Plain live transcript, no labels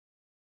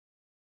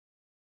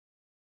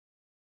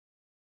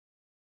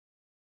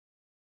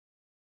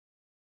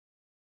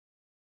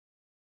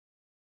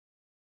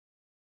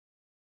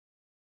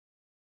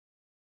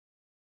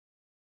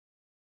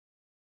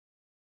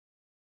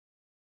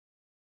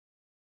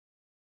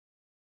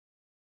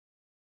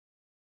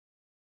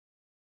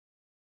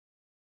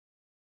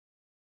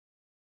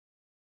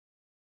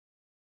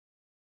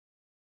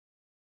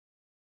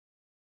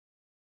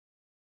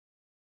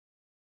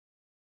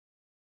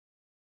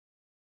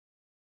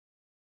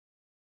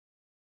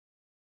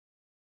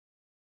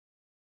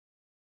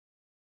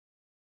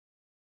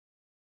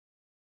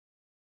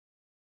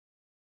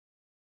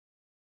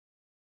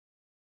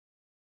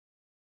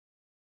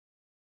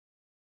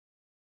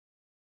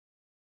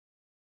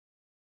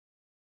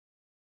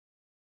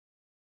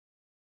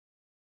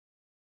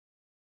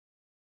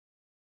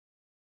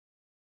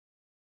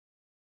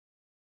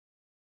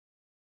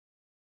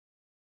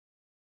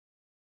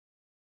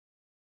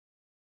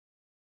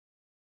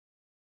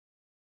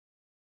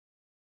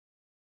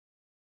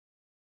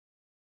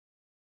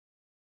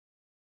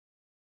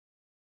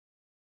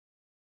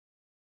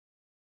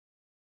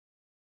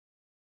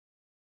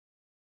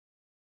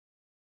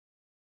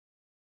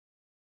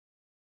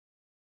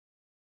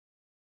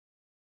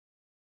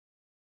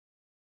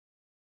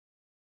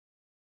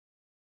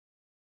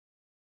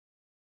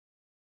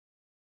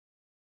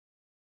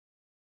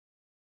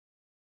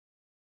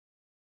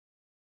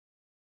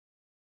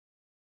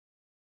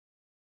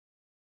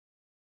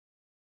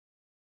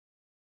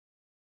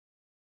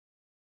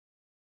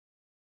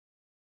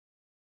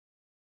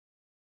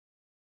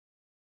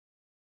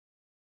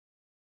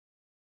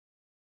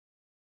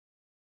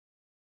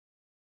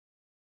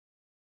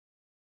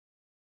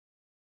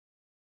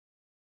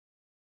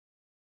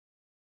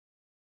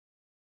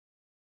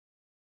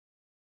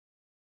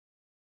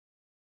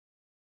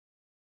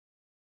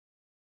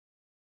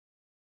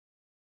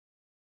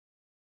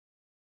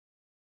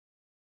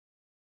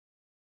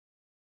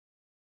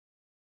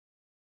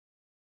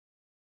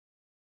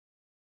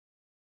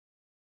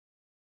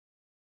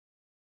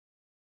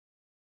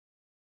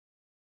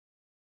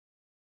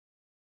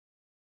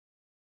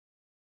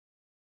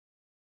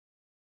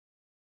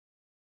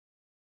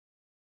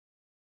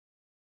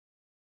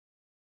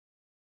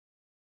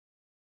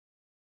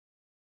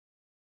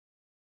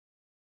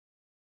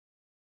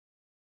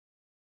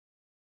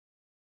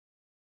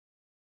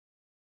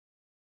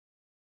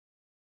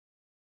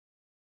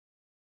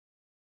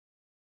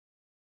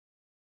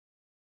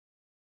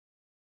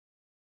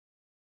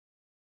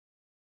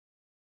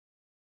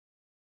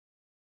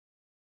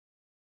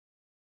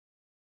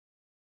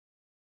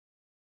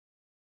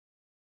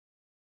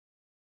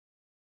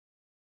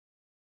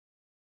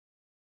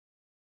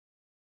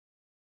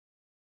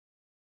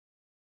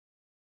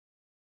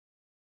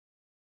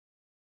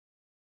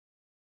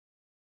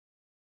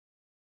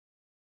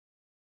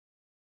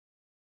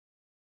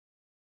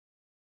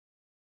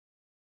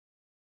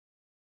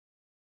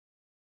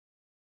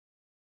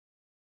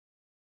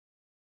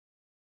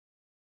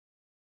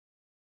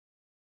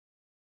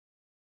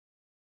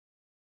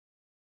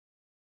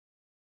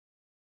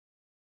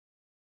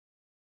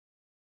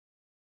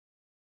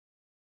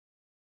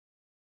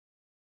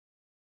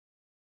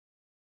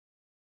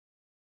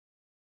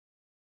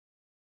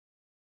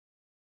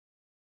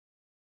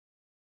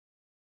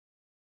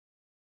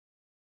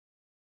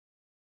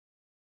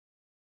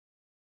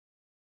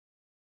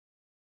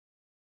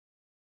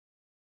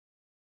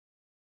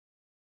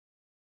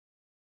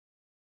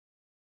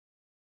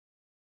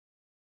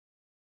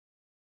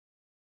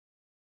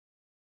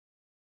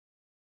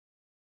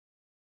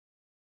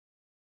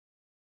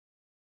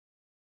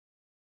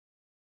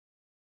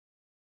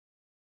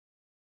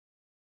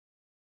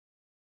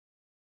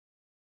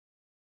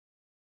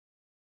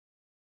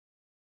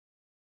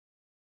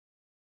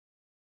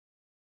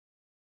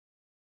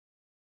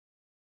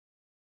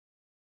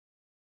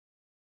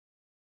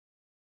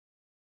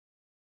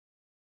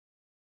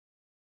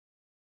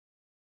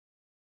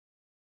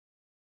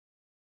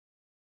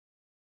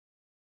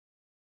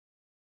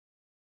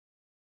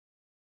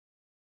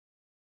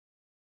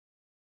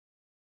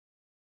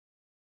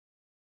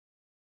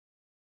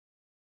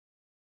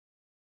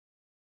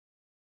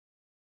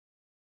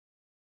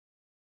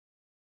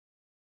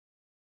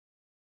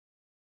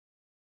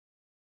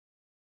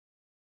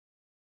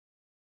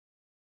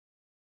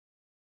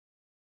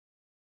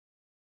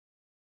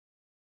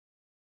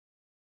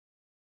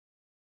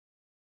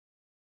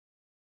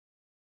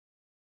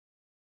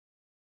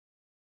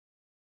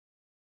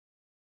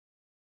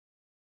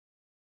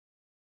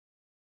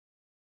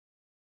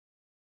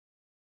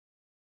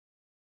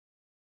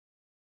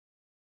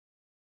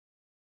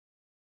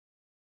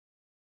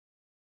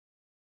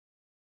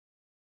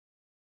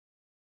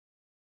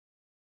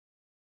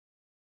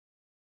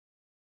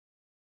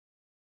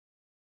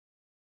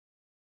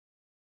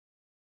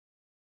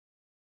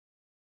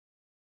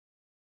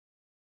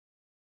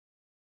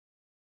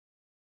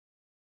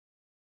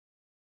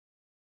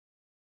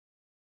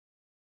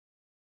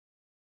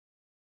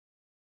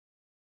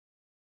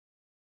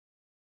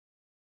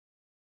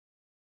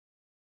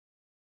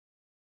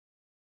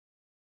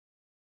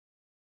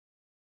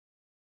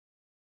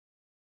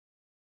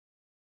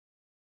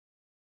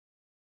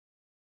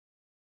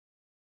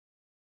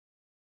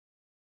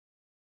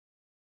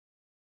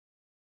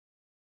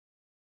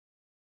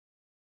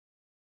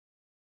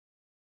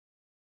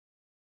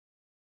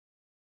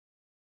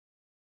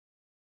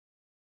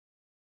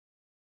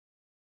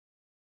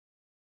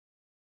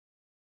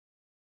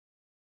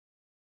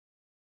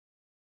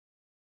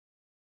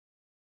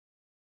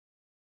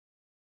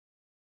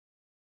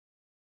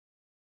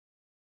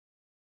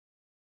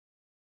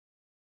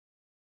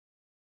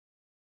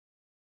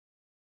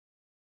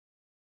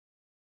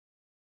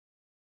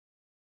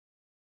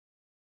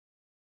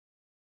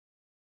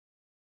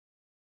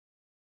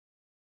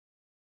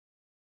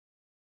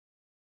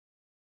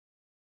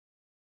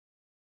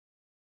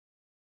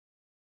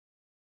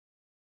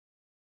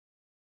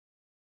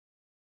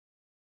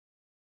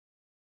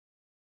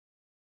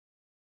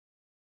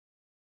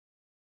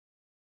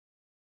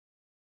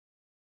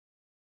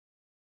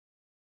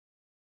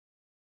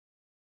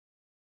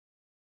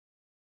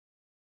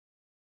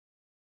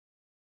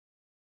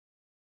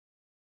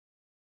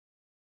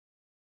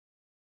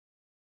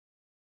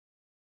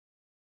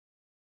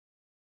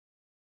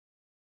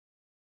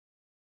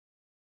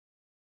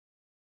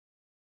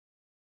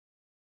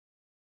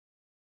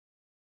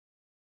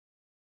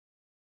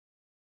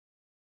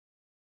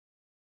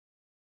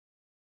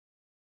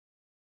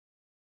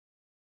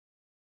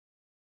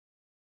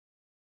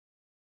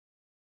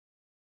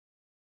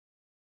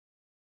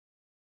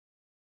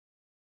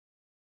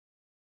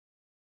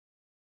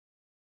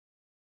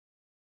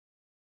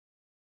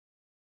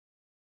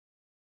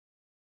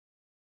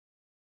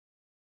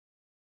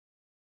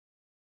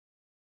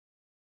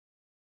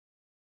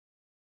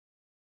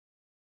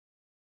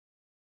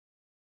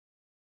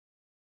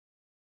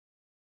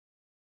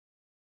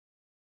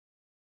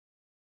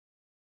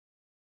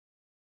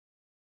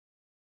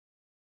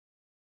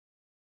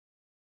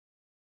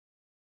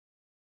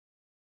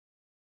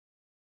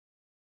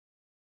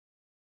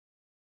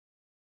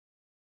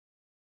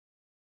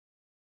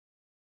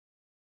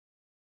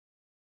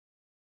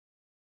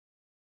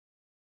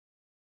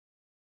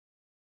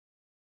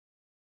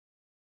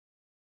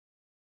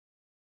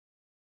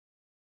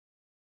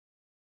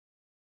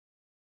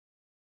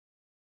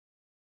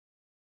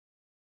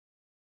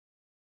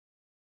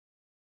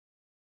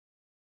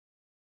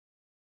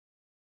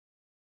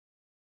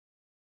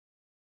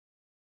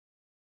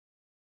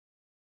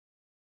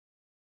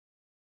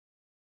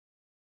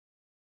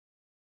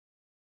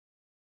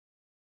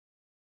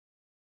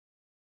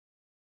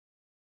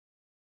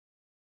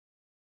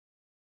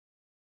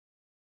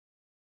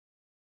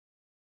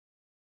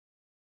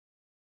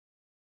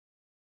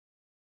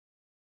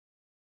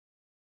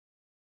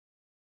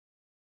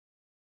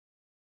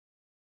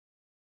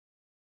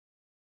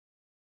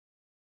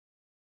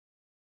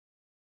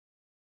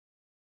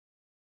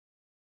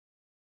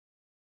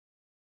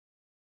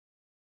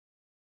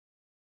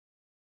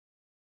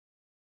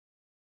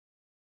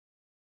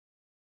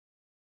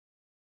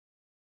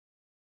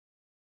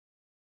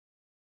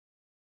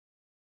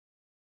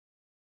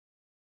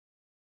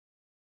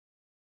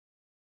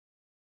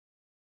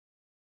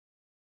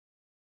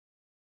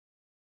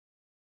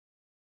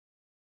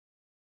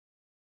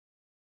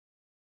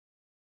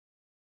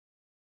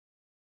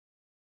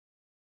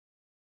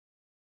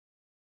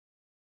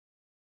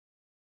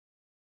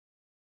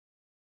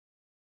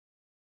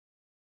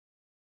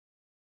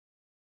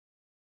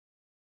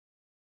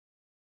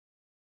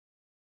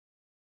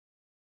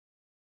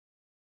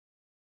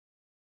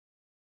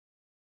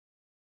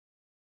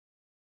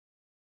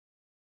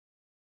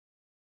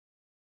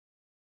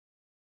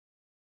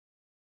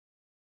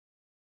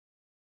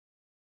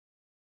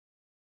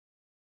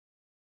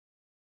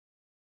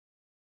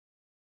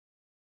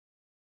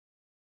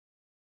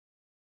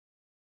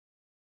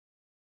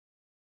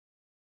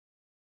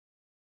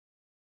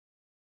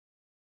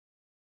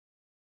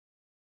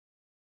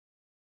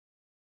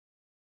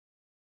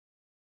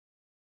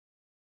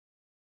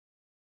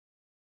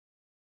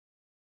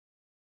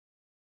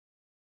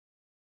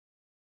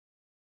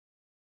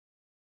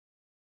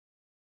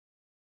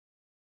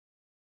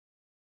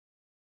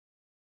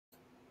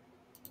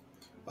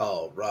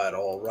All right,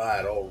 all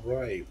right, all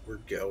right. We're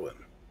going.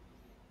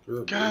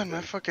 We're God, moving.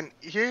 my fucking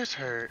ears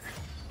hurt.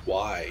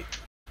 Why?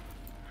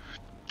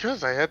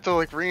 Cause I had to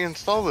like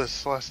reinstall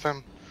this last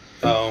time.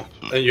 Oh,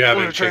 and you We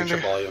haven't were trying changed the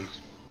to. volume.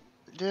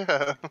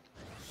 Yeah.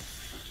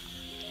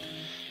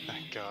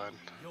 Thank God.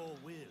 Your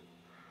will,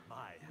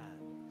 my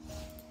hand.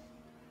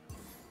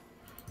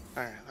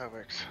 Alright, that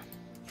works.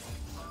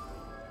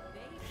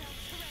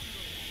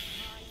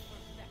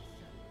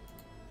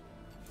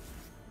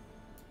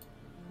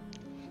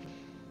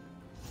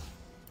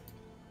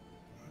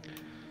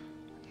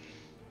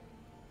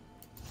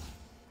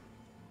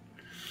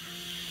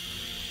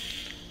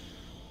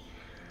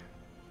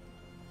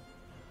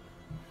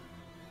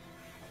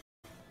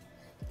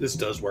 This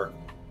does work.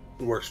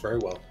 It works very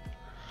well.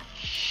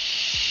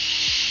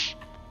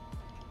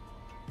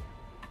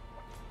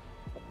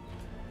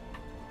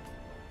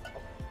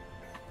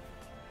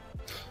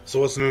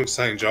 So what's new and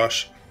exciting,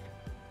 Josh?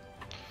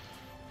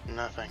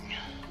 Nothing.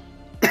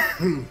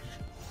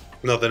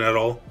 Nothing at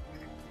all.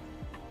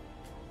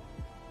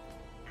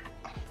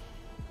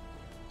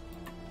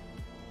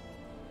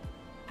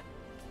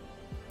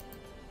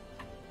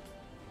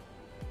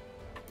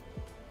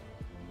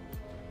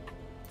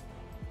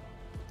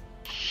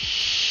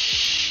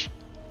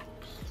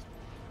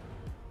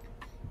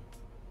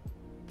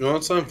 You know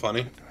what's something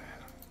funny?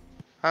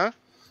 Huh?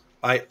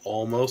 I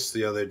almost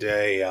the other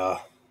day,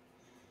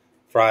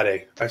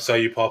 Friday, I saw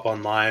you pop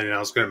online and I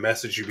was going to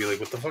message you, be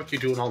like, what the fuck are you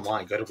doing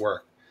online? Go to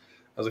work.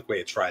 I was like, wait,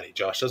 it's Friday.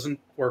 Josh doesn't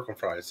work on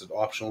Friday. It's an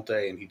optional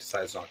day and he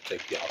decides not to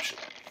take the option.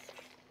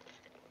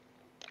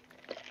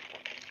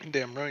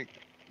 Damn right.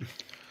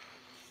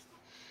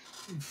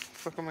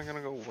 Fuck am I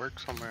gonna go work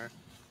somewhere?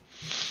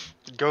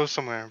 Go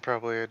somewhere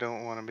probably I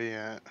don't want to be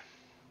at.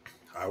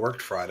 I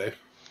worked Friday.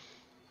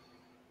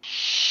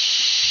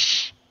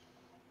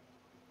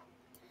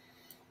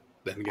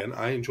 Then again,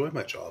 I enjoy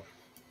my job.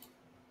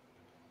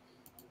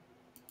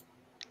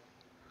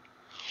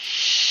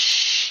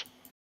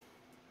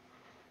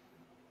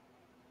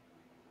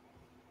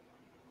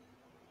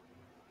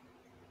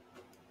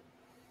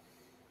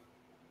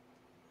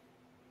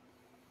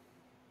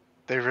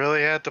 They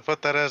really had to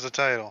put that as a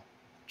title.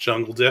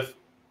 Jungle Diff?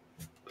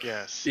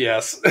 Yes.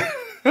 Yes. They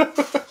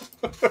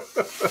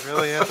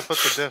really had to put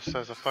the diffs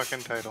as a fucking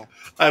title.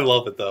 I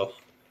love it though.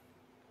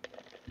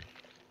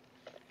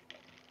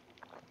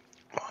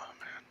 Oh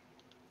man.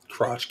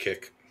 Crotch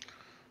kick.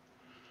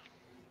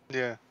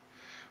 Yeah.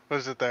 What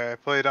is it there? I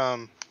played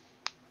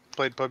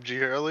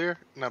PUBG earlier.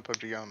 Not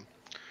PUBG,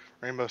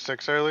 Rainbow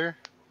Six earlier.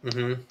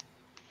 Mm-hmm.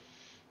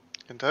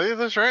 Can tell you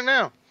this right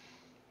now.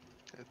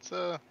 It's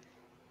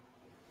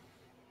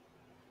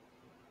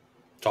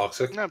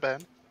Toxic. not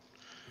bad.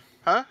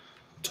 Huh?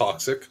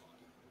 Toxic.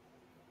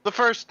 The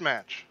first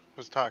match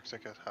was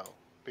toxic as hell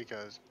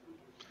because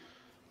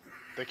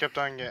they kept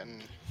on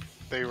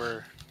they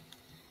were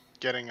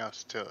getting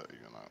us to,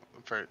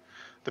 for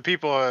the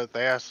people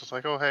they asked us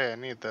like, oh hey, I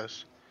need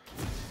this.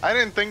 I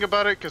didn't think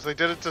about it because they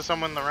did it to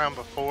someone the round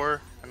before,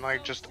 and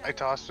like I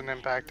tossed an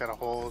impact at a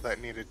hole that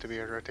needed to be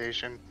a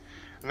rotation,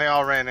 and they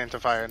all ran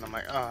into fire, and I'm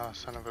like, oh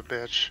son of a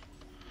bitch.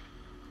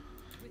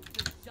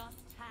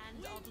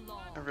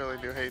 I really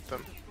do hate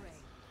them.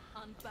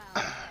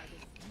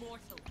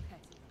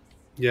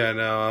 Yeah,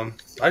 no,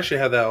 I actually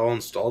had that all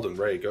installed and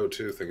ready to go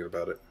too, thinking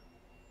about it.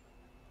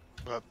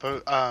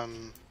 But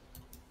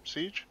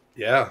Siege?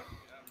 Yeah.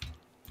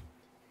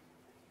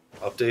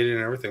 Updated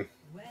and everything.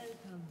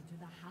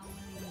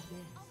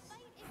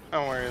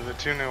 Don't worry, the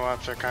two new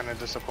ops are kind of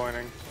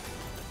disappointing.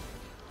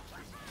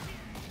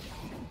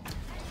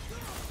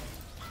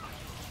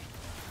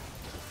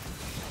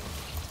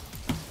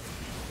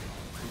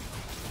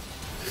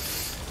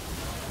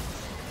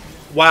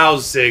 Wow,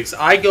 Ziggs,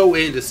 I go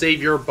in to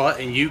save your butt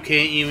and you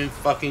can't even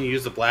fucking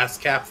use the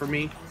blast cap for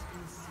me?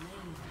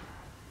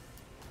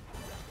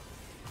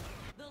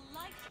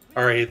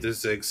 Alright, hit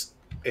this, Ziggs.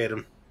 Hit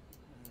him.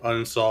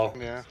 Uninstall.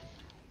 Yeah.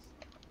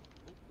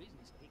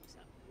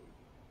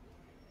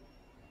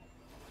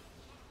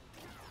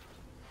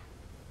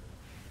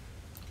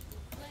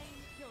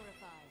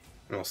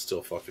 And I'll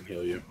still fucking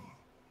heal you.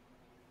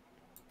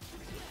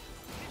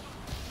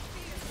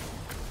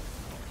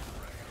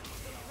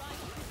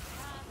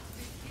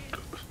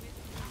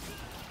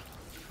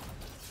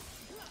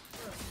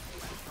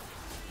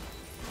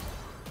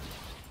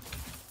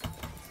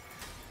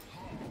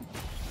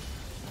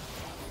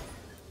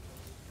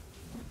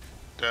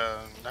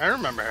 I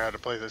remember how to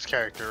play this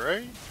character,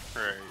 right?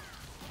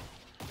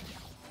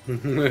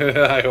 Right.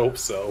 I hope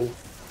so.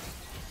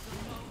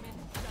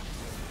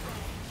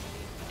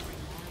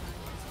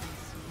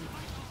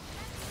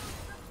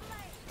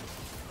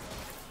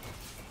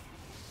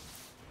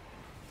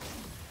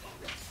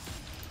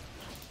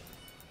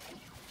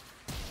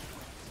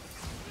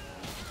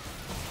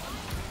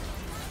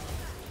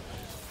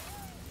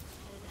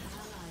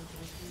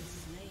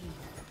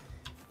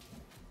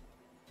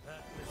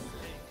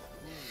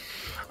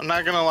 I'm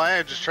not gonna lie,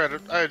 I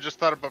just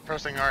thought about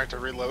pressing R to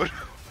reload.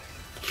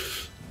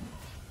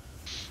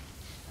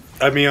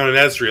 I mean, on an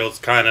Ezreal, it's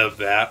kind of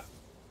that.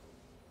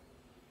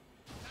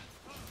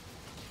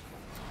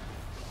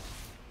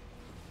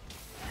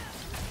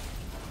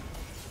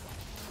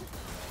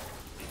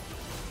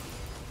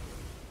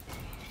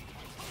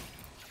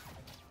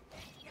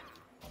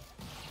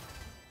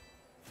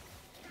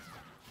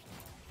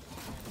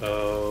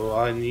 Oh,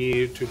 I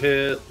need to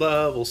hit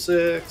level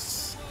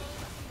 6.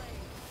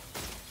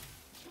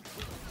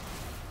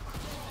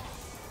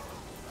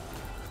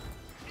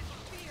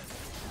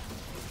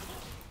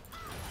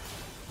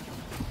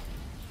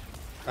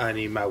 I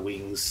need my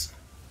wings.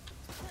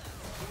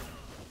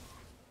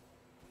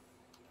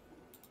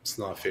 It's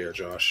not fair,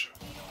 Josh.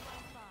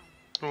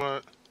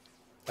 What?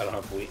 I don't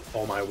have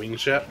all my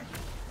wings yet.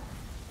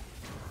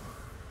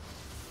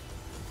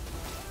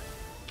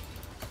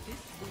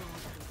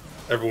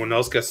 Everyone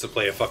else gets to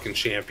play a fucking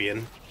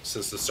champion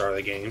since the start of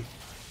the game.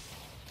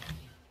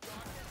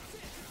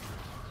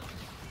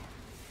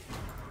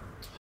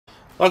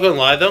 Not gonna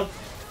lie though,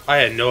 I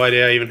had no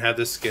idea I even had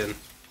this skin.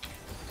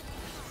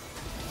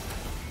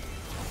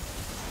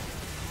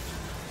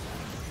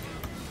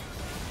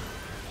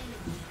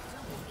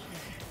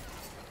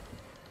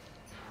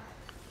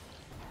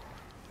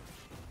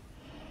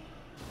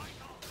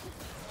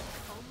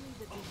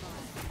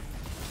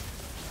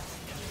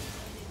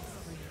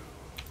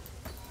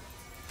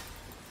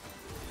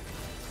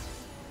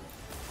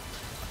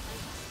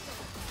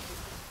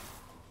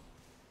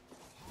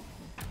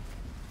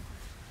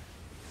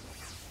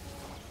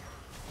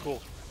 Cool.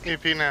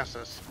 AP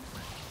Nasus.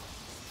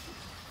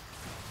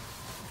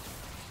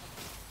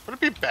 Would it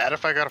be bad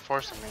if I got a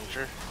Force of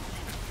Nature?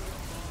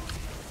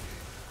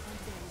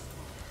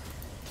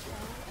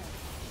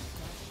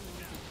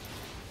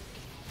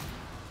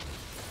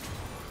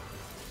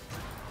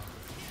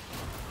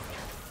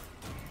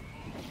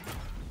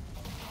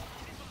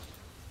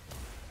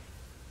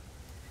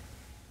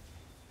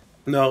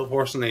 No,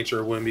 Force of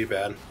Nature wouldn't be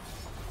bad.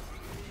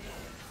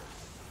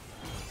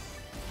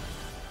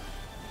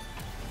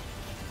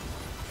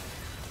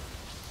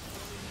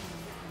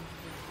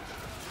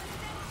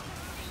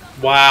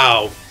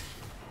 Wow.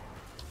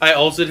 I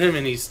ulted him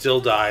and he still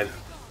died.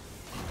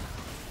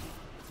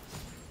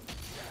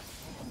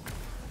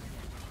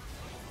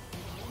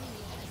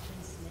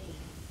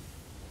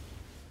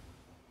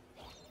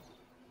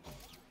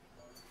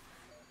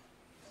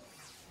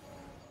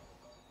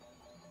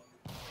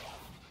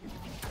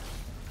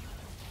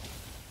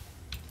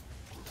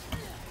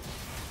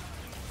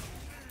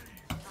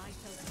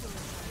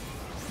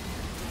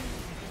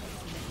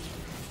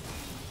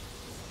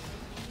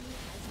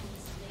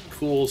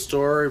 Cool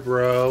story,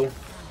 bro.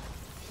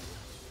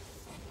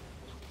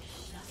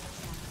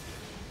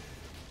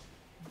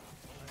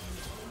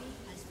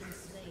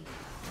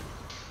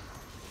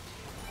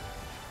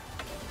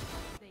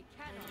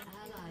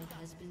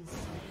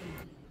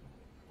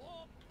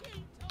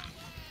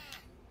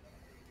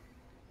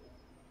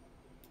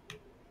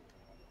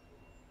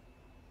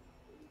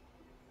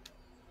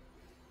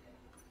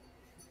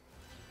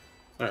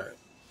 Alright,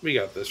 we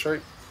got this,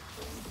 right?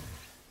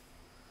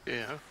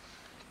 Yeah.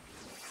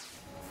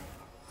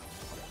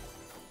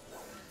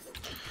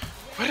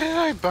 What did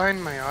I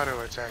bind my auto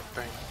attack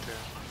thing to?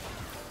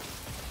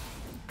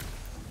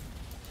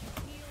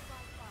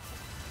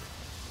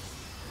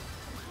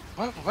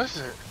 What was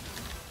it?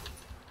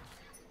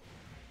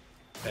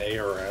 A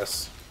or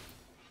S.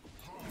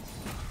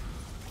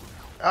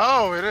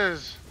 Oh, it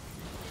is.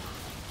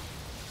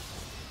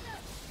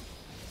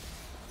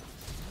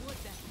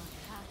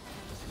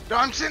 No,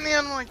 I'm sitting there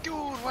and I'm like, dude,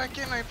 why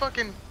can't I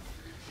fucking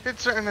hit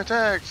certain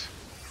attacks?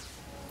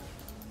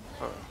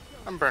 Oh,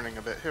 I'm burning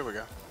a bit. Here we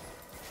go.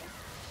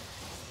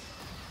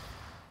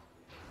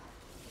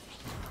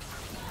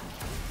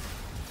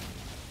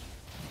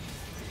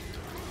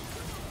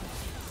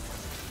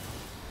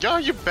 Yo,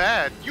 you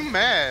bad. You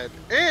mad.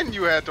 And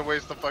you had to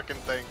waste the fucking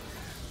thing.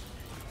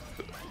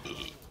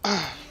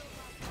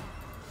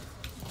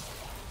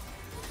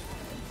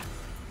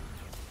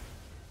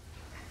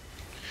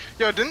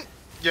 Yo, didn't...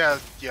 Yeah,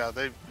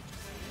 they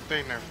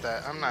nerfed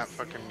that. I'm not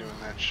fucking doing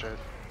that shit.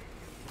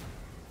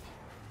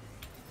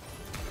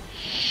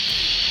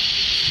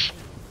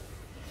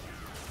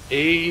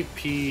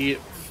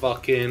 AP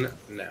fucking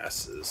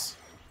Nasus.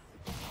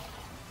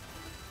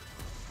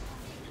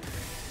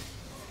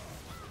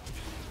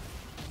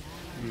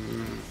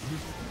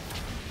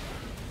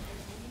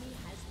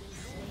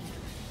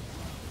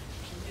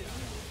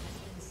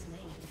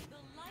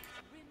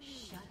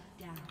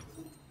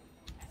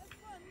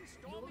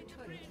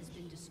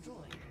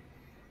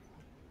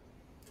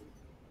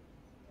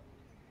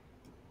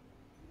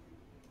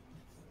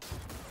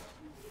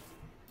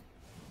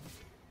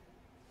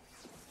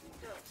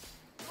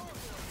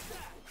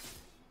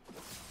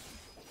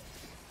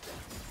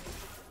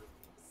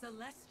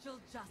 Celestial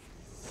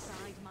justice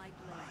guide my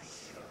blade.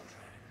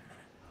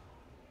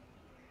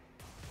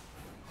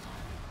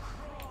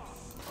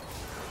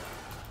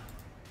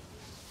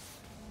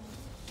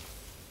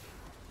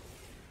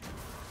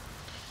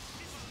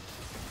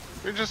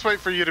 We just wait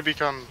for you to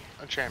become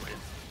a champion.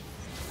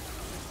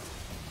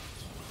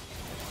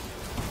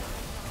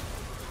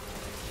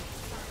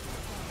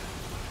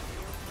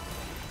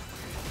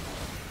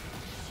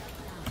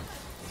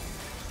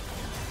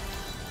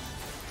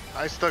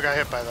 I still got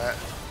hit by that.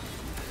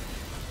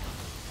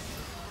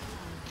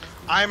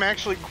 I'm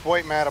actually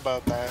quite mad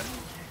about that.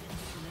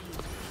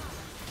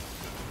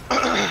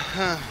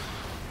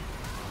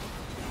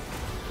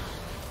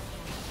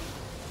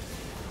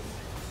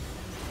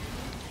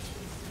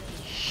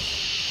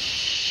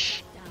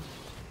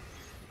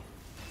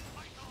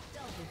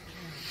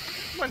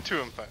 went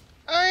 2-5.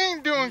 I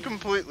ain't doing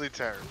completely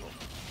terrible.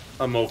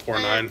 I'm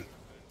 049.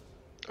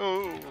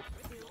 Oh.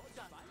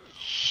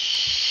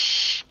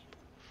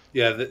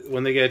 Yeah,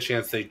 when they get a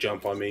chance, they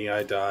jump on me.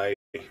 I die.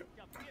 I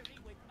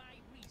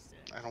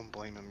don't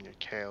blame him, you're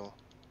Kale.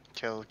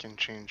 Kale can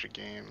change a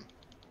game.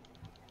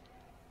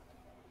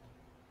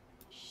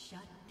 Shut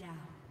down.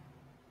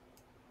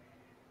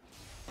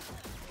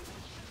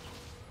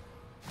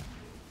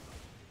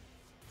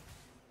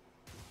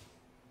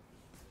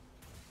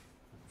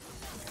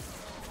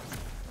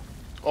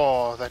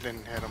 Oh, that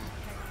didn't hit him.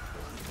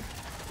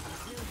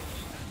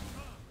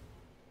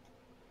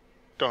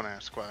 Don't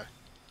ask why.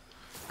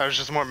 I was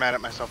just more mad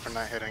at myself for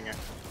not hitting it.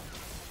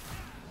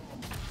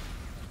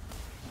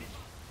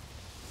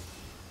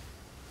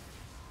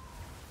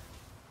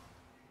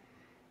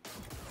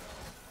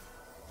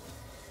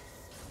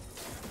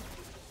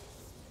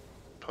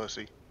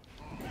 Pussy.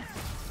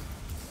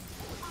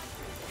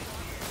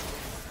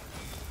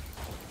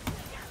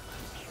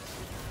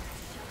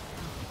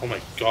 Oh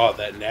my god,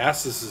 that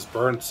Nasus'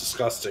 burn's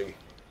disgusting.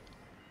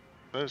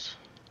 Liz.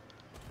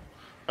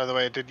 By the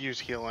way, I did use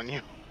heal on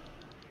you.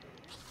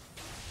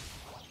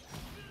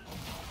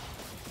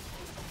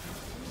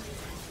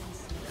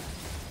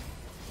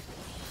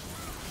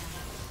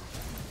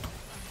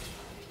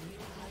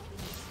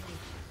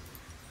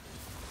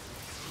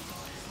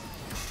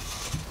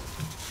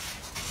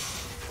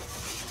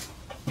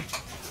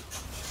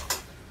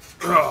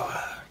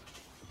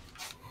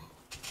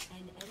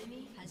 An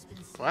enemy has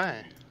been slain.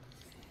 Why?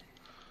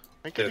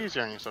 Make it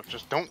easier on yourself.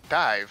 Just don't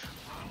dive.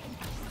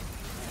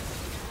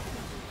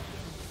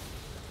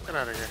 Get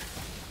out of here.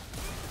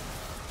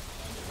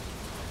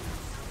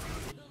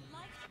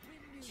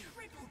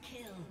 Triple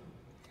kill.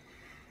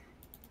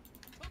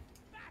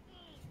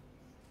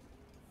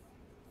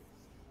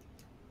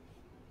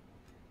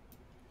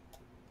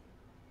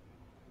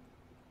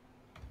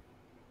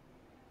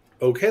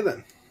 Okay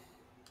then.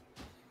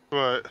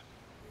 But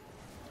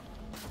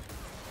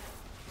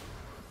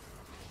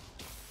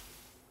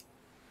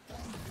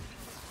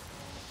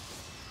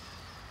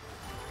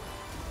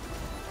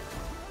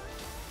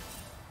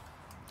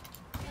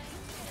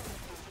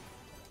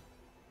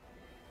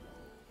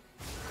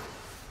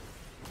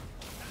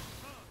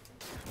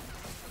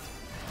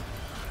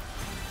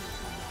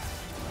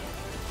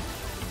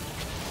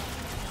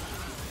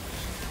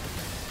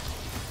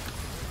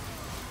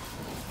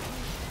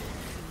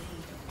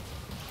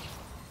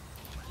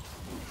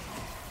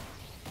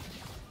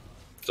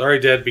Sorry,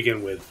 dead to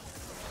begin with.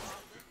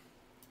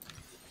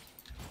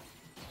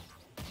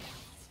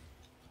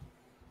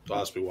 Don't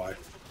ask me why.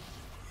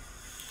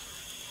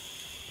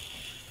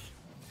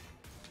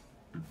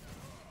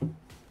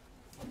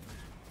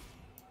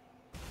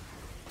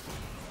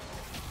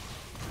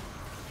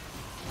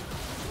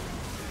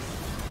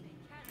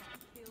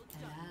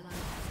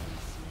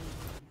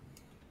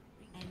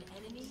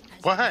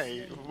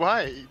 why?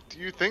 Why do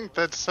you think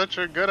that's such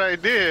a good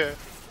idea?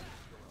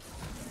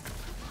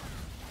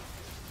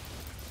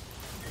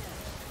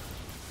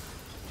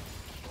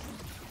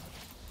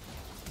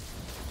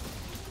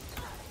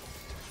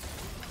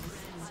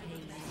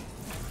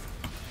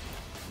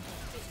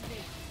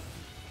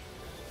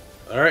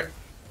 Alright.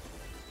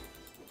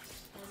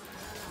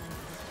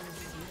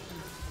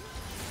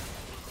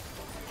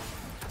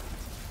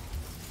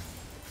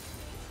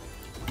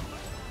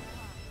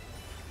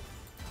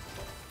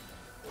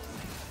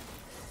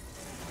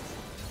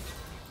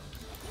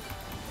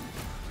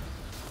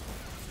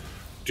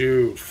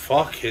 Dude,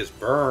 fuck his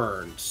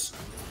burns.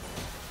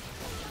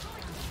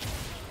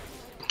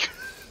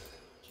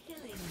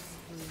 Killing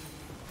spree.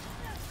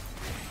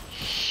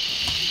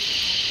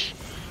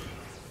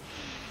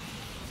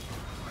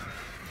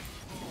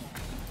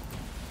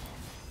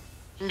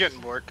 I'm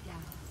getting work.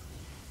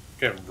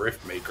 Fucking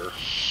Rift Maker.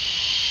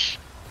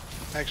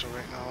 Actually,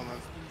 wait, no,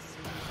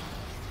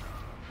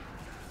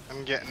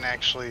 I'm getting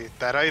actually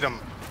that item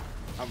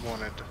I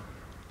wanted.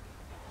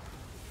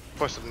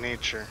 Force of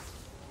nature.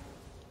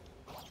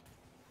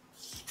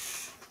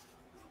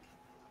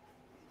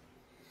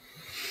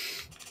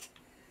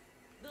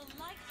 The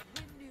light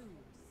renews.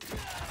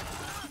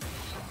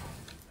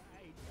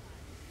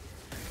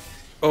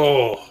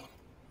 Oh.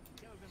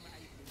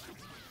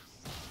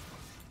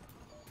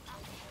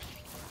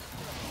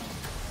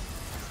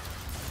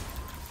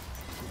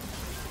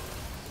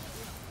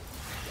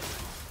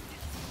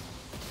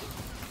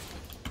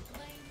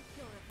 Flame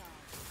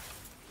purified.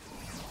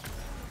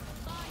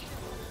 Fire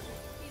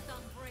is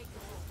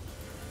unbreakable.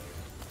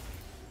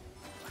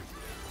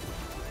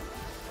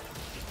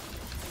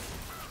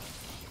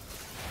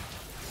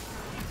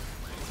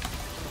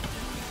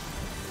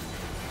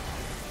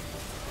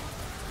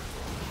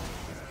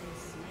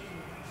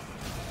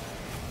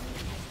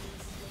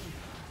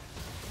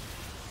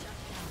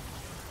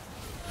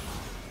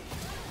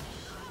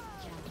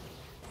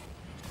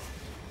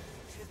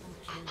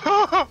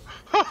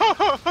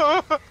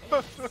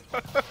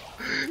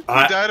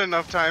 You died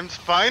enough times,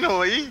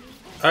 finally!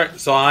 Alright,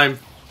 so I'm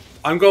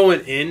going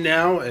in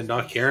now and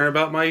not caring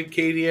about my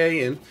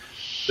KDA, and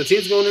the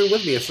team's going in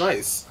with me. It's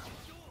nice.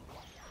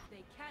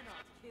 They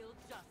cannot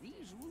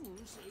These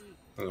rules say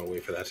I'm gonna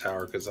wait for that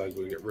tower because I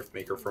go get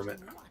Riftmaker from it.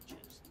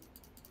 watches.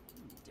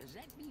 Does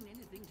that mean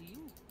anything to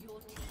you? Your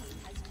team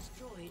has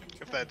destroyed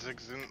a If that turret.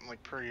 Ziggs didn't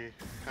like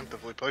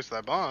preemptively place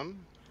that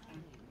bomb.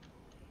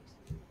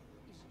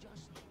 It's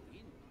just the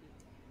wind,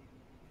 isn't it?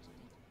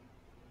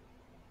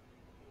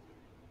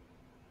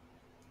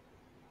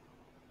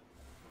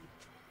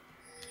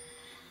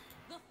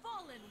 The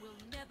fallen will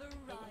never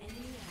rise.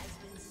 Enemy has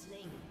been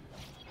slain.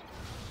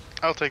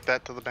 I'll take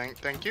that to the bank,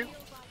 thank you. Heal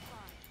by fire.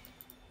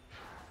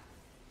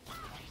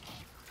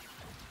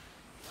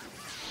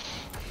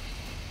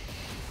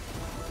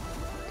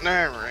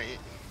 Alright.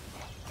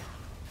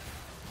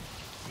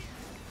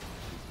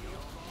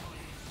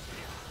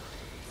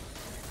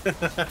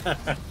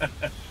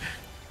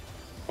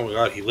 Oh my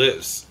god, he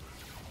lives.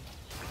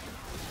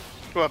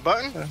 What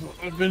button?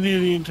 I've been here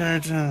the entire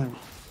time.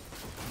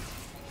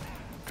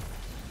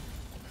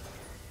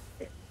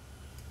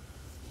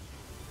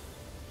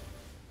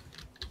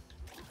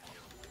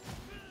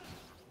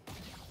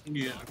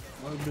 Yeah,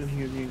 I've been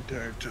here the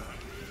entire time.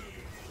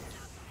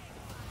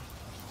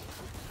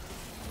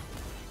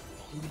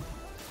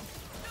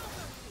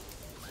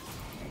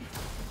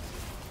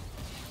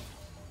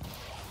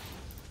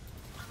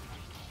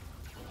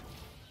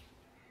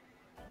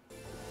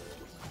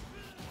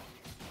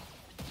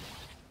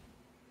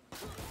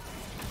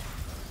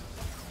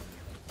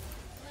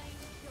 Flame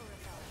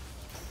purified.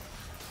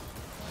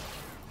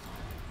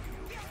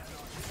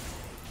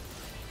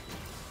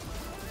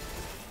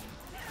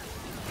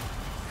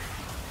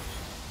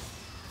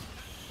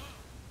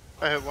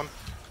 I hit one.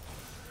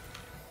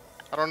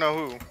 I don't know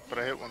who, but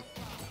I hit one.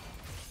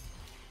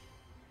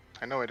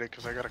 I know I did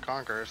because I got a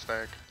Conqueror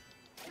stack.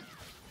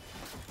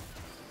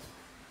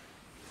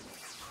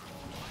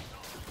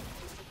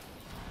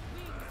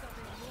 Wings of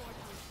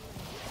immortal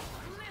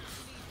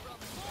lift me from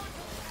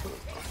mortal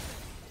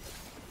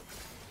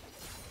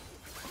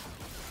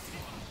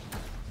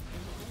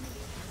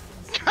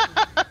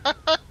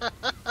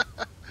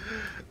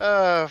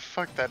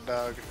Fuck that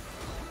dog.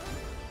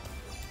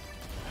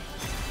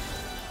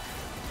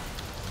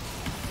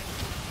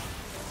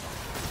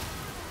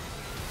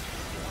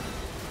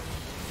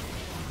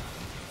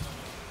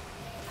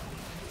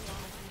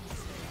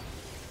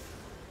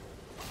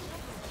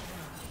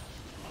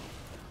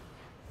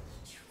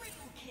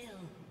 Triple kill.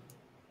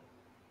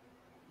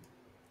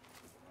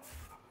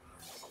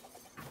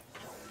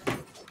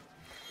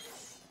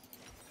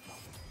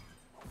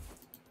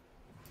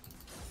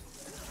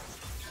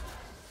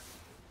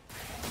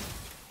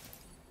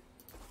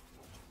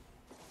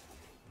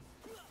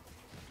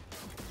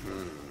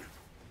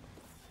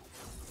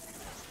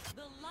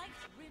 The light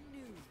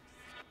renews.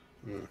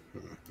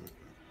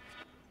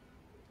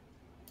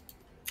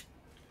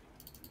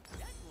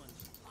 That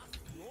one's lost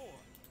more.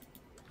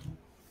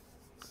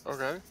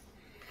 Okay.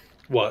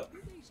 What? Do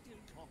they still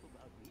talk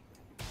about me?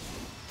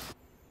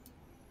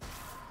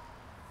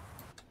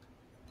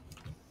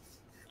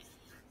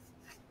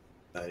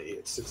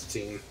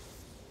 16.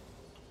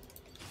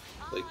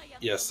 Like, I am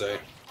yes, the I. light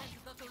and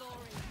the glory.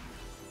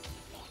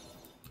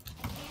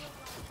 Heal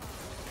by fire.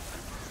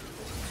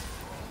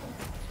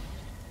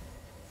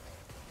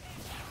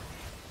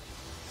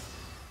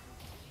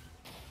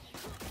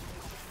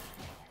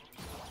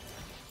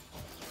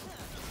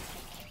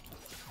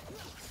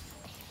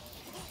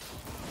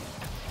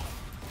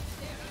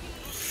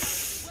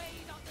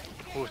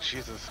 Oh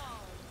Jesus.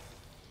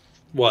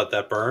 What,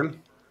 that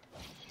burn?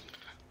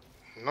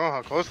 Know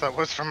how close that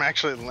was from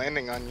actually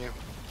landing on you.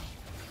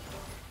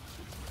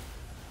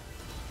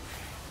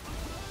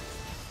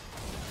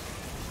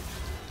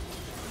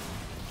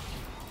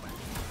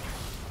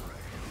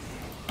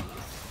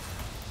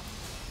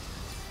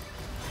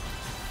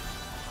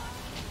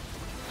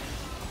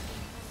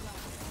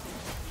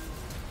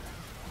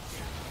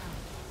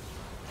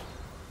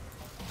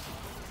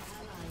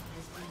 Ally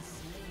has been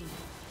slain.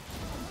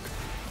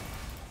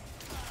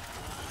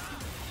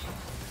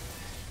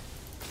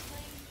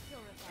 Flame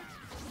purified.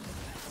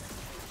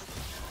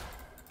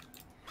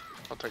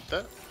 I'll take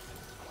that.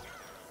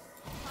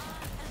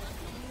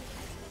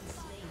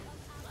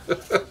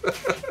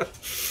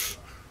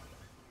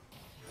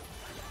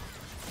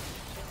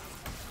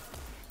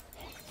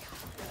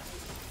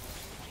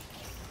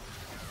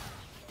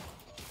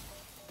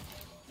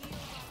 Heal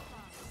by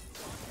fire.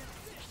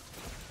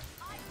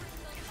 I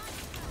bring the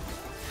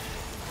light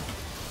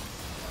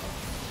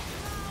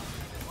down.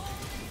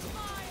 Holy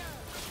fire.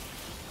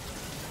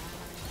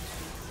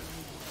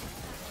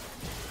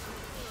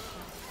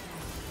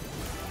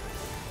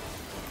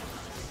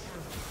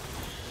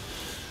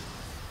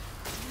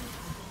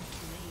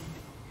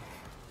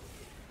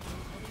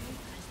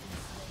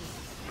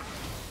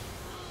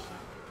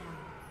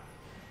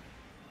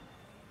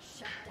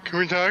 Shut down. Can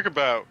we talk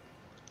about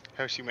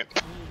how she went?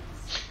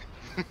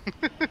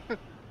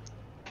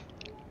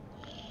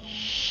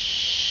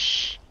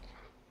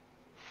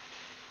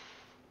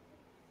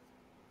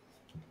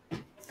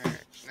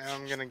 Alright, now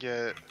I'm gonna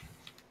get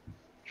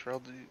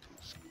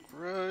Treldy's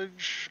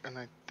Grudge, and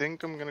I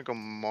think I'm gonna go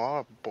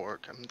Maw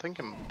Bork. I'm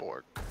thinking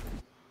Bork.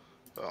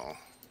 So,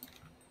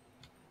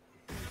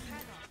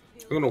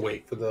 I'm gonna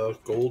wait for the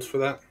gold for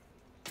that.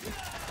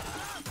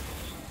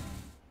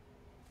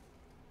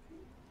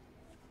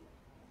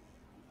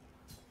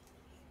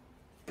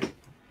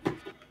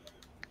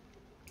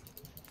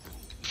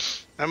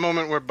 That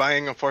moment where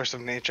buying a Force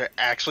of Nature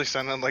actually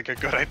sounded like a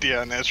good idea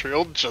on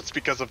Israel just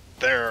because of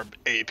their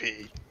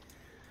AP.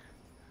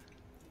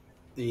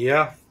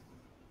 Yeah.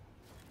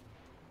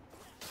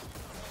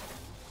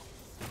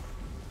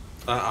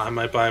 I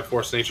might buy a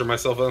Force Nature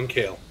myself on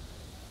Kale.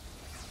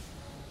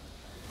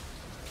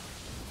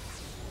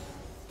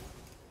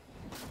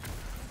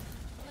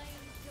 Flame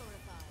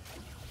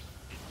purified.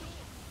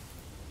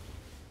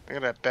 Look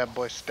at that bad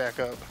boy stack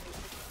up.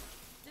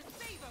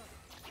 Disfavor.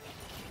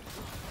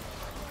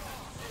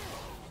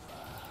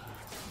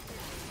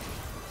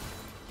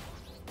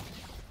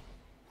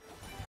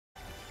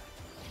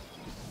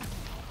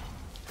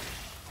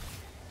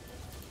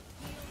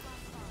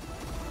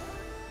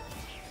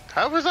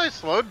 How was I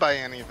slowed by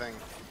anything?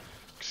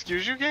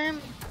 Excuse you,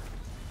 game?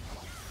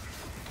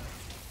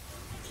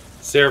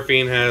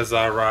 Seraphine has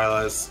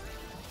Rylas.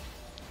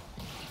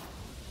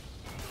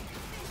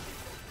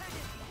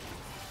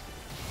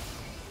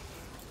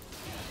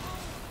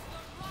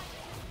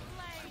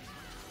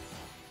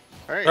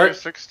 Alright, All you're right.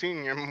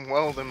 16. You're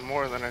well than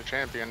more than a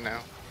champion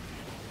now.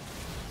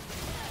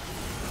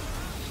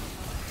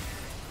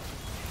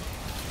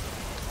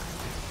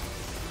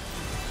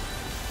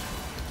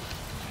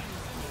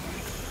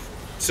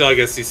 Still, I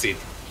guess CC'd.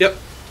 Yep.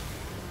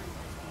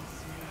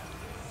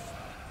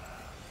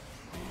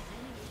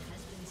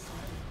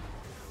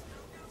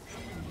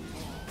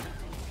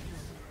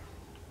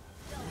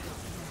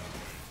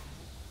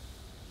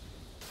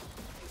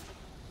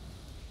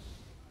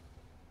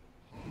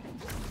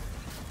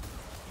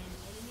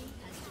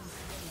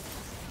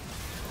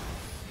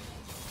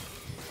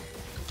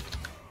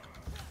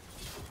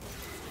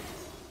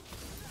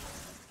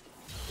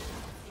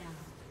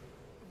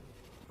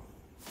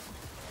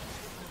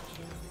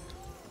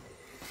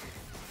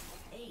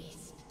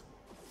 Ace.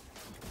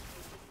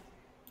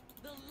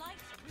 The light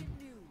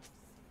renews.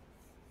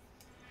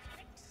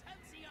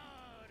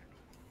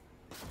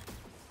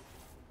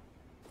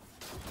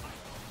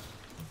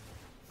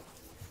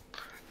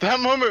 That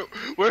moment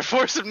where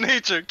Force of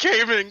Nature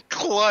came in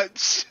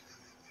clutch.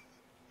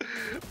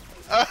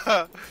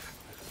 I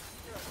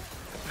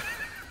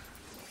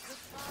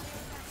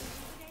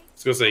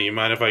was gonna say, you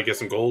mind if I get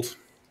some gold?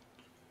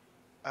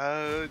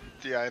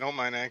 Yeah, I don't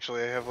mind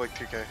actually. I have like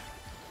 2k.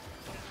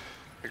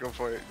 Go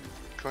for it.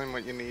 Claim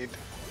what you need.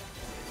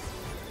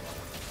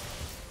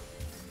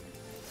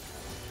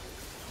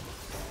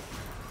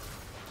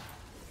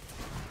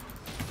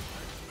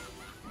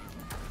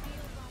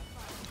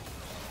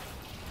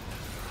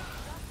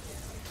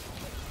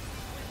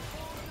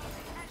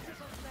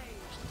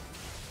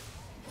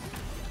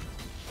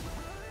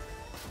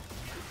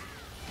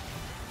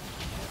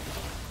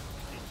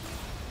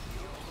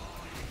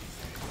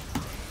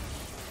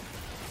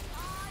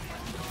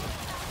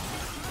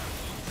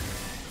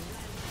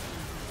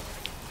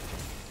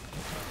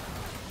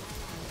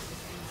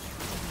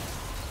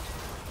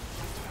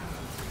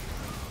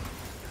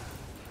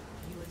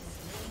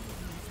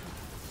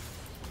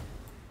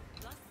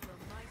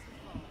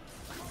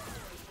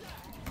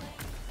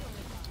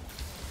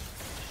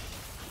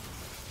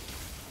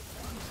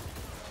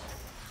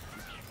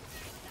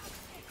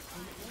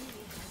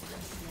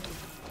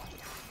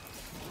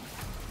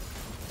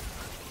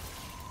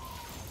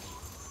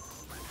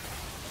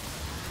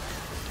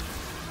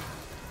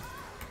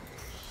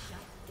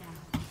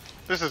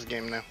 This is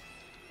game now.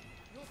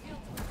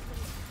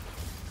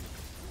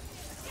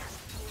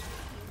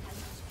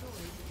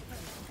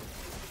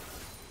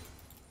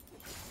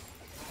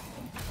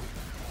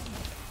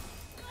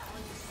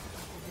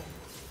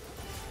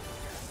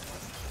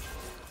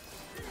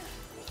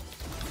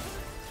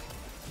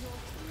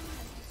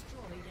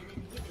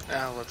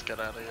 Now let's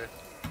get out of here.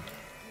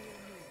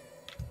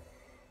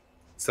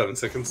 7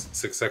 seconds,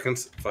 6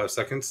 seconds, 5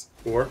 seconds,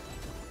 4.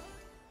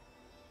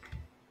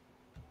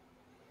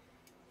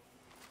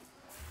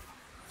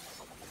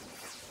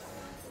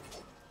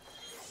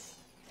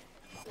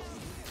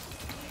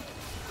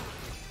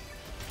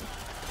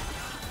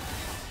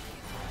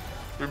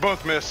 We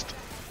both missed.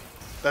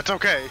 That's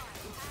okay.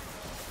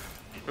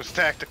 It was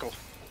tactical.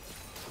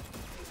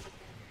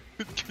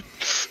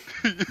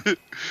 I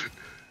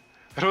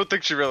don't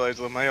think she realized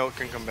that my ult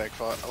can come back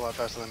a lot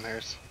faster than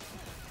hers.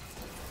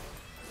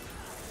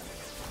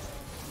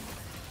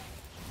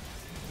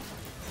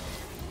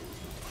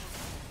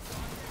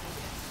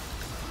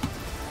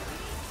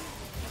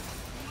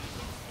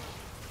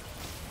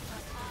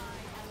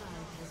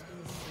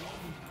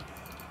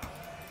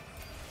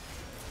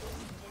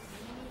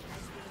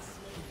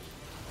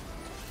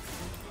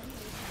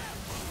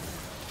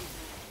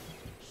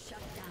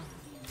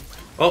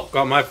 Oh,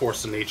 got my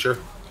Force of Nature.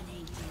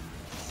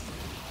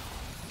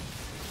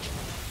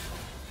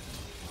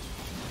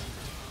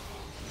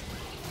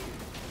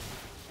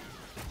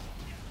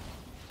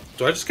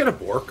 Do I just get a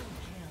Bork?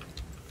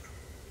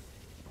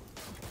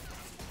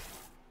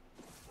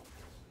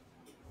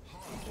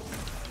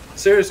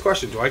 Serious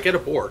question, do I get a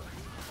Bork?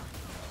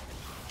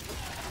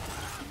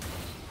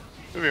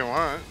 If you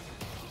want.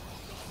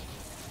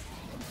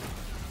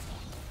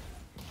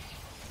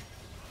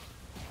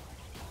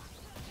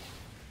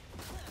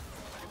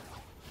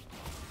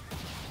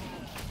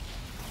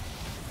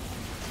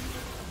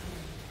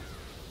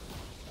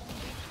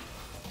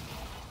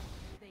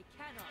 They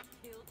cannot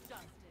kill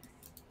justice.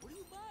 What are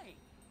you buying?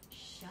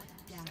 Shut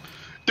down.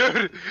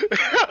 Dude,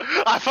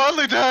 I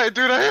finally died,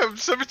 dude. I am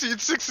 17,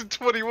 6, and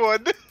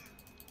 21.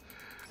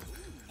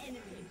 Enemy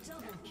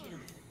double kill.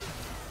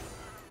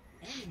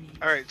 Enemy.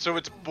 Alright, so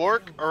it's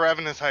Bork or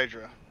Ravenous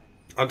Hydra.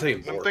 I'm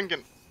taking I'm Bork.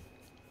 thinking.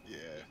 Yeah.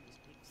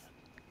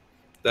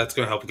 That's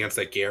going to help against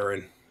that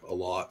Garen a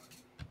lot.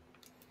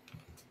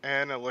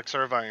 And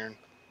Elixir of Iron.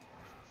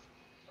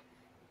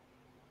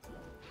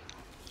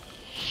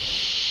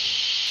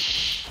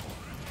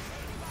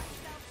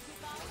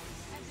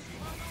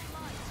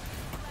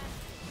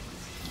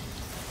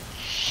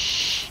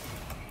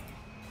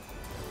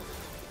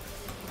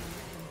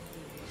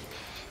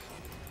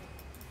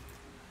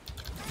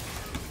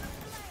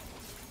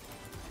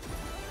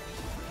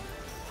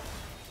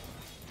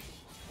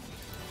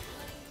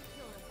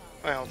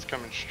 Well, it's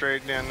coming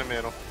straight down the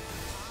middle.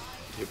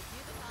 Yep.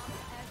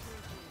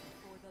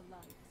 For the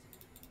light.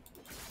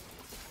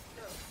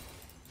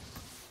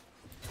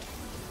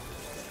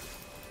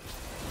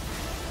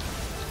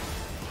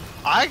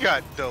 I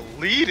got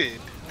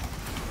deleted.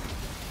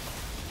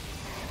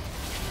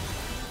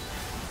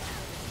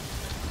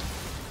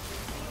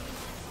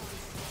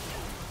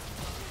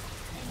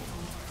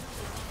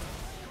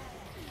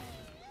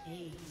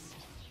 Ace.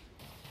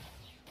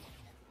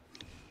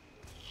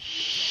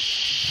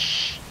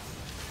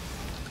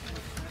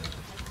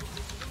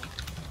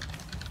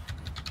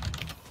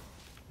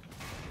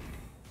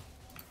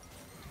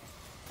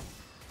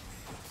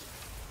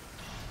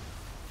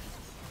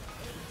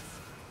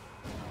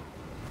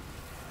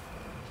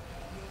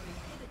 Your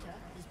inhibitor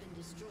has been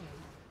destroyed.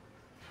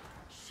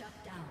 Shut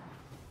down.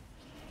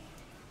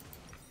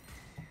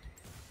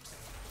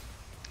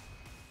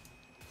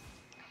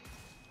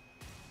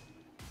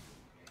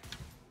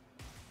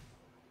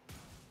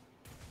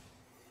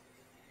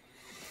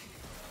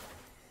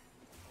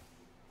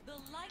 The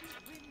light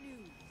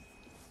renews.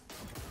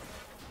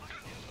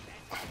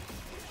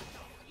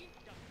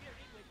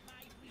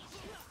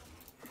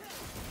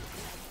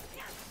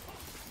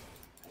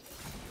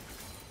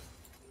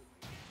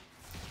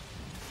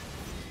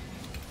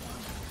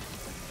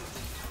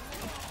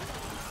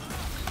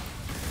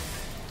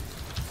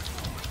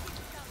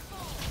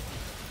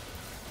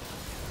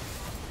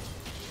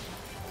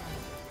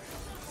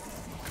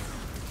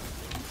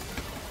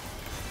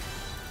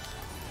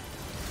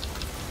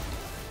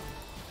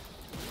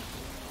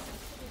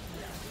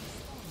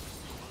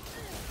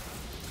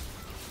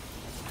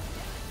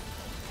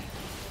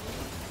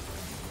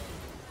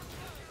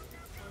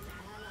 An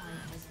ally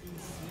has been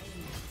slain.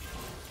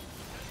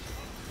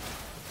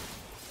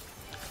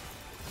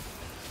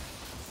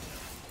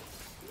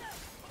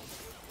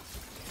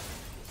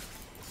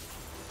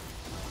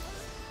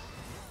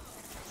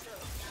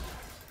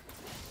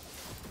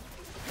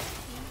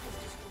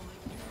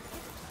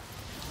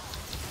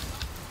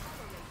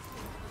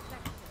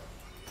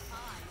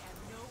 I am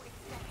no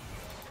exception.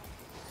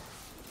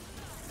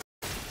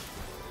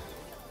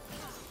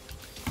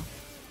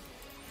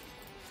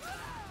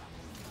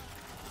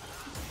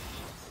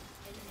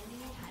 An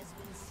enemy has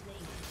been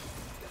slain.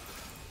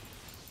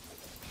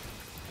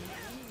 An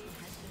enemy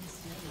has been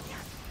slain.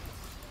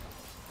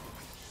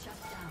 Shut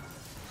down.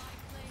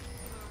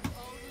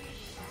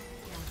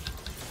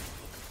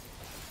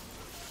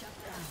 Shut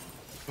down.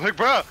 Like,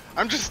 bro,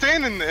 I'm just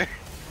standing there.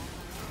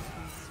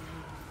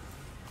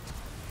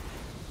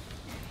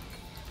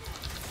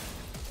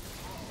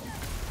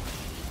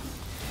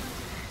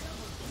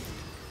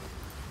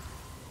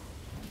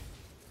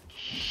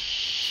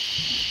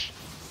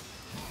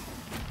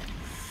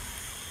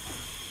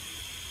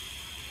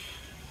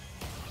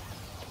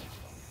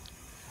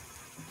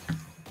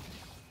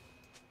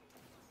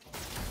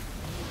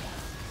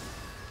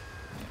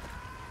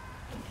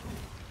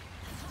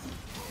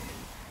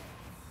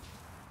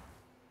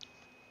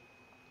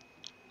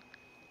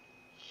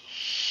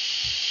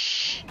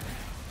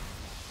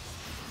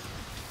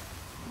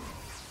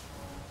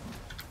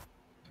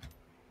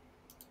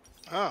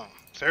 Oh,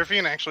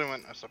 Seraphine actually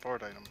went a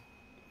support item.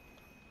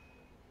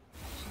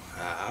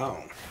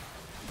 Ow.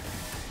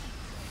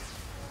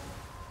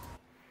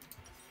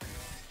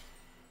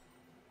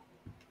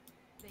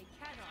 They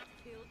cannot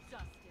kill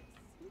justice.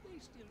 Do they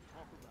still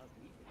talk about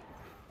me?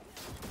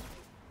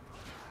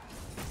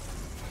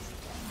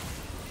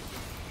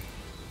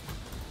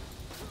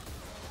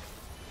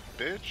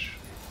 Bitch.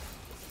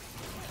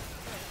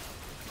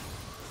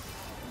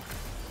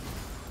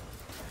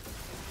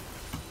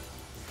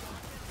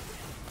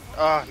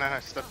 Oh, now I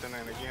stepped in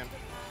it again.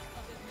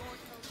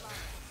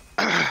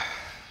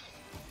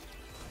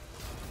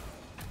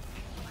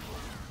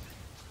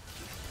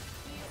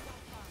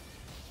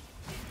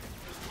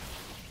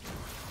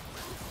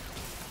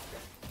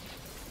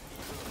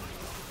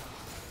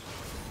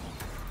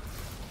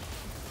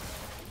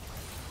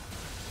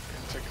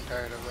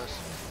 tired of this.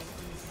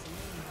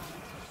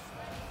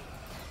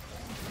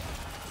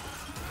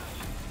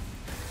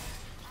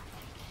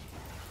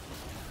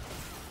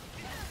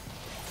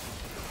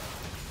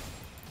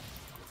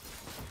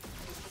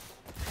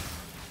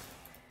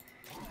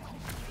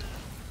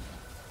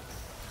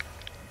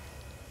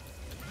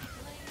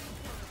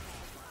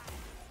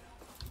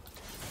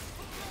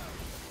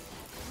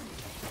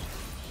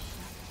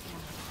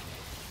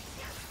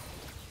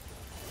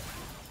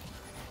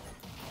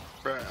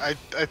 But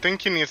I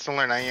think he needs to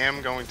learn I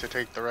am going to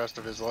take the rest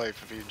of his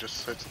life if he just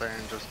sits there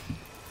and just...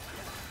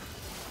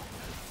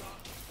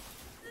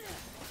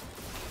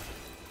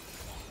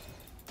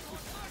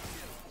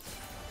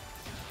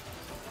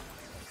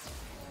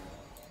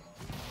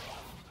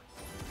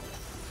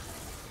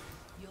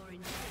 Your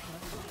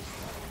inhibitor will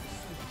respond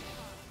soon.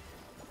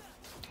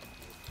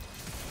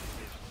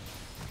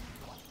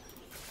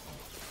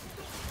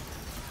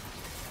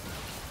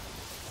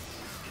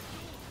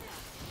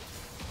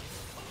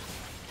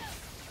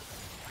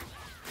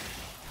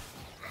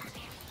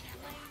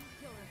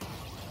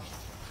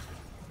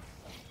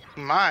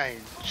 My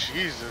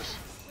Jesus.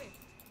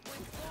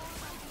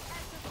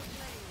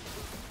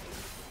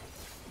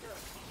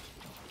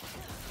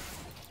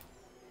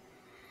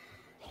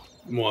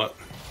 What?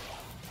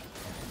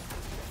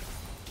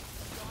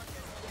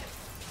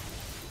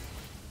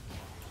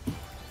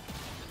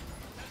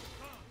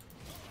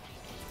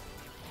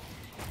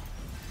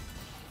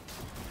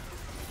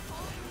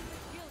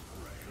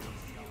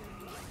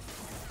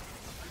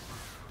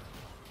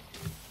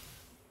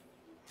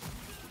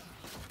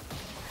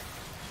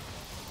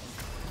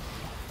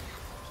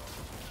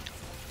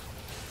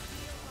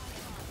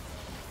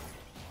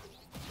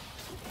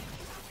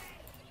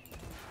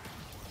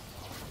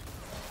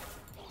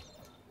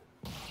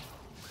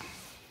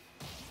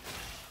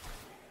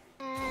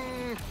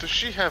 Does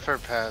she have her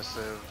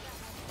passive?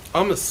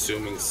 I'm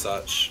assuming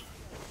such.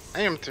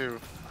 I am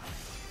too.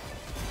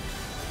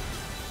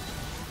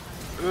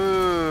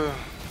 Ugh.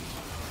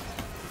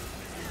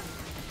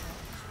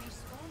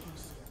 Respawning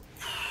soon.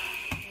 An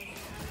ally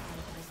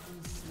has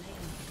been slain.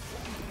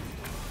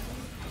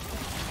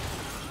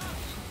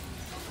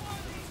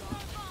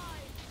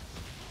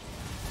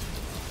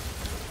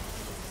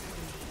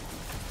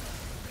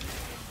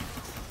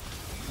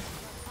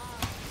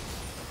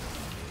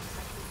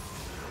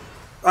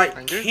 I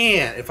Thank you.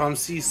 can't if I'm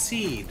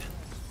CC'd.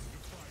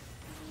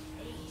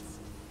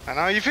 I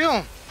know how you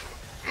feel.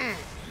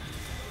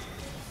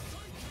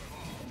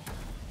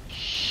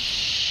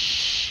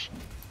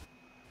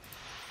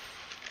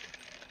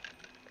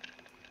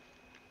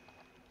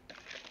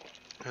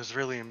 It was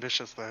really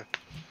ambitious there.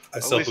 I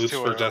At still least boost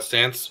 2 for are Death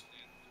Stance.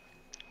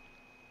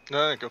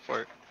 No, go for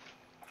it.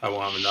 I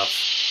won't have enough.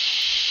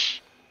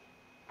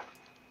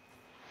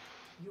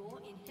 Your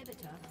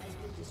inhibitor has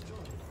been destroyed.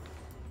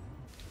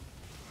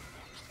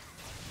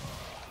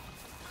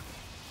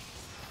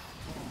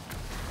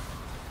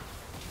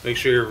 Make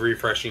sure you're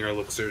refreshing your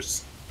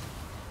elixirs.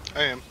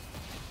 I am.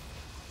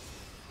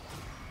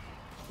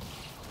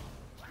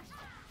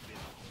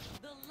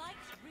 The light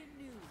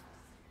renews.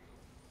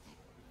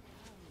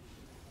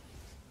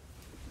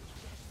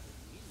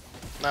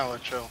 Now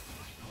let's chill.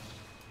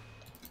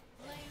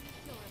 Flame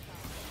purified.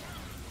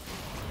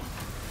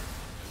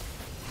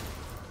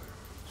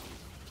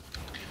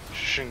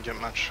 She shouldn't get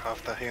much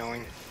off the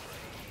healing.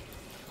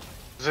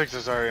 Ziggs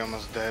is already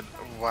almost dead.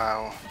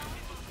 Wow. And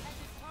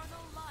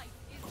eternal life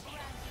is granted.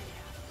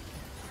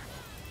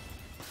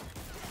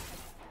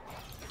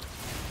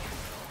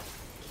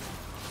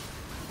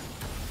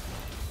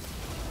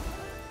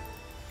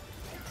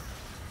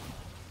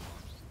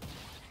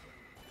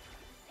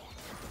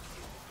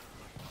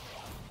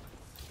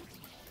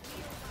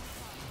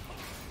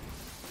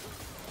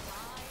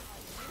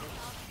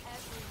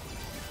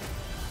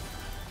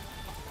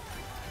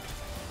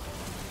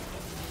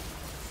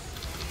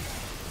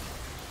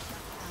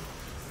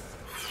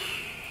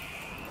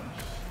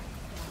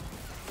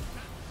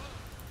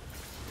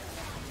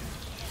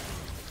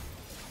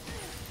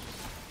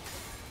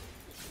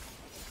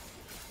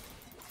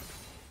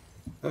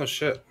 Oh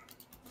shit.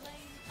 Flame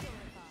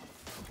purified.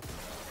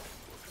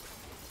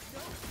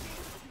 Don't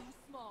think too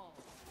small.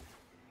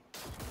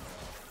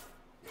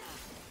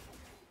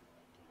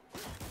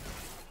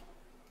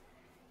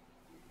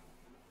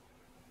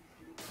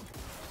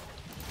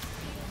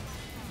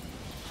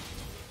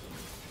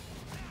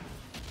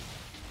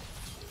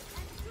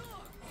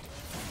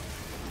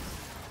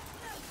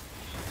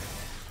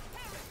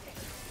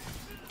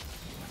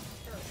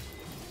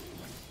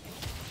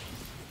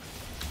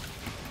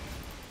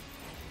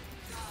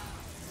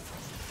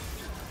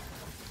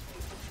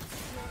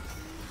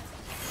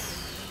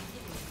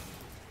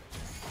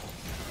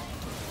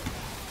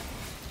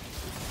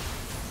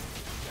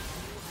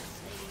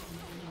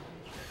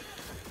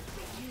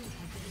 You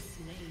have been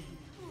slain.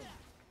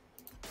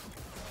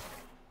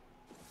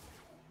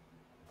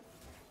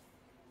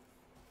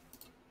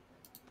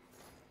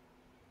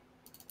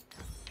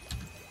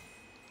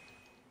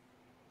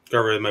 Got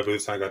rid of my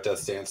boots and I got Death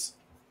Stance.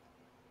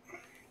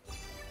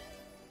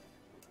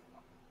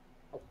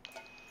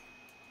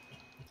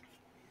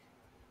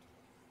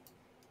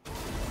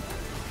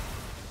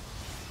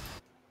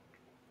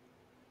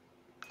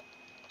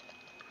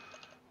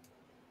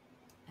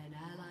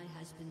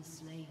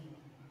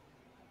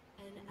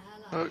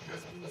 ally Okay.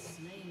 has been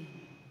slain.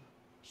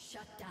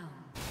 Shut down.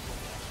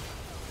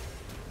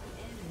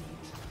 Enemy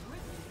triple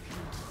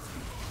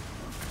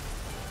kill.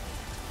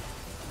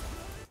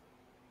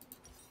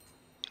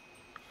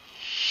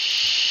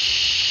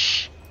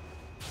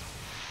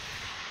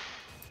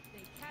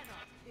 They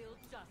cannot kill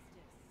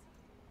justice.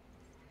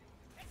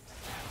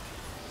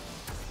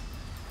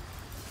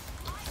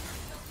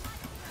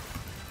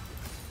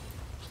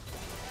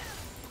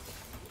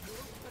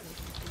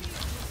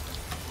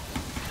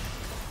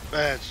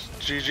 That's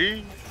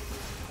GG.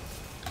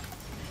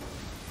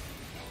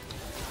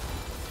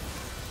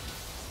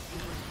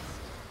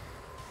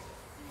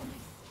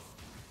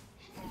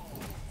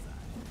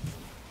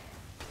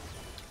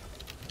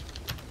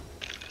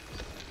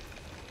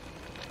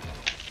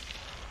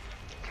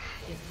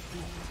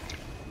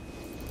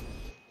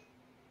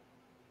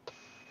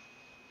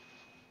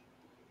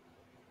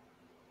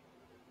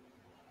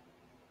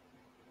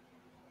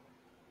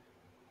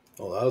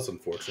 Oh, that was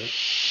unfortunate.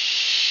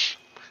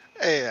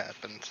 It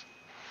happens.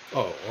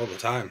 Oh, all the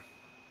time.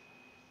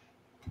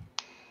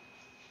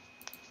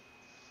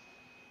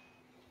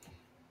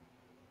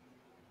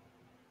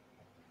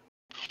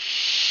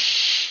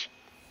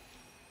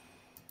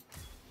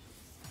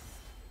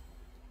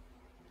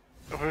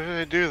 What did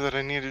I do that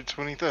I needed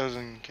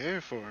 20,000 K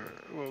for?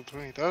 Well,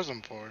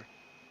 20,000 for.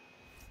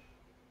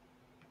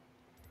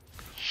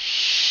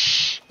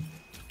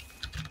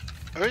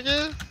 Oh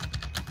yeah?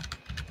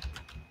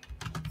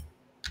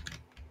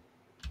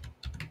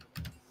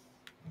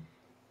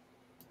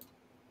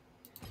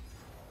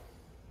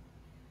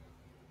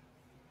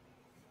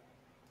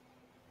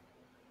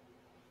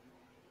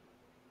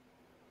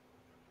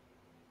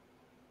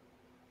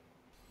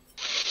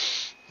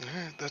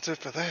 Alright, that's it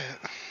for that.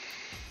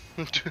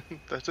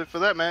 That's it for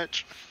that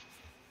match.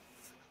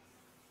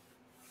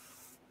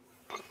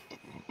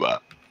 Wow.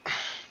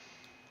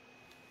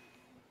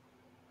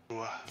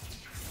 Wow.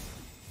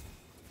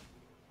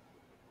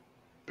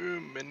 Ooh,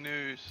 my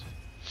nose.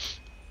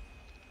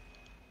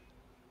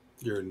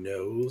 Your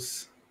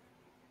nose.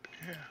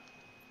 Yeah.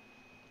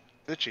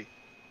 Itchy.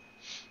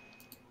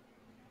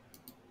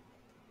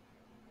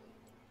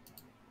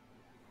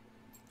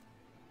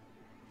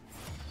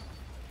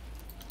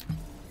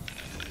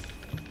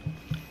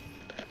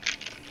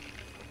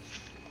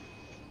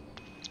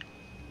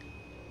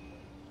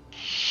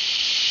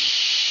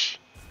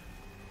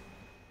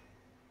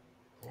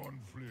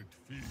 Conflict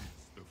feeds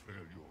the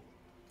failure.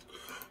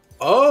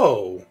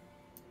 Oh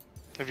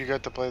Have you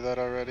got to play that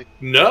already?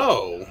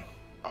 no!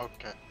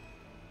 Okay.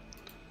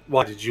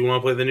 Why did you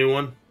want to play the new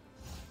one?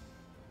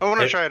 I want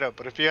to Hey. try it out,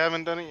 but if you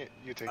haven't done it,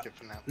 you take it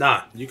for now.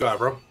 Nah, you got it,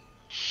 bro.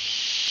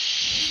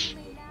 You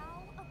may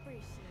now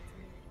appreciate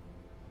me.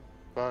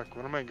 Fuck,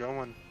 what am I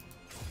going?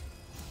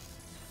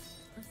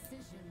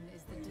 Precision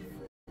is the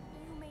difference.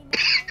 You may now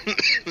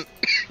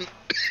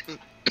appreciate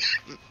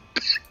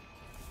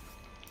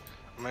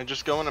Am I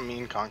just going a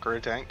mean conqueror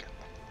tank?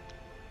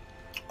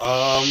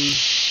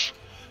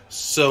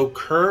 So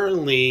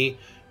currently,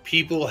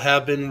 people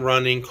have been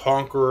running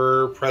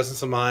Conqueror,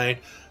 Presence of Mind,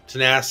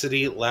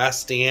 Tenacity,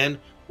 Last Stand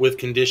with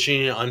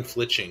Conditioning and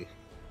Unflinching.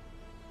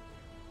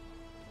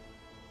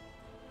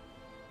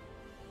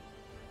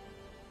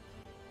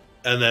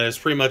 And then it's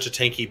pretty much a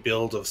tanky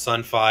build of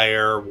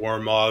Sunfire,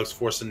 Warmogs,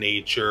 Force of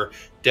Nature,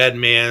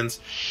 Deadmans,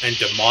 and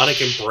Demonic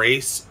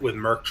Embrace with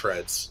Merc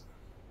Treads.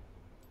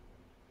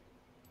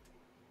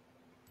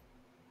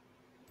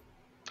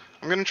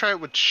 I'm gonna try it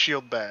with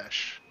Shield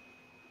Bash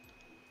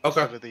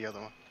Okay. instead of the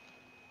other one.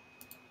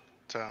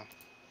 So.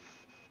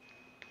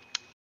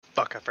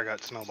 Fuck, I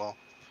forgot Snowball.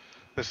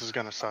 This is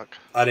gonna suck.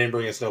 I didn't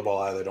bring a snowball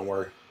either, don't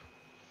worry.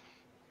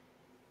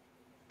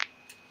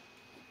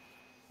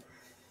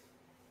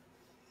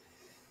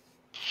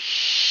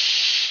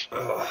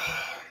 Ugh.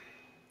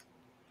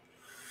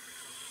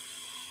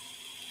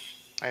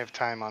 I have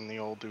time on the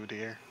old dude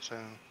here, so.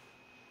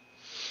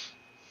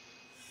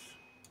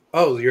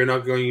 Oh, you're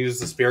not going to use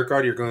the Spirit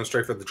Guard? You're going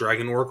straight for the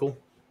Dragon Oracle?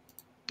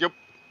 Yep.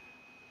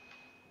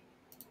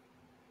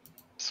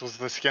 This was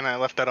the skin I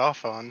left it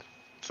off on,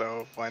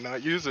 so why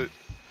not use it?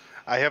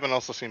 I haven't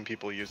also seen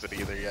people use it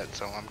either yet,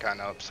 so I'm kind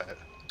of upset.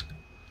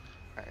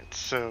 Alright,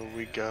 so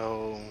we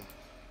go...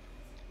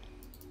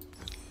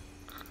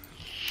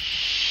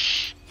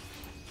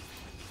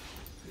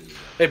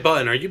 Hey,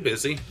 Button, are you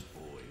busy?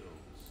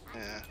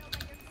 Yeah.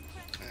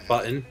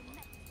 Button.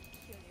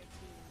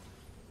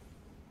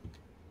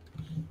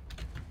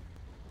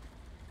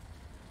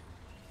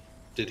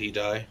 Did he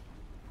die?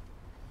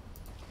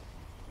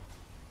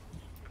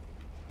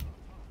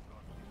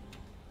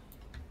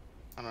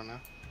 I don't know.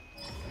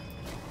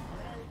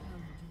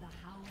 Welcome to the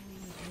Howling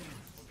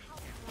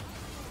Hills.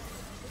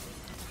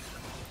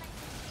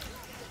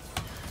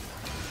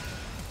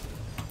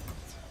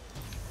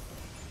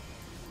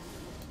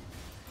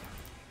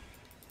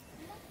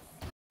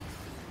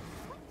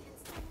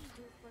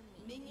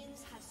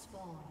 Minions have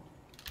spawned.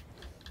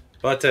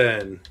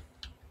 Button.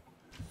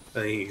 I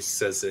think he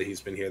says that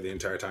he's been here the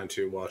entire time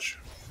too. Watch.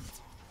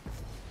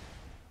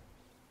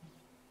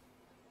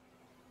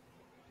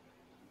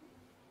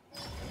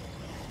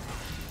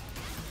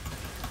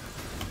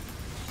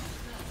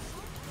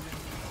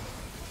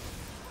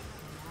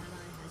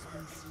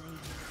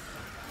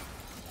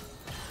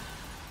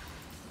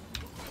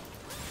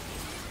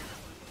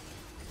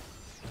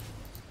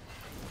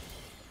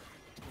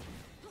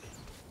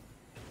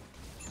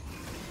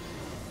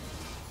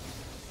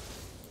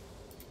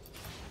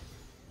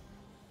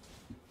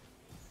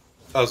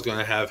 I was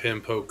gonna have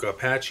him poke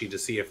Apache to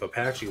see if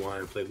Apache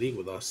wanted to play League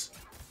with us.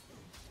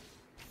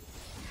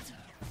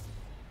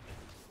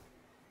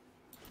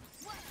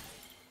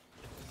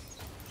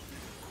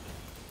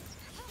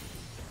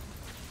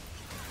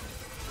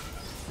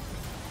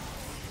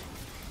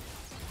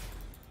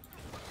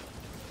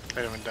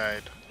 I haven't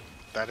died.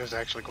 That is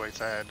actually quite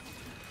sad.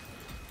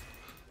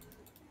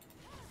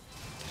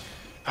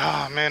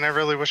 Ah, man, I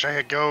really wish I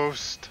had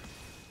Ghost.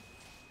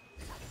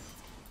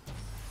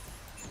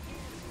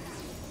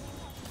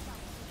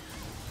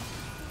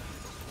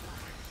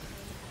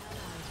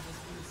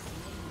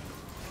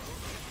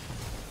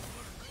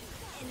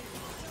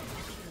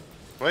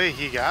 Wait,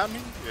 he got me?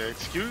 Yeah,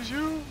 excuse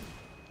you?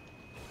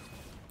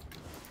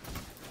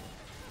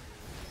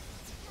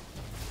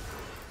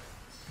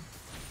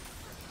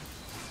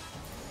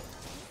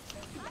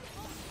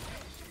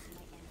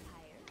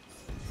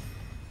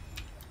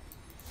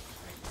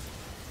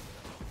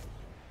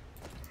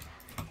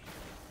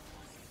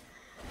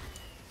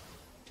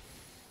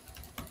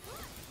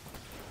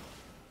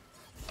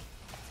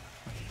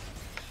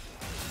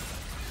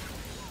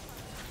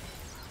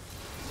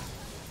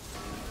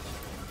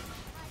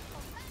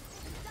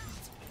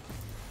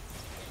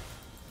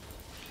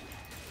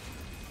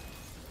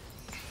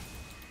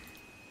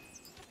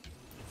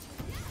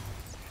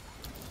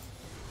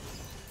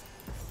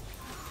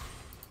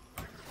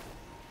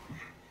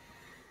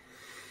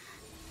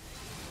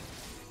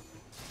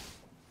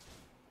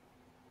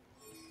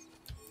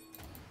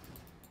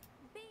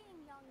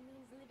 Being young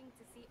means living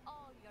to see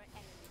all your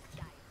enemies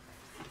die.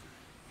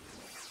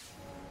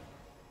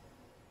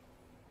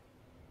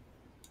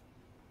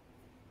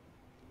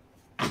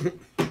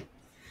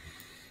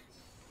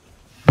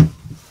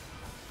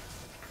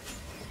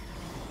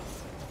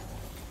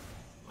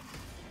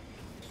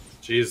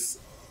 Jeez.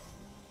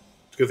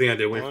 Good thing I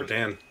did wait for What?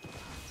 Dan.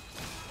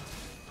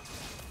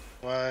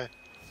 Why?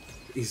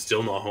 He's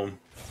still not home.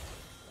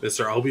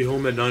 Mister, I'll be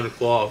home at 9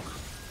 o'clock.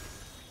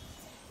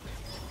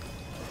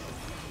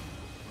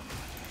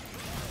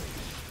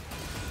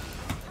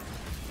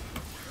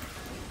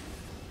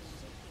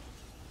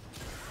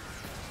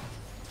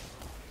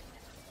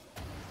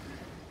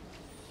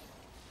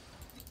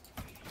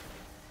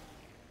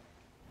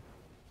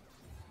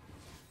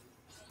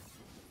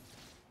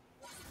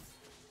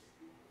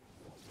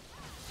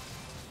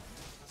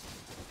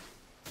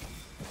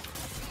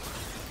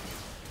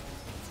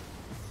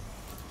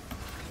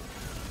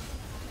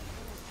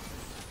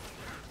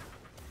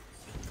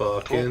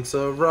 Fucking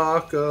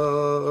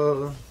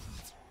Soraka.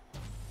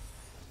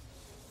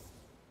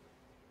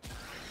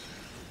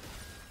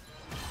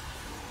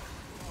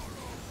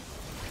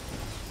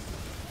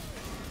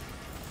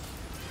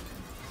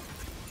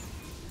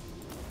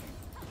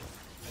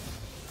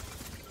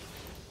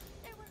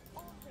 There will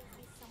always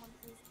be someone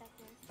who is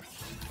better.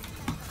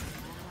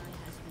 Ally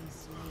has been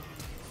slain.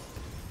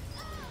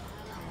 Ally has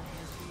been slain. Ally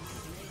has been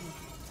slain.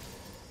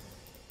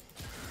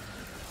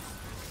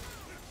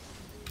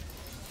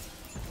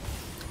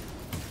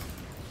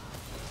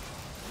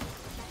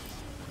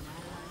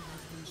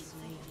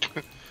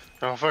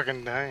 I'm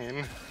fucking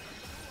dying.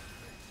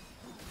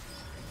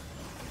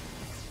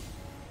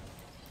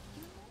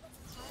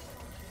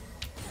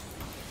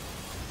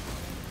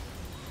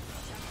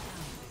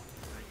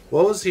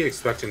 What was he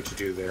expecting to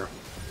do there?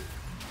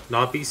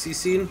 Not be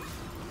CC'd?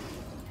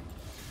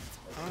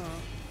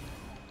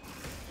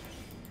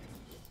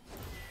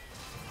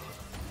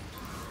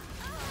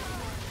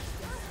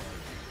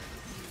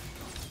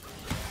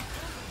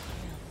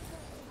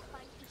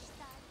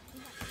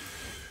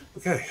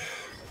 Okay.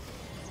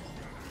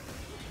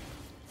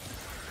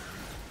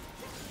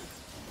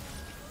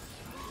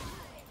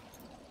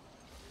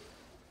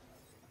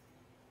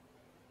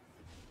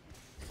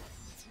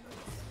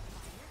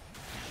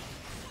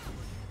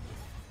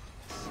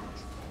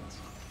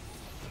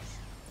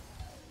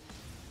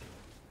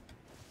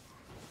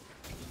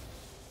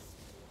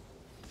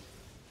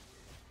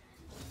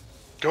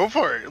 Go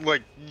for it.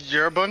 Like,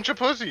 you're a bunch of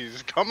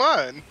pussies. Come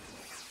on.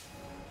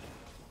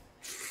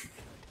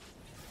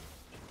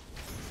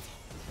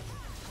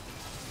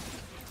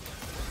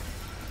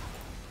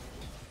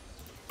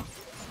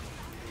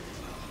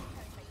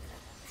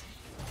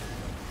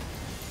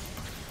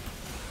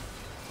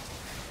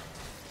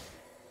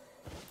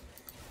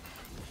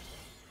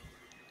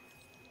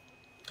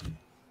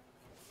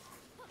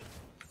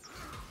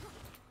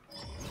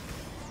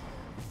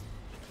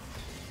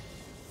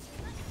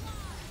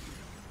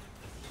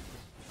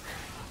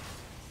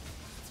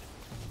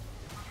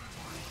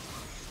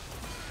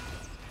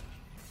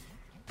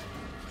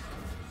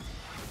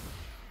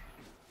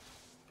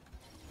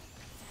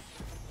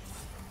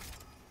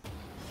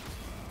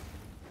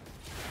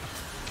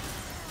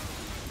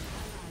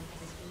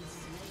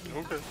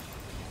 Okay.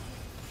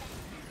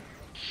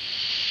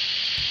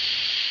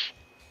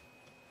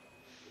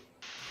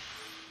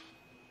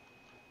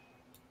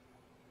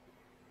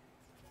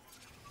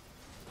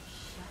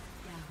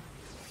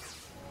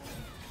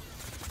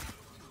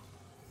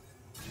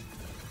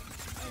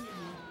 Enemy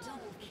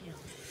double kill.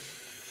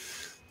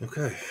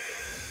 Okay.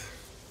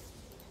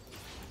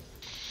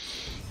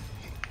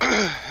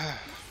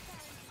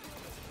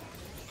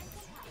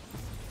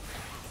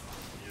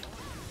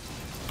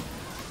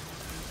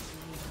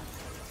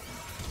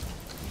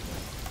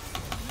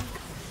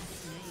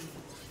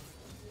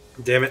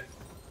 Damn it.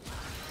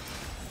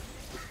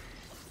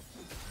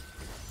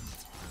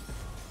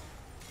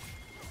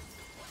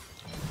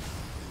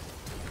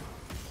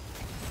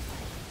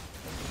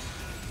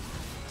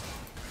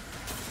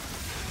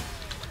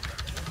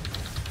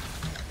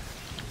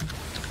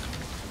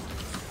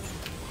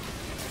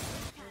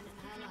 An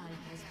ally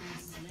has been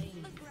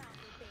slain.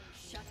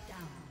 Shut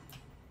down.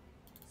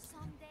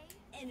 Someday,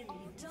 Enemy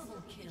all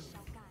double this kill.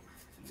 shall guide.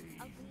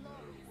 A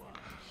glorious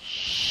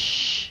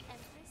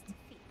Empress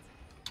defeat.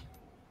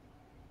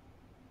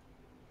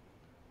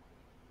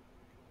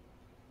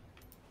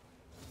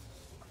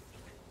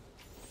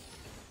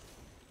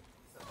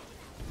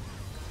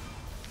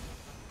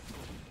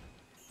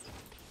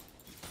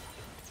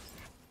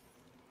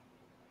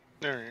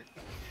 Alright.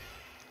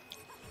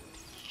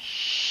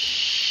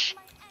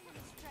 My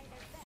enemies try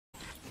their best.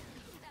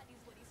 That is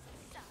what is so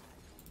sad.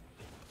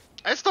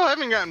 I still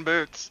haven't gotten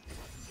boots.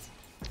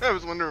 I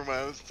was wondering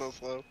why I was so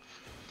slow.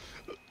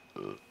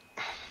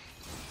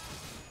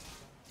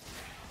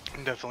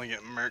 I'm definitely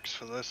getting mercs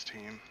for this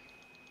team.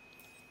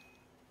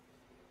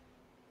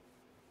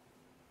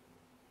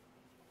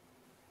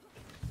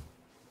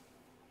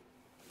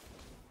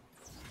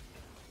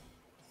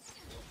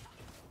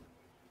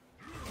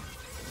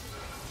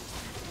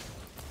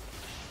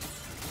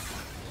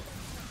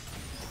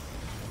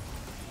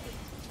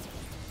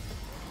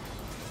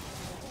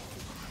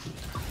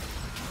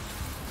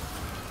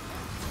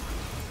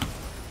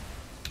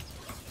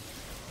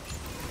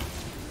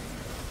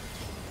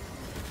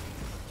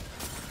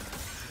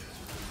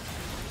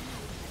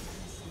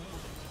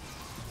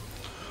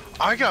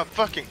 I got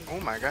fucking. Oh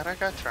my god, I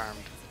got charmed.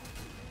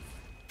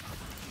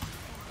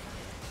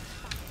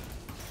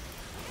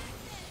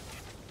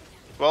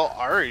 Well,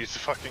 Ari's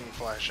fucking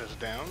flashes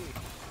down.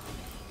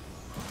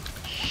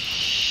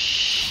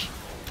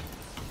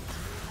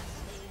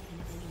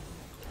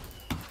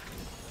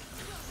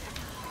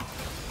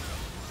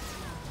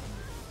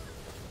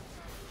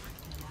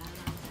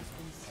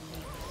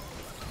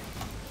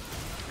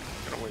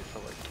 Gonna wait for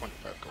like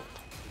 25 gold.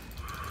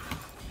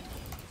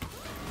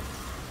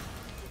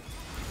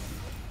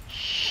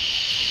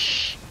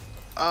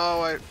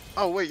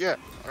 Oh wait, yeah.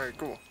 Alright,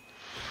 cool.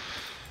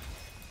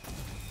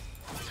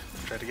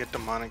 Try to get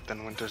demonic,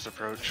 then Winter's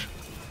Approach.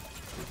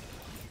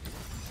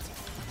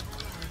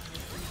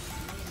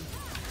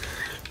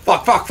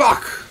 Fuck, fuck,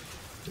 fuck!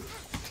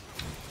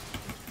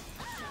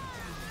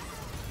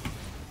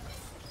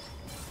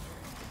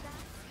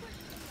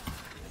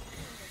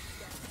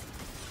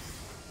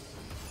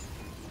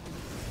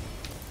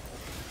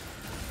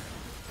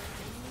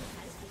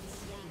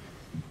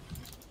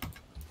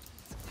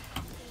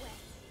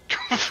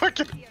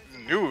 Fucking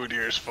nude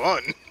here's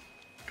fun.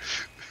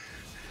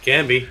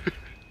 Can be.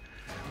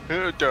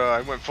 Duh,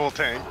 I went full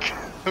tank.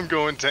 I'm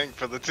going tank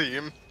for the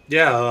team.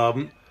 Yeah,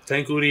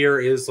 Tank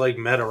Udyr is like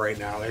meta right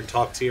now and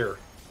top tier.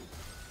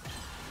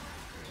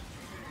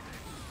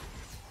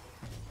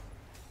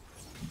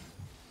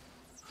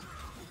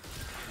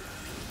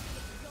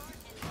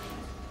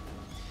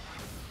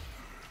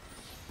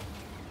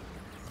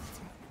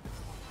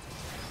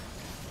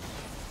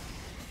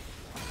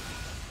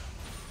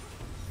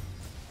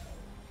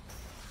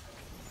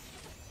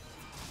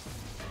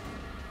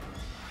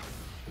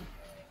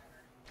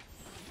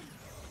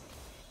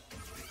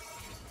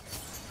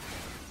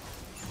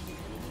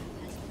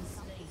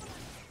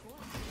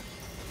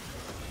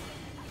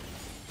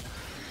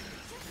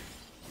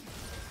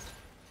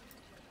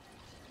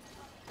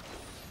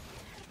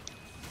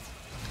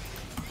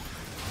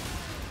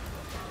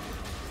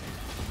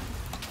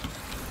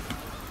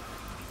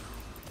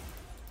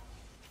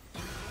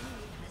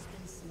 Has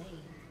been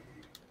slain.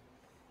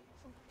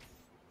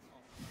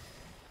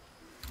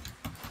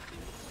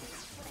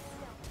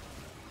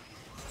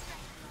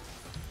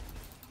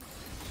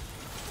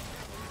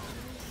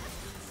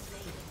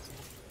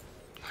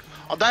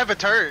 I'll dive a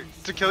turret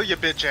to kill you,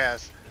 bitch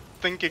ass.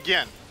 Think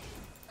again.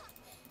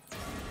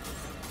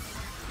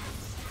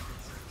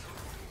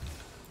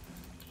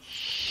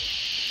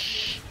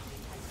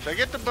 Should I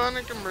get the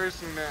Bionic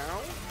Immersion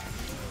now?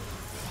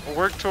 Or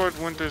work toward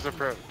Winter's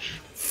Approach?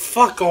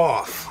 Fuck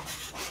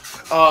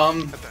off.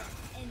 Enemy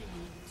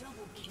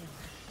double kill.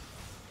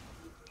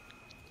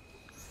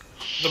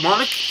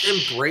 Demonic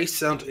Embrace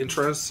sounds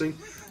interesting,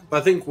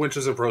 but I think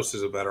Winter's Approach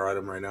is a better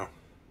item right now.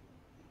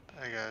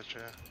 I gotcha.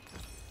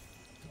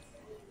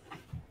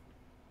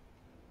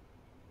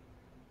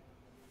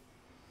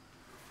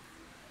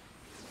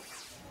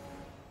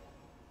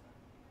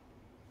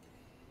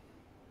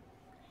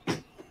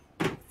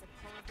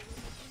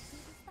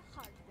 The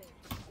hard way.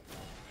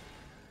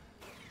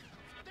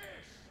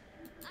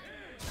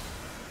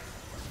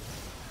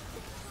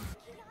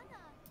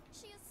 Kiana,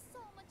 she is so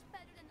much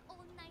better than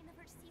all 9 of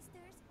her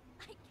sisters.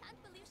 I can't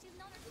believe she's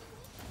not her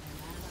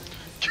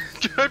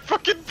queen. I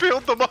fucking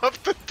peeled them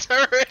off the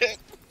turret!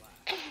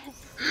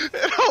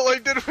 And all I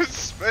did was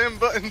spam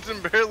buttons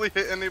and barely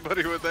hit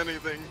anybody with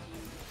anything.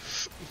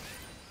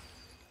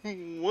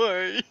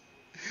 Why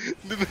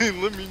did they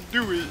let me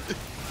do it?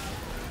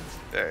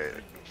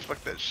 Alright,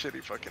 fuck that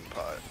shitty fucking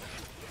pot.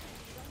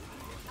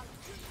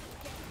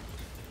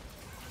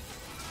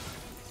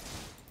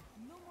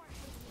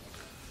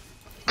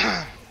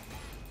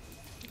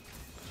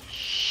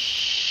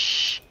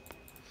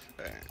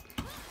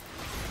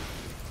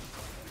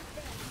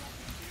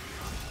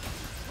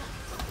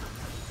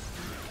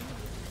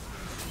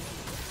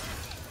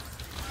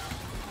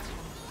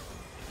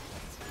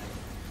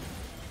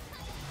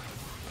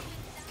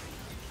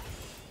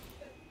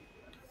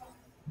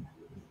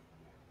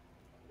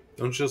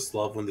 Don't you just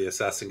love when the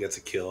assassin gets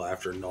a kill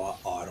after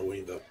not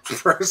autoing the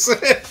person?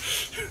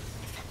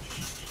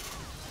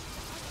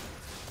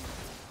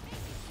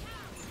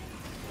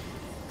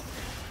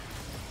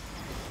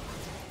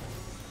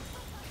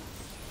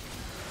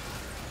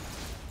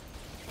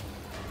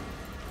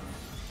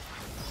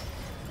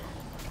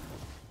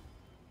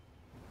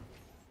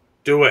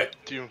 Do it.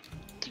 Do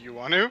you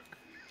want to?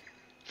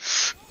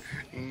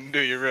 Do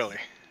you really?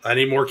 I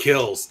need more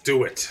kills.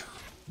 Do it.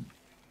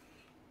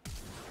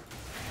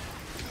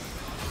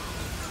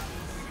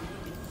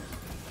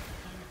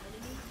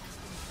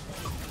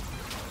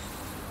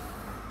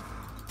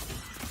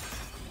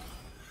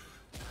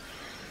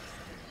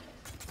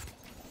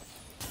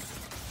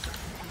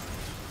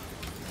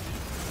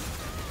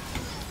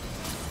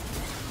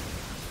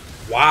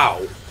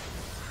 Wow.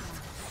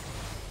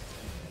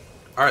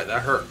 Alright,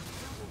 that hurt.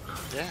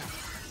 Yeah.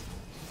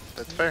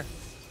 That's fair.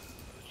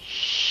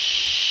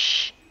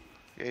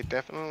 Yeah,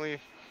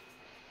 definitely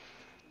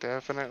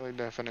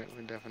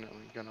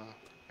gonna,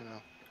 you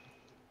know.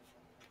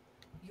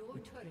 Your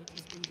turret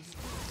has been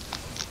destroyed.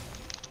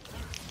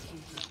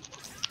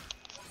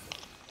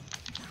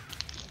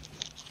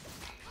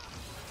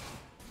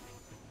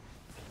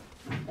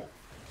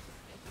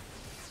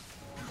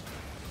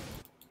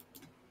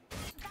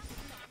 That's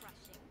not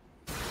rushing.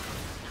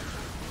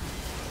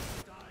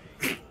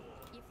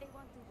 If they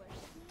want to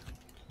worship me,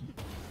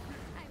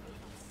 I will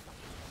not stop.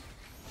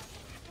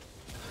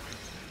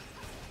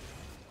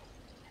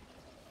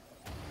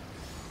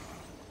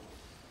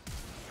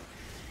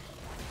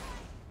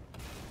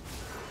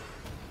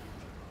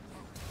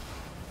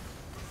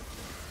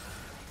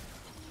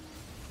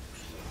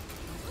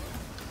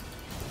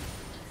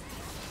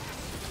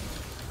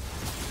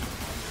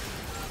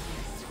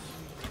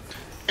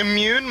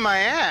 Immune my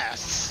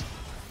ass!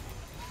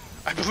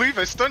 I believe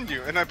I stunned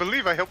you, and I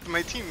believe I helped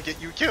my team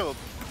get you killed.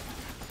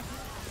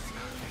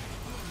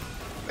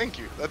 Thank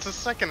you. That's the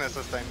second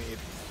assist I need.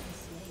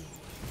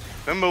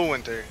 Bimbo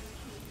Winter.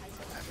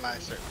 At my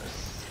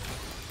service.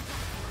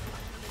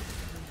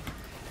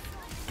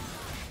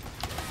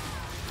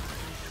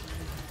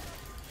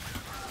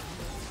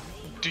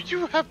 Do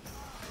you have...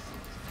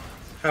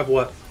 Have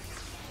what?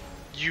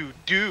 You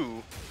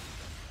do...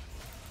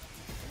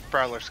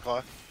 Prowler's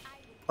Claw.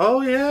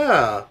 Oh,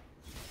 yeah.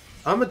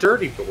 I'm a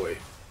dirty boy.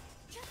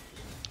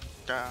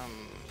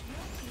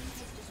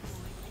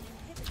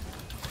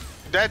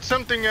 That's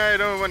something I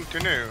don't want to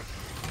know.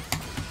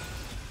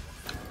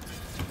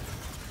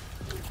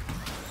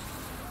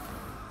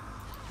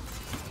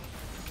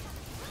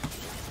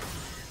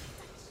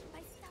 My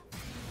stuff.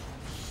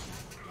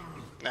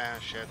 Nah,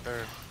 shit,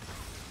 they're...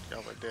 Y'all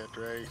are dead,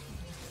 right?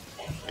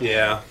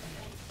 Yeah.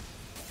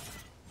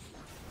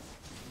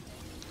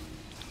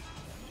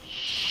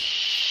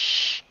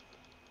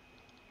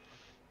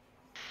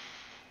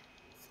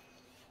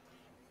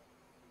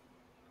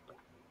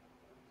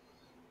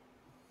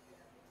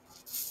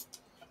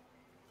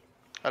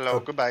 Hello, Oh.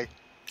 goodbye.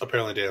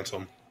 Apparently dance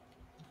home.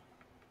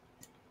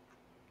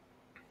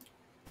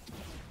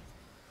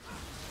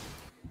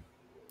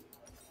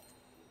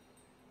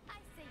 I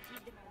say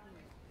give them a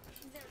win.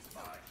 They're so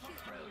cute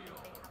when they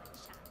have a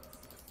chance.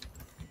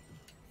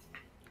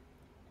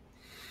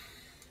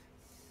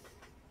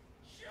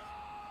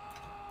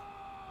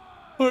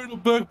 Alright, I'm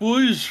back,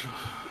 boys.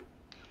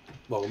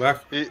 Welcome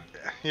back.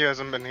 He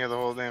hasn't been here the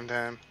whole damn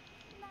time.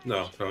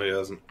 No, he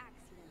hasn't.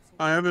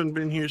 I haven't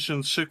been here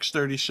since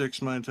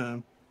 6:36 my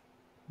time.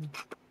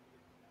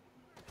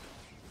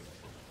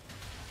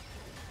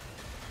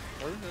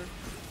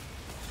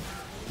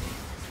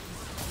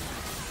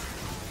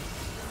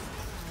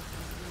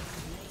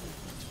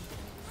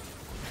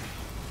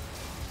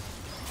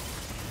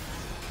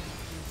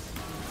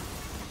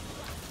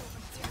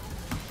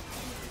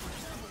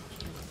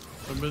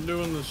 I've been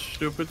doing this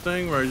stupid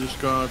thing where I just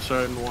go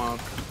outside and walk.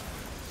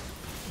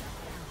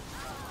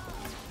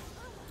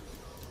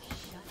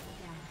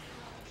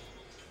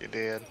 You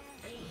did.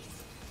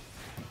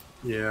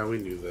 Yeah, we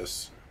knew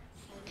this.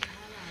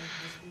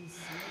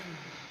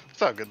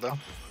 It's all good though.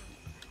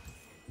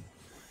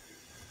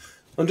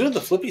 I'm doing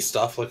the flippy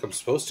stuff like I'm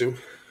supposed to.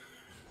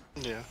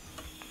 Yeah.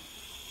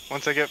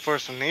 Once I get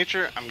Force of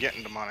Nature, I'm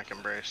getting Demonic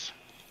Embrace.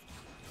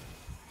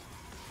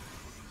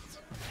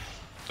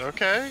 It's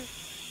okay.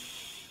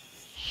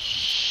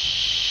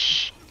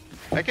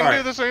 I can do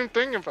Alright. the same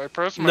thing if I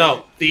press my...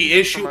 No, the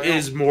issue my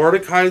is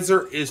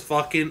Mordekaiser is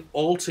fucking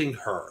ulting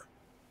her.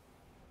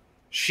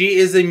 She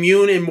is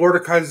immune in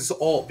Mordekaiser's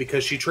ult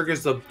because she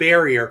triggers the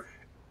barrier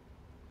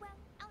Well,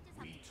 I'll just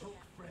have to kill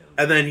them.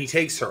 and then he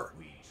takes her.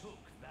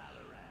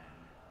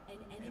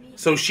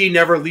 So she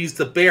never leaves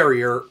the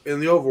barrier in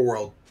the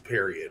overworld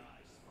period.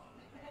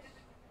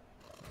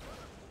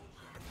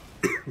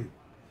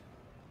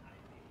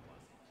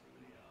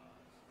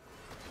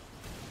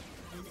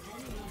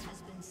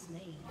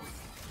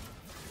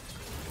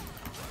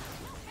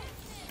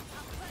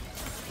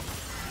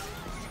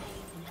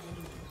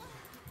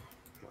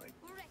 My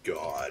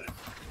God.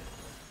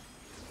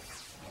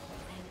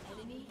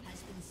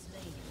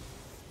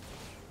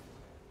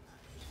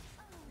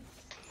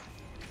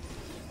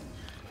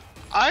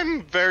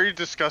 I'm very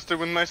disgusted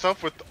with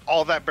myself with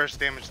all that burst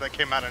damage that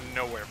came out of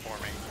nowhere for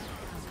me.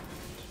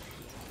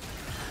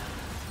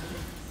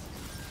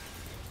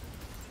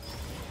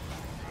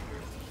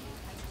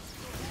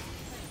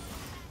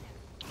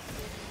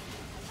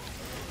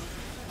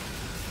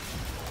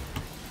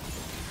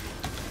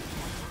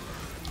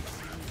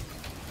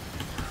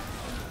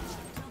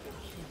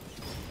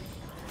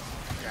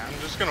 Yeah, I'm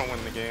just gonna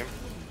win the game.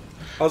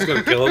 I was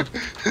gonna kill him.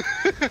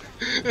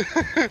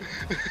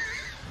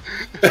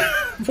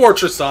 Poor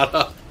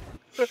Tristana.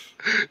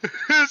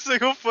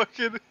 Single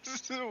fucking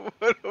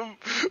one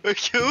of my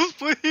kills,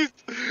 please.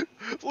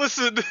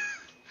 Listen,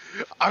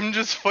 I'm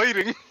just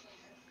fighting.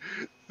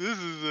 This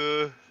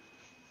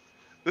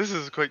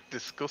is quite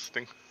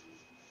disgusting.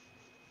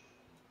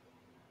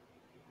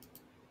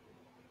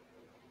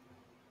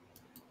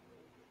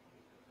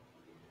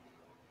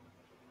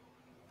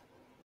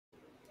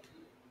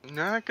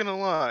 Not gonna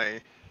lie,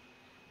 if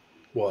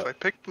I What?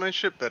 picked my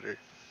shit better,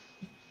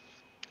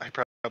 I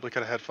probably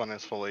could have had fun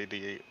as full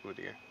AD8 with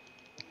you.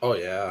 Oh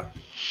yeah.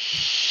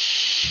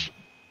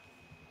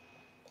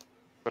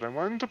 But I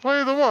wanted to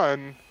play the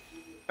one.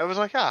 I was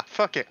like, ah,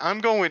 fuck it, I'm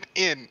going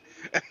in.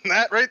 And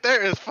that right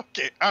there is fuck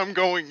it, I'm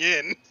going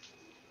in.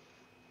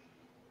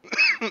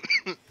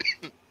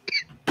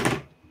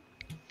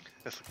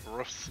 That's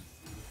gross.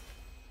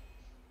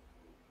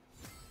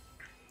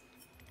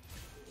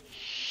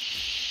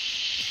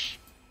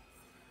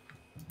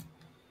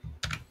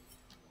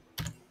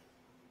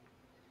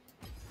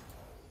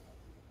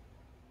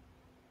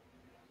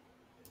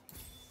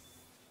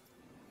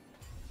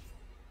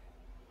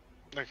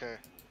 Okay,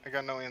 I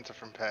got no answer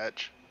from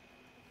Patch.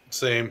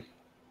 Same.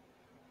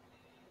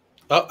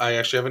 Oh, I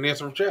actually have an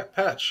answer from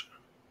Patch.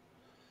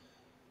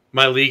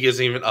 My league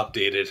isn't even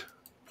updated.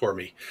 Poor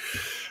me.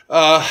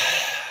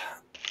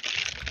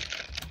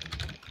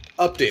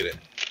 Update it.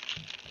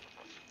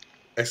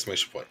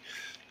 Exclamation point.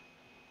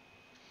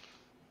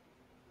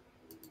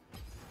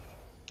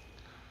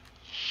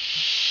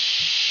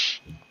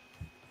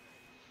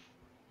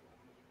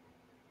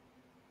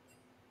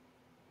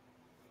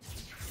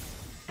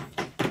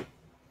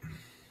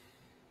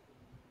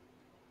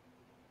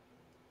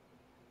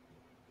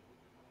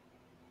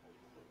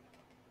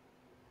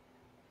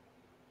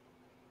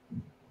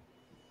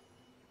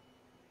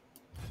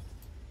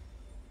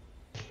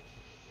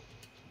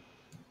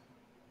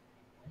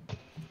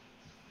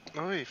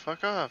 Oi,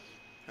 fuck off.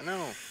 I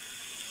know.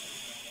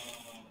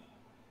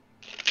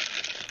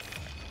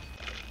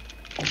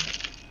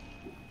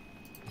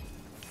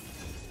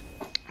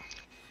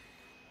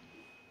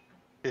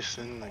 It's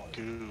in the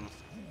goo.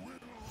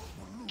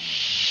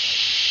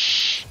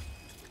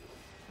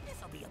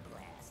 This'll be a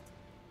blast.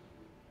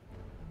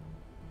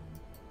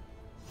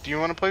 Do you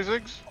want to play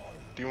Ziggs?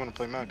 Do you want to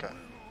play Maokai?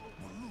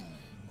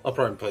 I'll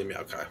probably play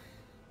Maokai.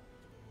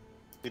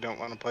 You don't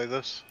want to play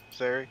this,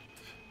 Zeri?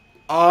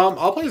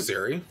 I'll play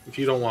Zeri if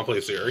you don't want to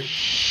play Zeri.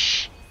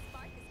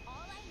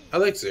 I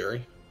like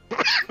Zeri.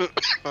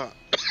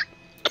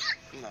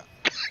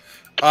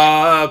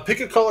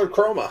 Pick a color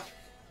chroma.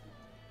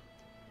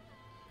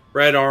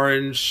 Red,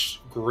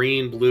 orange,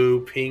 green,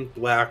 blue, pink,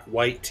 black,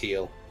 white,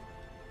 teal.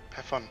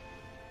 Have fun.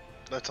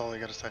 That's all I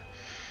gotta say.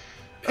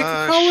 Pick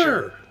a color.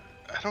 Sure.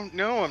 I don't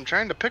know. I'm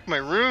trying to pick my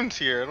runes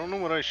here. I don't know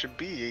what I should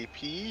be.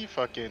 AP?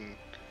 Fucking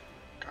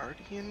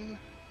Guardian?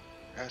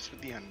 Grasp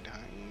of the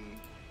Undying?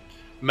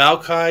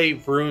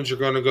 Maokai runes are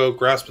going to go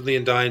Grasp of the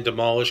Undying,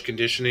 Demolish,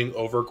 Conditioning,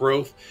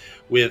 Overgrowth,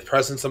 with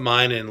Presence of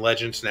Mind and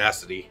Legend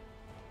Tenacity.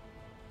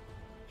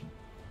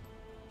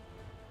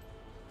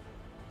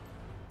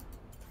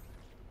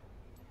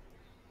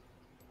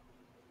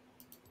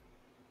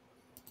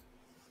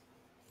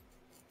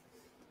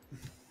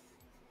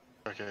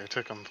 Okay, I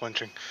took him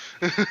flinching.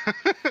 I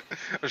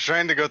was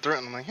trying to go through it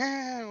and I'm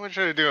like, what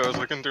should I do? I was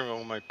looking through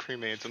all my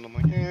pre-mades and I'm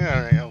like,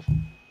 alright, I'll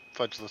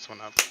fudge this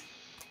one up.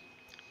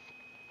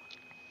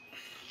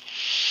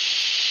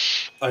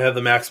 I have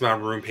the max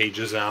amount of rune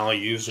pages and I only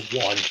use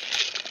one.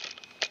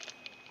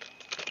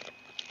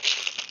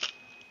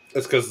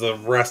 That's because the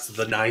rest of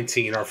the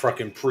 19 are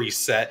fucking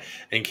preset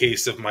in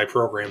case if my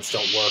programs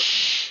don't work.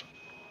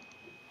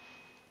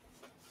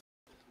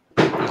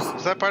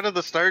 Is that part of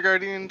the Star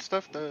Guardian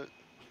stuff?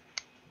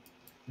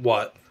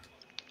 What?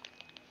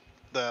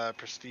 The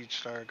Prestige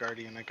Star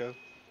Guardian Echo?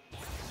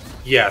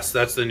 Yes,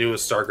 that's the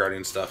newest Star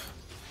Guardian stuff.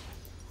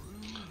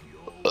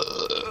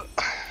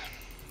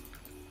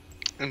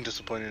 I'm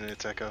disappointed in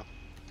its Echo.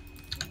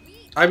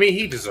 I mean,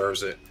 he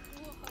deserves it.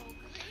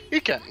 He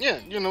can, yeah,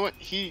 you know what?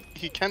 He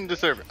can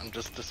deserve it. I'm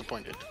just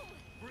disappointed.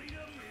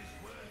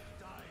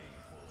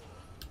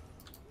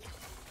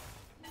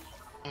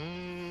 I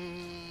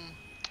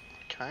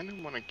kind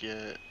of want to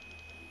get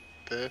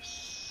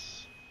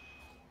this.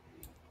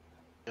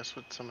 Guess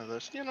with some of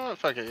this. You know what?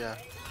 Fuck it, yeah.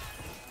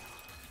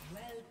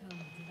 Welcome to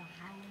the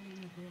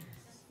Howling Abyss.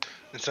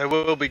 And so I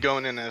will be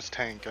going in as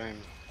tank.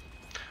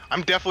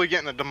 I'm definitely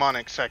getting a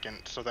demonic second,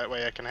 so that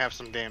way I can have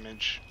some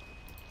damage.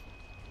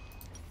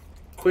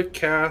 Quick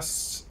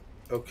cast.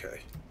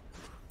 Okay.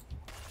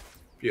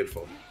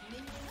 Beautiful.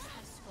 Minions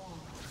have spawned.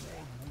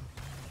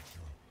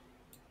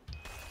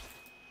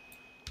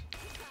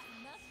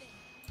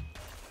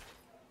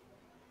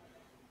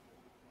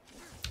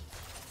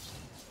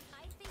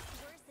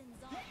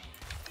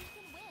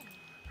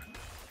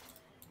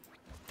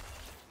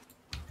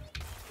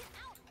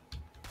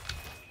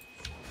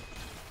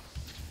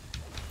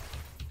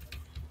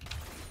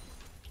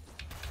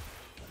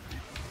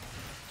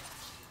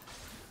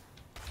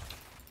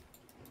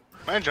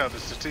 My job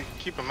is to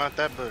keep him out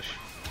that bush.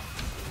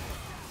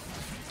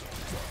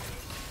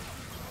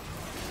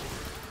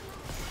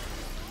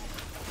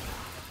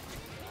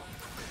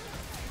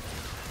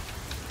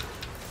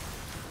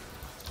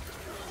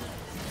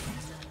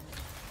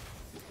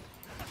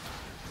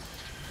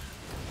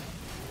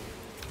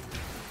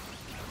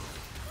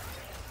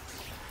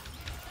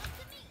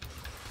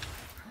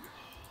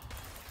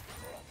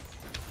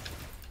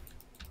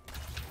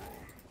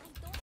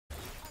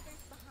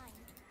 Others behind.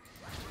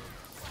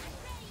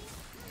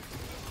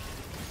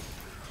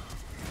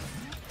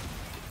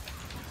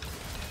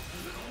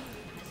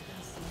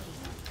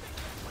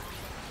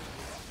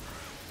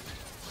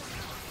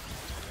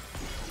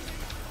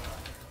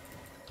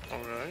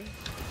 Alright.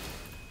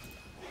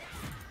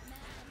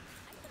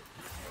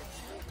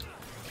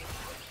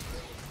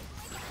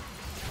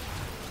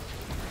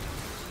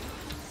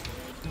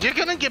 You're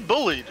gonna get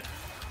bullied.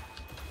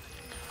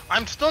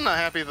 I'm still not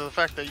happy with the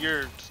fact that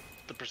you're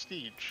the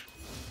prestige.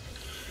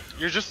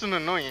 You're just an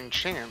annoying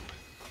champ.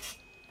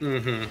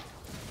 Mm-hmm.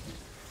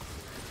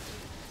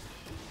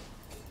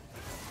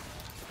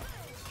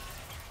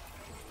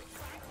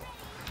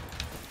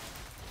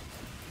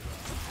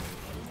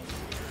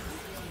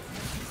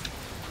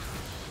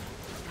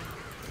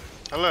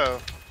 Hello.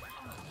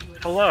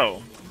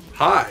 Hello.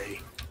 Hi.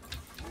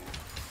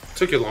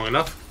 Took you long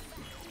enough.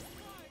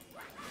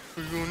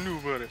 What you gonna do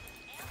about it?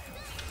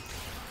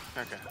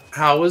 Okay.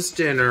 How was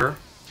dinner?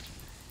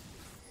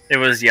 It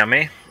was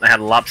yummy. I had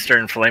lobster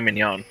and filet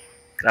mignon.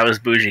 That was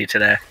bougie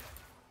today.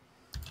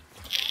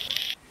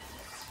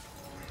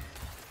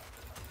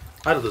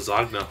 Out of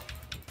lasagna.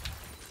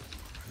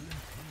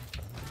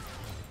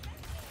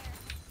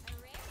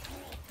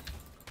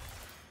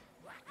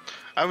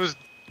 I was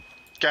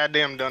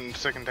goddamn done,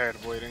 sick and tired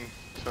of waiting,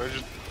 so I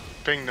just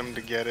pinged him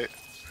to get it.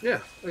 Yeah,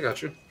 I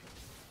got you.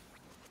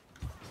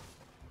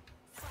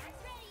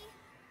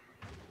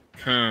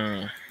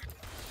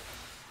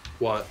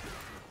 What?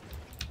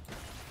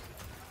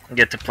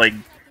 Get to play.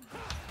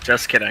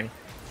 Just kidding.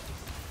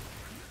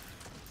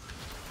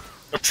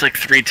 Looks like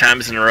 3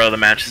 times in a row the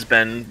match has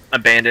been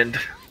abandoned.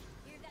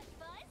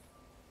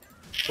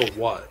 For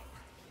what?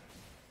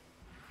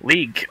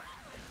 League.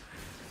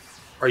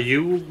 Are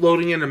you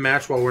loading in a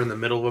match while we're in the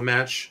middle of a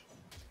match?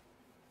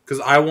 Because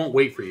I won't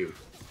wait for you.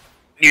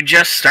 You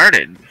just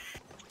started.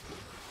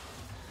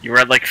 You were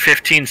at like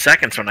 15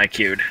 seconds when I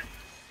queued.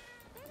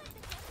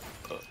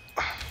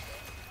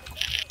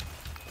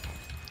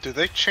 Do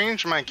they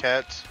change my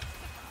cats?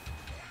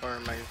 Or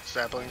my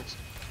saplings?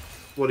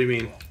 What do you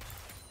mean?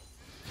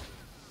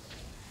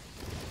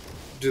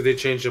 Do they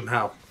change them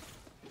how?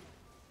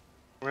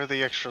 Where are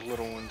the extra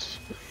little ones?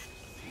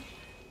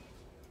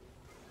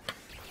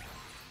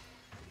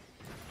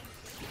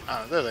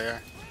 Oh, there they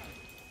are.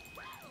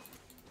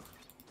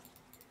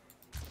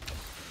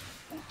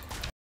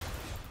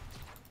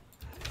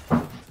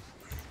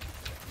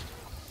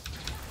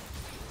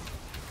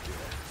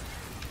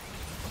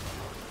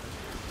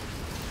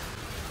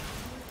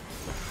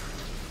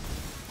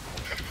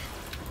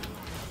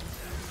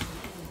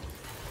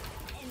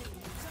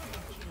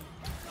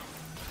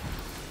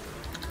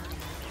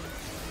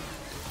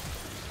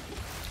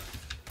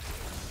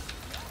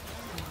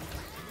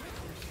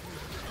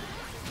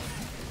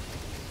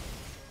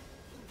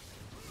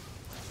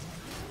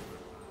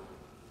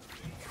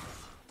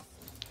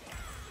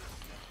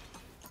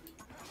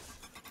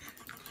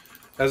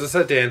 As I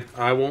said, Dan,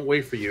 I won't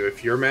wait for you.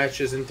 If your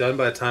match isn't done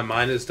by the time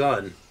mine is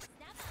done.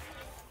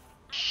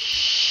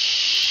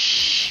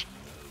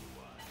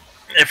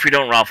 If we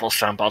don't raffle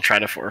stump, I'll try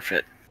to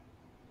forfeit.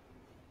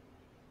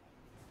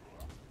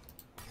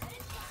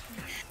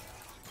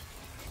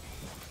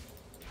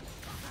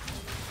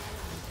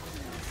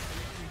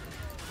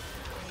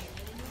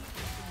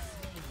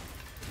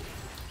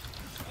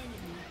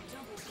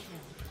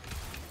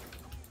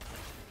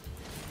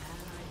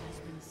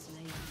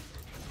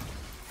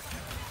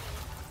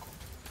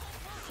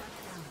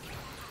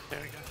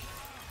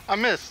 I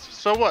missed.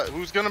 So what?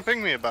 Who's gonna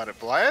ping me about it?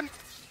 Vlad?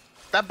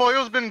 That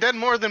boyo's been dead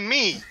more than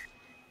me.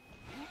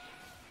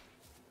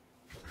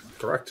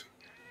 Correct.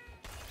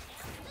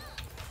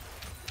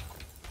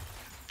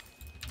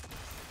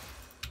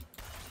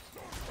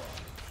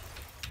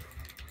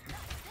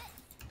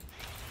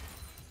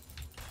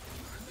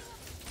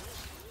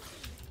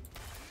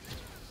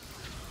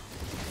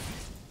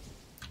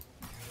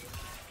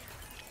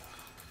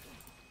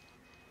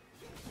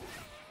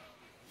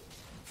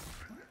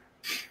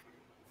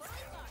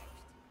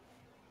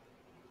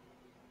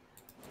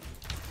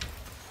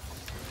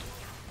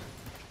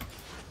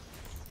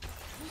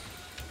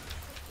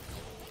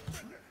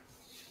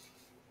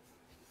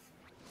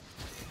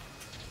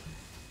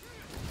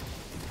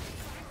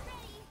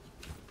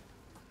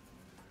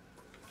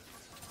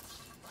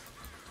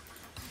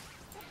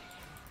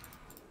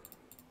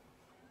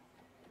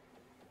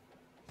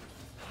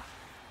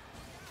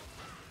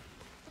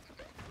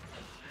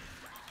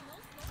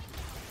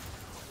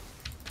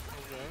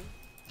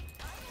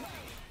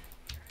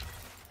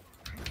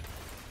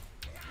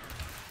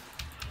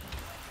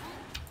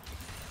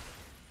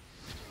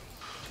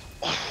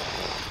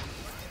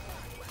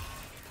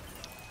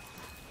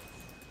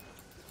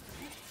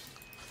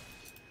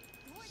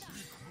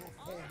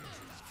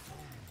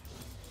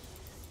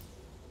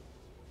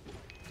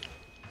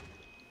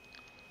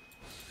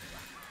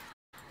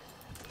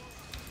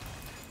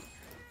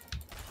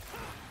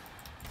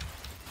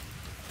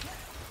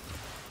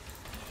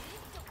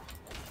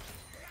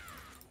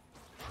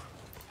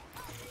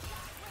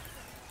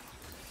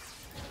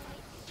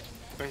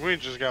 think we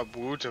just got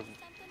Woo to.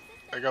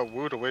 I got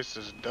Woo to waste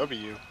his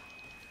W.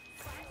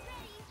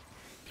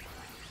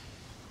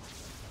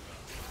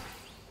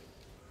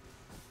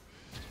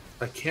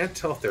 I can't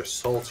tell if they're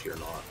salty or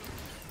not.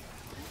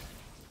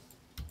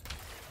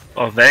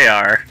 Oh, they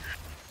are.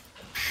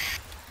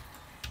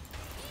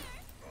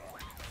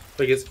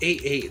 Like, it's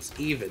 8-8, it's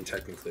even,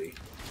 technically.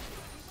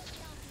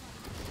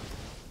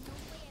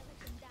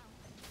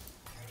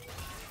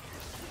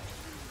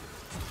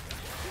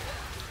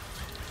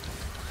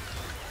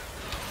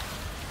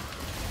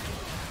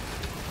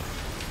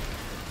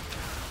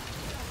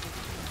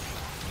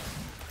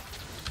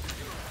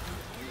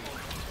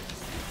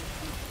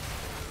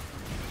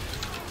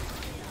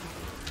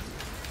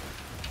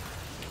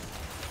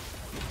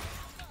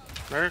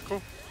 Very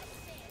cool.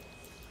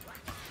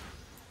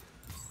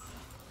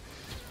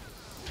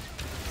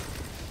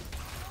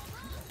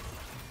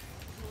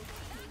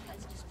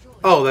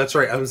 Oh, that's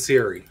right, I'm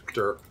Siri.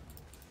 Derp.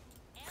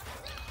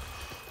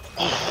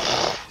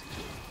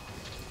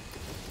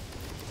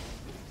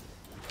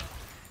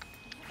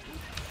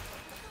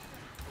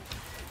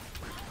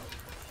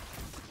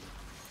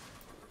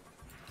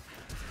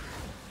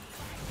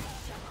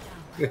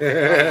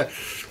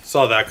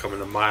 Saw that coming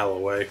a mile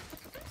away.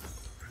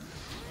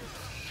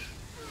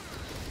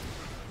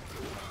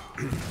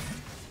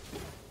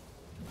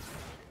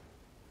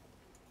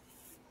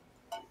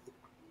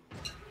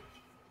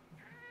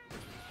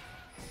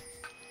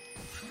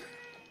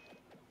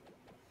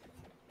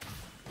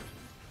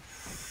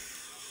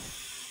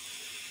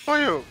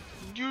 Oh,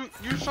 you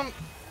some.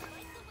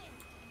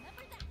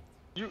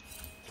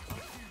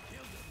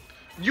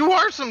 You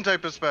are some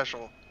type of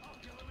special.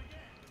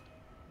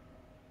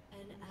 An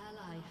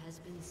ally has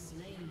been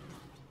slain. An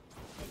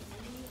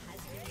enemy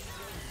has been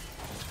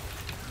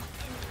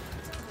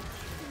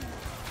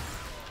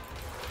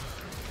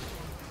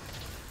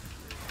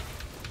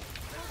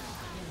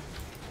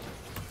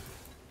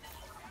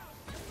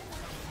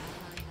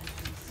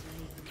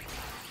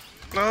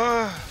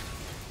slain.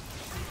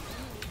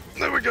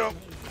 There we go.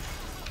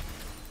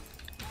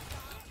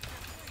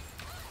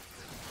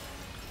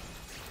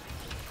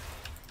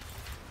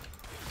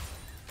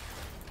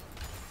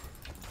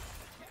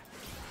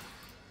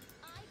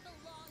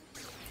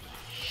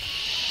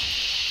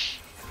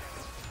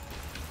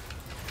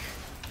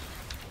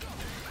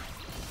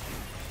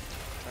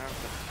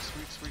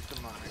 Sweet, sweet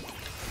demise.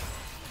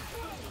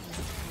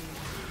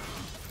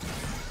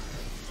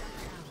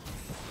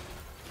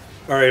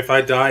 Alright, if I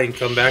die and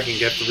come back and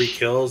get 3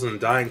 kills, and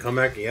die and come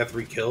back and get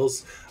 3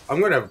 kills, I'm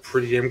going to have a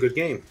pretty damn good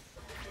game.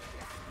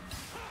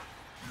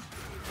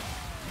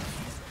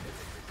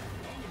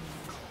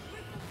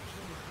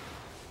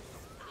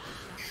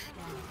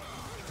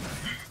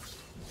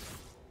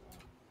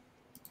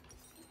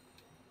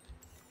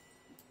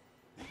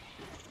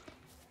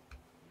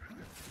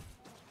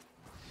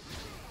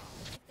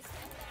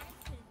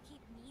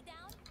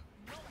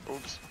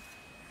 Oops.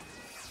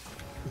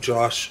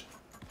 Josh,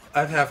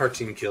 I have half our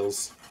team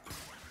kills.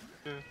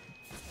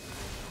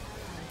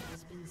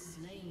 Has been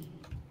slain.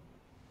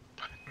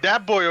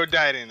 That boyo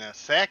died in a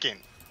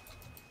second.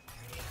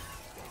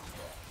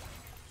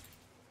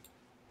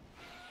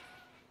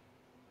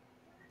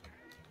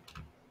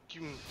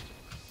 You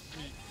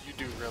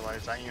do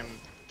realize I am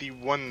the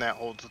one that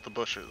holds the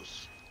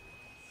bushes.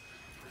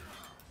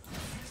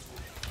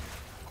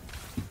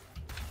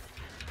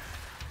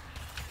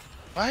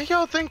 Why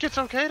y'all think it's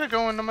okay to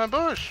go into my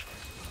bush?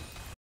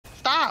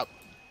 Stop!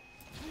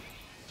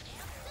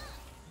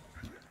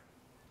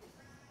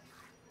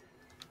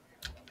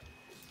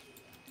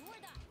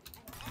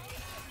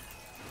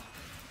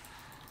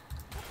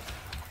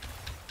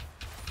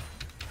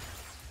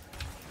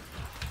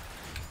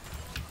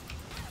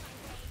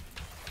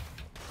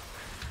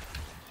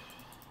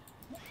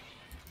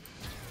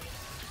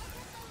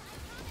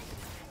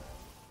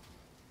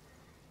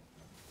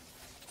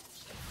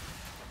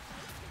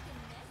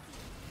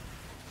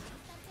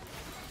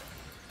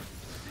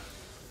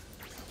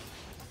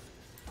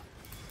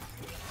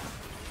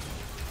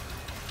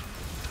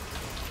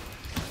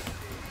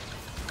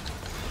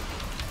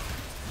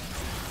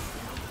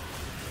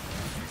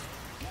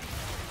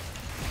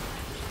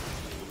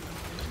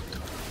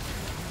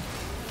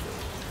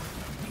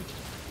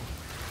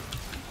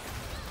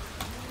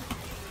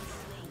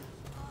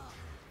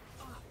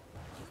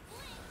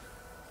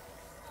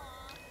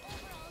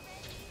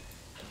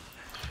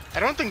 I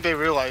don't think they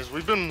realize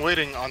we've been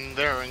waiting on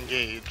their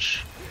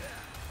engage.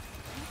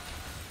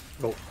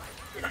 Oh.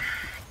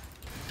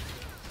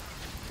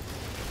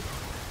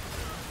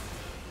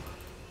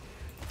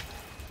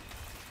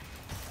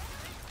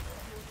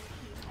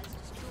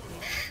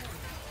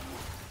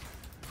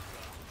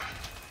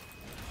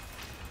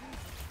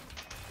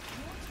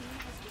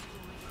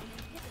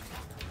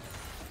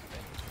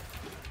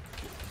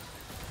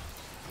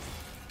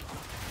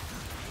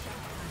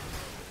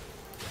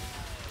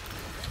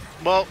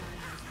 Well,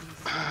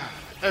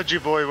 Edgy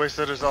boy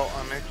wasted his ult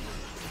on me.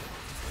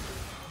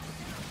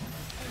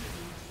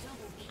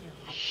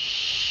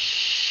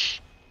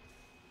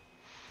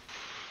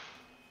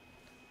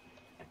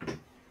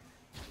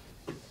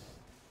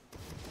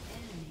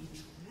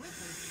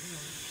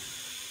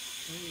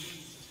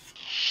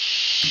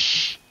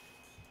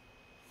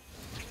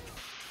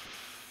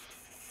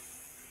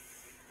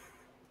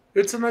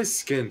 It's a nice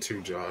skin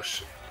too,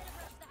 Josh.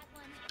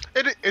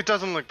 It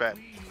doesn't look bad.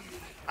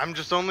 I'm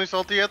just only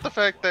salty at the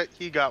fact that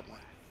he got one.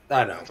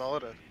 I know. That's all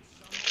it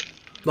is.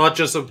 Not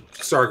just a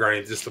Star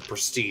Guardian, just the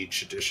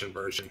Prestige Edition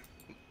version.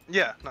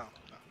 Yeah, no.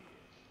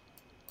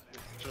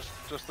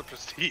 Just the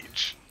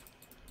prestige.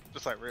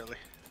 Just like really.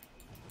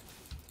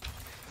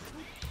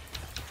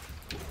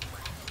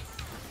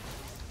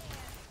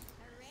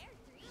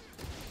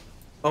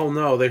 Oh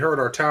no, they hurt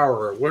our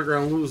tower. We're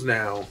gonna lose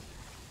now.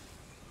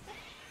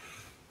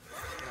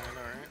 I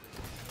know, right?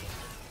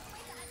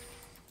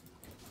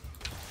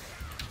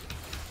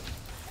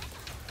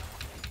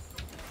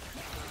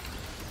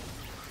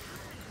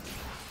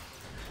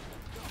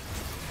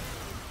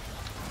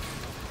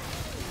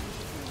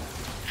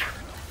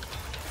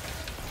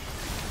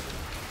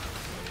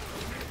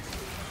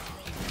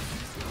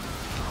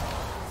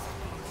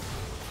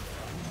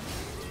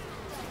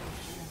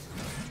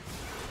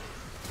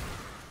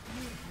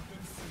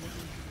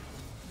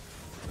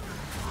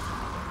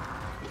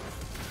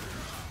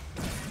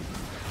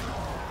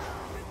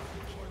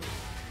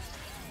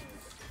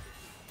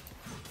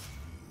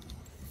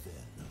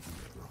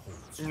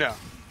 No.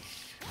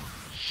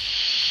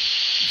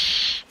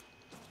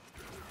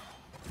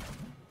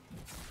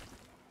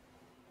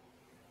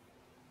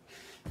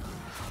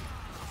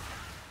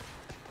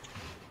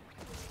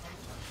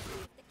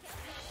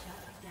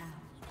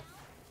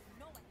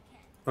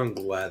 I'm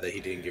glad that he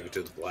didn't give it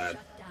to the Vlad.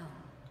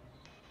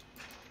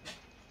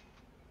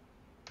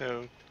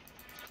 No.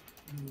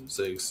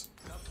 Ziggs.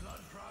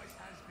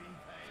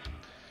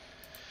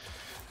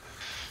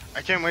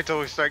 I can't wait till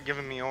we start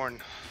giving me Ornn.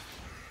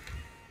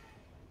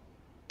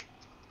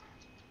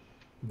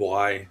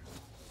 Why?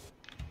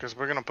 Because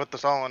we're gonna put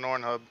this all in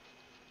Ornn Hub.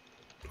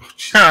 Oh,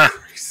 Jesus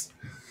Christ.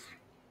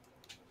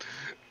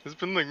 It's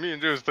been like me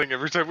and Joe's thing.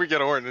 Every time we get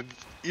Ornn, and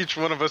each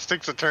one of us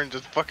takes a turn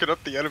just fucking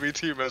up the enemy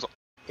team as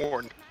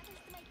Ornn.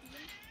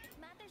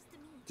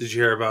 Did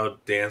you hear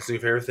about Dan's new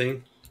favorite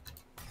thing?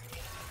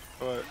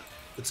 But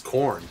It's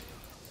corn.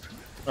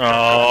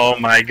 Oh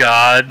my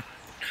god.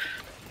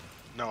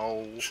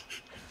 no.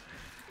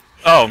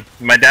 Oh,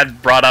 my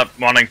dad brought up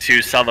wanting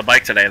to sell the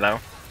bike today, though.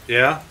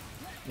 Yeah?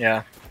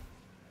 Yeah.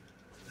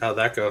 How'd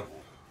that go?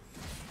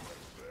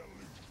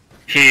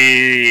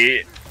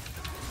 He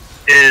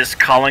is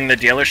calling the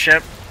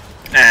dealership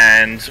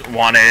and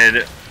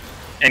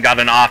got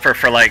an offer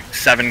for like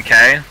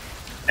 7K,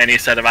 and he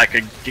said if I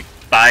could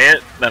buy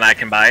it, then I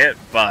can buy it,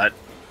 but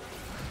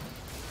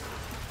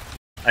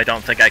I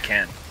don't think I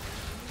can.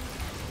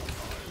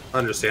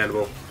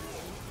 Understandable.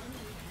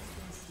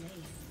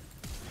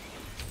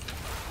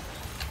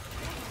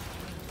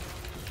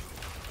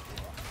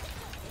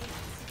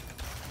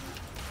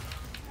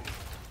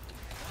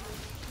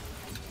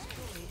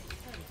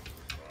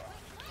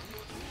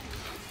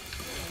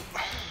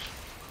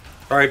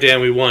 Alright,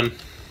 Dan, we won.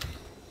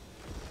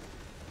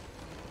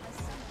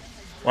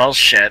 Well,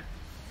 shit.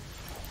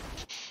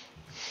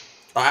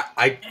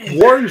 I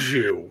warned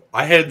you.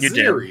 I had You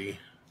did. Zeri.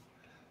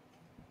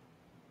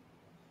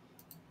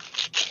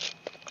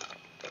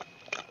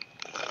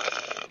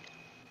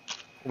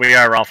 We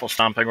are raffle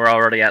stomping. We're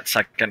already at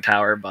second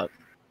tower, but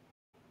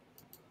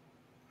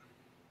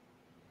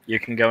you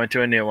can go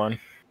into a new one.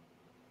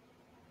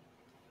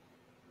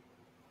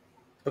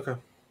 Okay.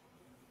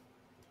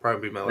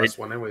 Probably be my last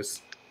one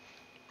anyways.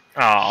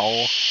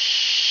 Oh.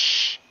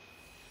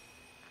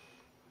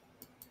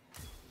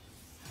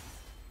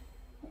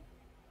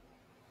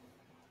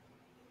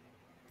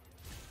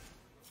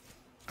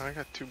 I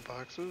got 2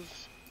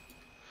 boxes.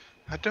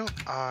 I don't.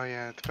 Oh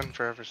yeah, it's been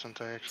forever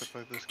since I actually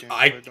played this game. so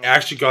I don't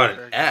actually got an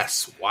frag-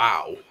 S.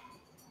 Wow.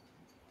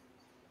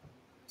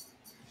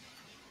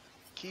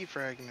 Key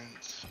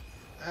fragments.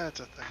 That's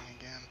a thing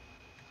again.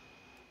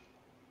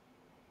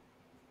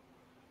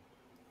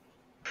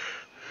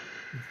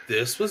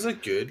 This was a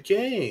good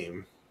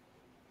game.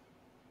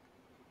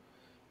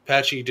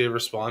 Patchy did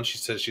respond. She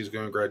said she's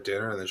going to grab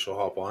dinner and then she'll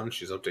hop on.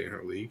 She's updating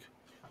her league.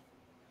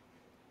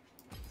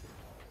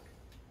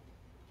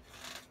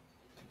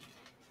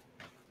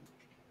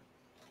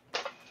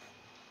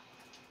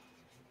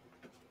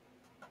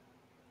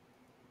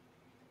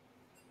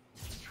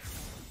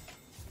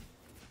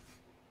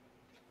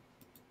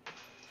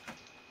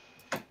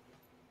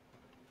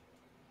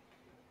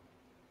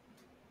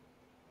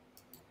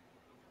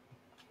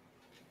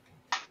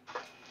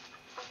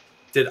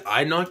 Did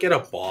I not get a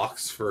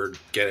box for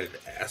get an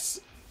S?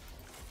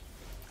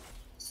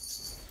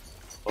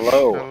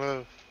 Hello.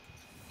 Hello.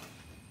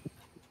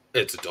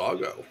 It's a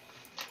doggo.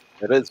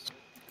 It is.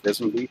 It is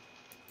indeed.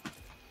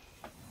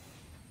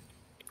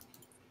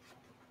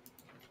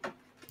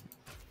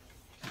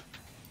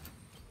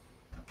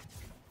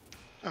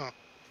 Oh,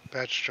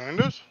 Batch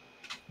joined us.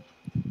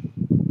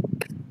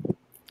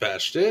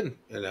 Bashed in,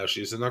 and now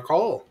she's in a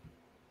call.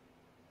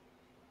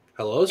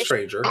 Hello,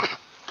 stranger.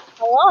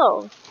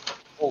 Hello.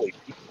 Holy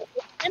people.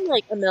 It's been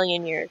like a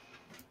million years.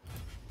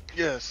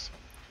 Yes.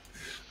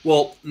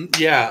 Well,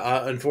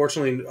 yeah,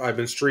 unfortunately, I've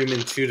been streaming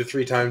 2 to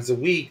 3 times a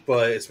week,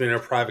 but it's been a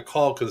private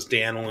call because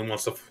Dan only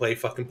wants to play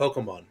fucking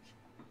Pokemon.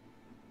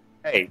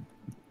 Hey.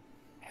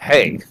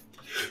 Hey.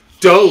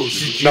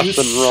 Doge, did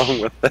Nothing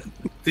wrong with that.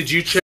 Did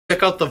you check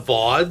out the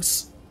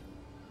VODs?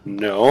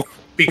 No.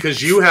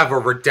 Because you have a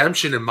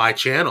redemption in my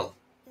channel.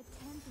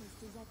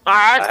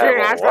 I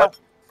have a what?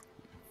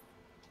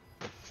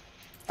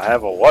 I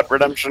have a what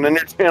redemption in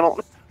your channel?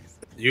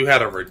 You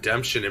had a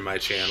redemption in my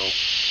channel.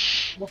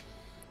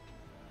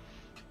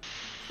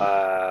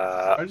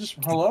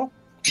 Hello?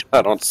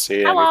 I don't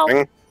see Hello.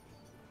 anything.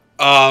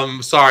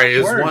 Sorry,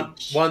 it was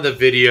Words. one of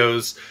the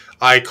videos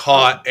I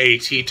caught a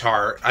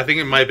T-Tar. I think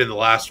it might have been the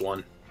last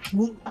one.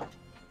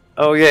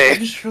 Oh, I yay.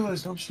 just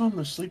realized I'm still in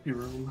the sleepy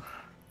room.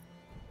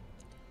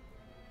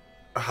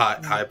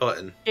 Hi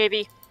button.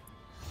 JB,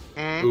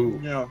 Ooh.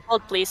 Yeah.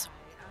 hold please.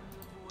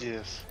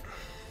 Yes.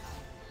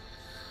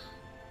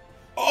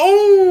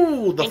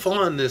 Oh, the Thank you.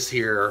 fun is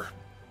here.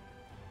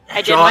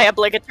 I did my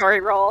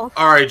obligatory roll.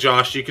 Alright,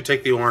 Josh, you can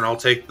take the Orn, I'll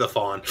take the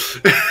Fawn.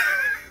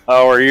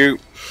 Oh, are you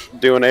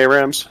doing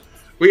ARAMs?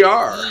 We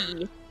are.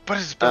 But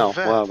it's Oh,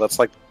 been wow, that's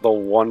like the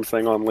one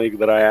thing on League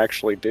that I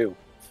actually do.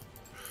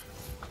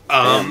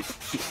 I'm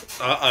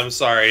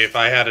sorry, if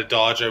I had a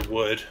dodge, I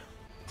would.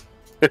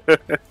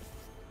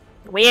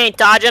 We ain't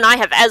dodging. I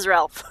have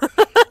Ezreal.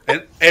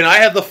 And I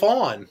have the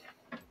Fawn.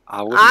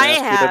 I wouldn't I ask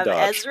you to have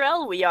dodge.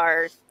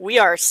 Ezreal. We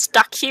are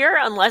stuck here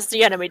unless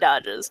the enemy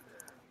dodges.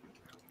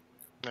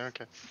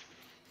 Okay.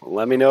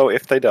 Let me know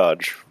if they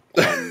dodge.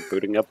 I'm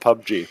booting up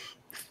PUBG.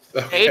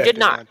 They did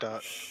not.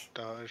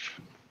 Dodge.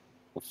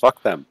 Well,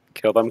 fuck them.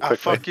 Kill them Ah,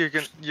 quickly. fuck,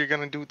 you're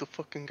gonna do the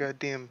fucking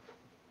goddamn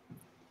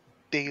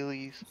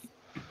dailies.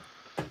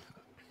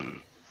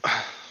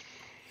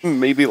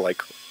 Maybe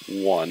like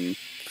one.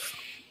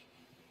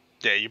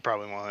 Yeah, you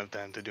probably won't have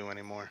time to do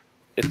anymore.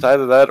 It's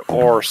either that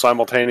or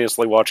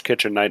simultaneously watch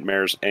Kitchen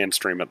Nightmares and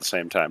stream at the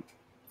same time.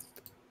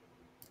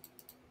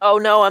 Oh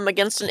no, I'm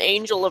against an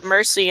angel of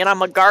mercy and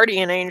I'm a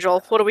guardian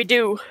angel. What do we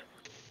do?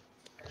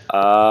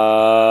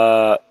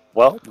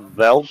 Well,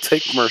 they'll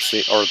take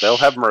mercy, or they'll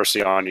have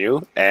mercy on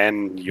you,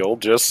 and you'll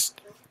just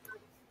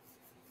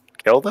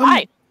kill them,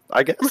 Hi.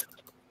 I guess.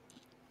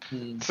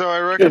 So I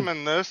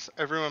recommend this.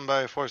 Everyone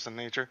buy Force of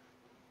Nature.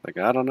 Like,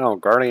 I don't know.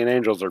 Guardian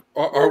Angels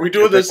Are we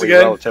doing this typically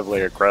again?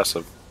 relatively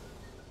aggressive.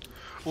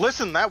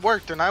 Listen, that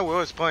worked, and I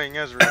was playing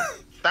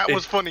Ezreal. That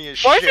was funny as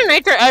Force of shit.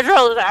 Nature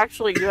Ezreal is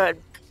actually good.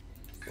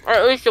 Or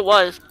at least it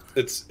was.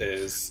 It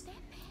is.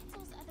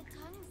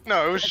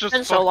 No, it was It's just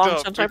been fucked so long up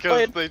since I because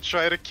played. they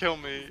tried to kill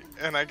me,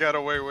 and I got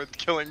away with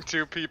killing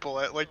 2 people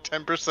at like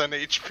 10%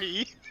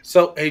 HP.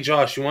 So, hey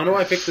Josh, you want to know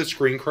why I picked this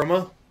green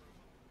chroma?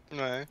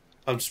 No.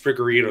 I'm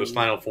Spriggerito's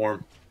final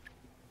form.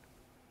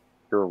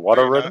 You're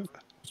water ridden?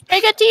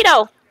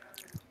 Sprigatito!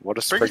 What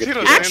is Sprigatito Sprigatito? stands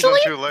on Actually-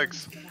 2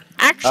 legs.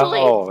 Actually,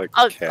 Oh,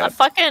 a cat.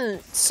 fucking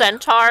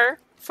centaur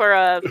for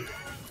a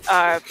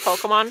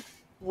Pokemon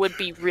would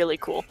be really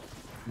cool.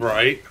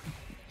 Right?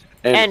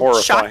 And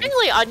horrifying.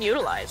 shockingly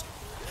unutilized.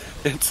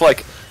 It's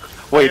like,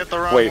 wait, hit the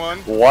wrong wait, one.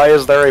 why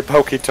is there a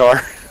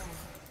Poketar?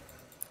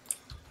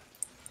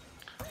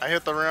 I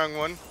hit the wrong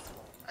one.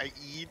 I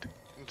E'd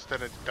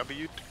instead of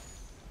W'd.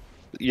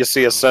 You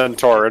see a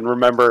centaur, and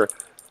remember,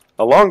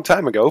 a long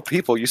time ago,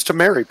 people used to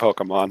marry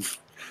Pokemon.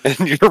 And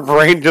your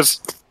brain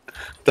just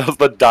does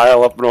the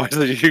dial-up noise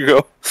as you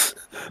go,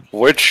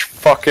 which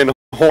fucking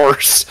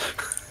horse?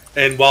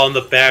 And while in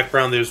the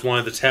background, there's one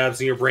of the tabs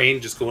in your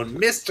brain just going,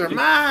 Mr.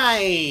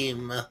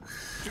 Mime!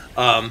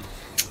 No.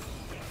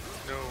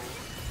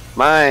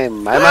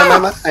 Mine.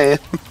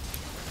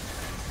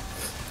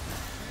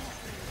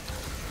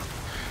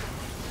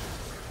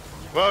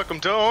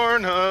 Welcome to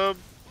Ornhub.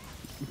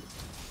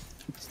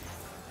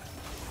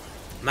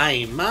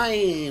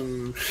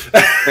 Mime.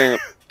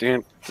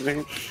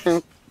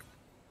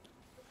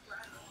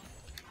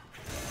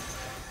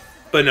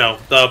 But no,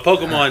 the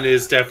Pokemon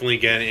is definitely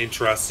getting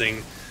interesting,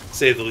 to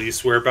say the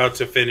least. We're about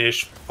to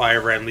finish Fire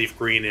Red and Leaf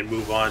Green and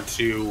move on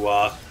to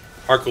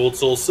Heart Gold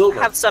Soul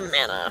Silver. Have some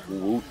mana.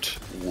 Woot,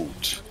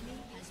 woot.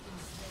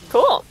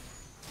 Cool.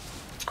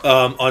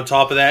 On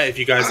top of that, if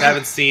you guys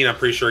haven't seen, I'm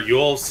pretty sure you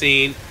all have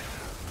seen,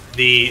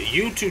 the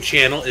YouTube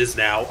channel is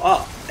now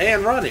up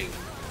and running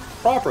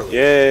properly.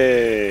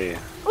 Yay!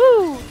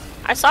 Woo!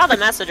 I saw the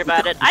message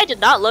about it. I did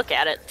not look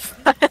at it.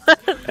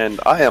 And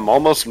I am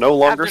almost no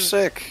longer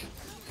sick.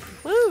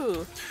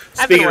 Woo!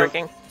 I've been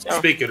working. So.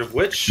 Speaking of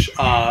which,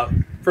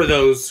 for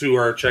those who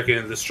are checking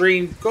in the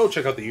stream, go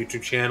check out the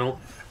YouTube channel.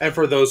 And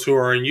for those who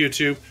are on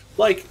YouTube,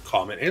 like,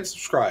 comment, and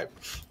subscribe.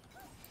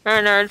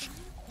 Nerds.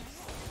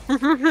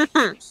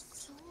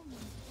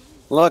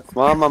 Look,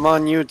 Mom, I'm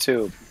on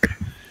YouTube.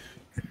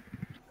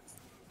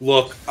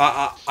 Look,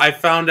 I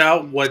found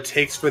out what it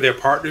takes for their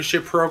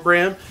partnership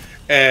program,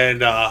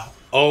 and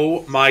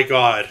oh my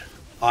god,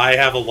 I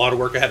have a lot of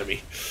work ahead of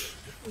me.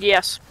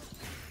 Yes.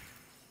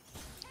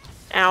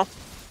 Ow.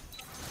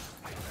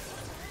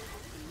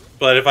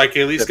 But if I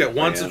can at least get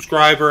Typically, one yeah.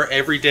 subscriber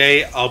every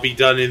day, I'll be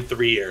done in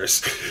 3 years.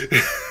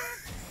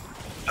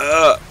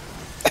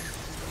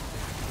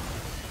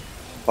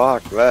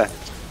 Fuck that.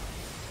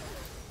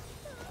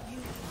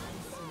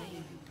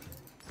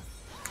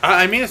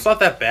 I mean, it's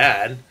not that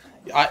bad.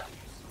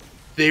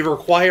 they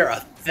require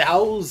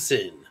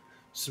 1,000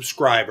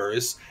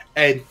 subscribers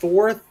and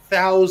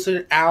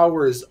 4,000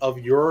 hours of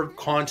your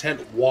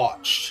content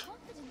watched.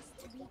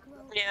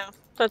 Yeah,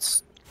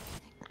 that's...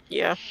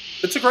 Yeah.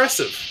 It's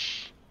aggressive.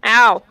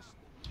 Ow!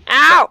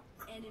 Ow!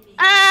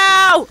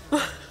 Ow!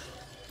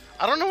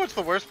 I don't know what's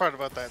the worst part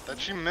about that. That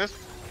she missed.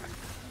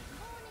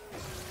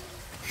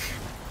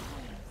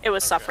 It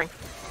was suffering.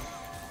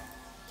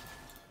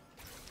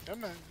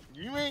 Come on.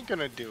 You ain't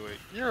gonna do it.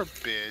 You're a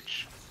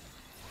bitch.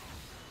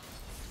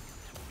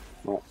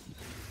 Well,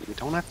 you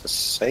don't have to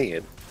say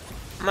it.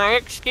 My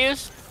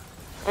excuse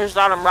is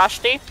that I'm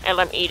rusty and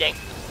I'm eating.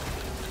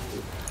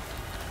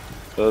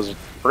 Those are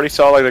pretty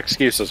solid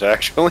excuses,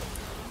 actually.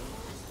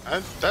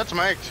 That's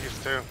my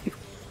excuse too.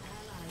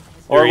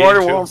 Well, You're what do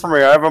eating you too? want from me?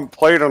 I haven't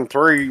played in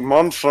 3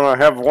 months and I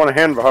have one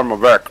hand behind my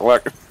back.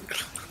 Like,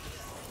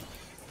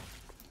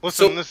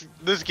 Listen,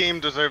 this game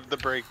deserved the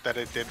break that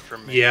it did for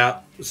me. Yeah,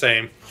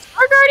 same.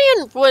 Our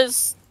Guardian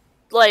was,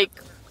 like,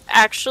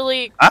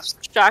 actually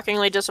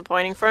shockingly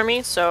disappointing for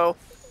me, so...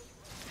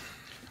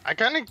 I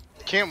kind of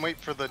can't wait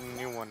for the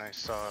new one I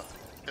saw.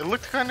 It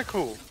looked kind of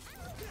cool.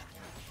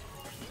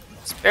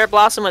 Spirit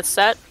Blossom with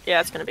set?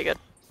 Yeah, it's gonna be good.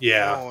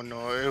 Yeah. Oh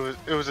no,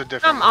 it was a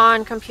different. Come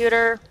on,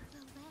 computer.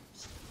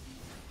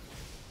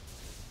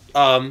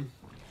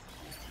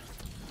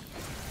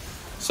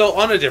 So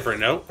on a different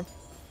note,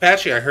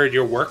 Patchy, I heard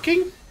you're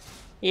working?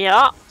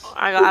 Yeah,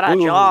 I got a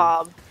Ooh.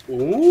 job.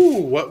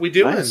 Ooh, what we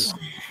doing? Nice.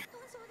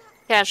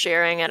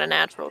 Cashiering at a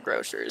natural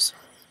grocer's.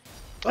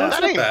 Oh, that's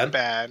That not ain't bad.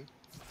 bad.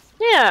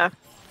 Yeah,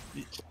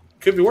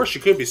 Could be worse.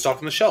 You could be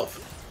stocking the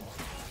shelf.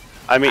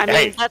 I mean, I mean,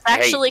 hey, that's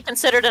actually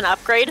considered an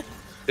upgrade,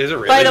 Is it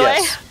really? by the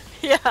Yes. way.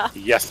 Yeah.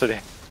 yesterday.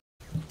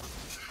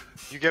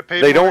 You get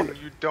paid They more don't- and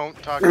you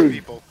don't talk to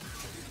people.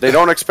 They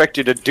don't expect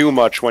you to do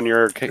much when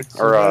you're It's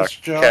a a nice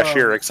job.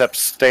 cashier, except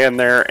stand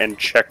there and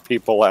check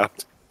people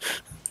out.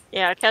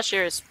 Yeah,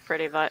 cashier is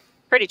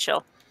pretty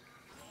chill.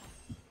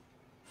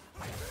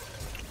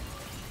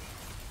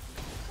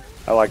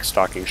 I like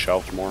stocking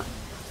shelves more.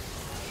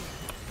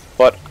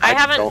 But I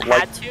haven't don't had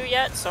like, to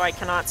yet, so I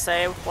cannot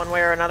say one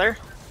way or another.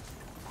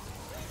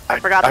 I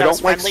Forgot that don't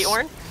was like friendly,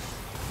 Orn.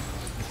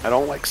 I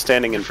don't like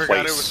standing in forgot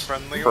it place was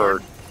friendly, for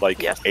Orn?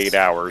 like Yes. 8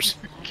 hours.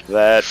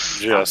 That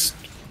just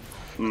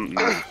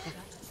mm-mm.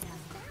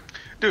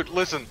 Dude,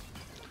 listen.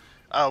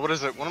 What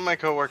is it? One of my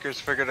coworkers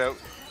figured out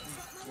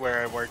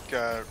where I work,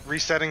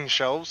 resetting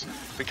shelves,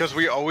 because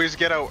we always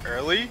get out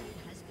early.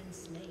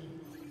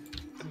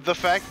 The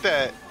fact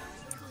that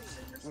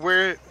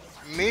we're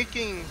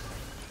making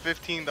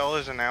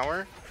 $15 an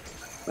hour,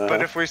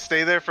 but if we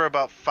stay there for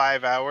about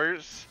 5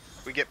 hours,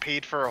 we get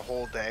paid for a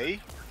whole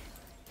day.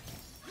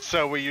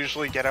 So we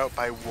usually get out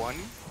by 1.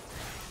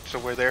 So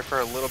we're there for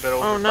a little bit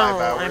over Oh 5 no,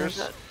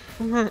 hours.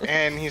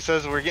 And he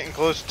says we're getting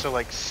close to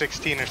like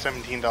 $16 or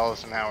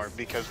 $17 an hour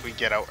because we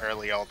get out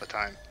early all the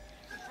time.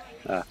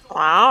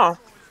 Wow.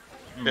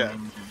 Yeah.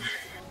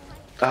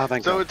 Oh,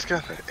 thank So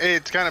God.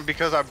 it's kind of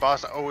because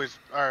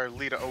our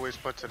leader always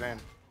puts it in.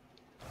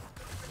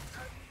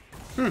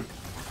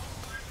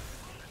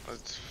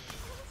 Let's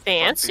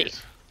Fancy.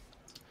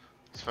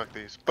 fuck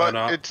these. But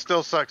not? it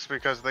still sucks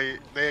because they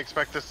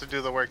expect us to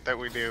do the work that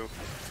we do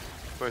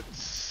with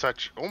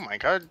such. Oh my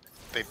god,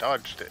 they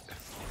dodged it.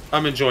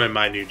 I'm enjoying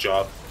my new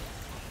job.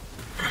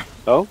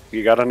 Oh,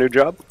 you got a new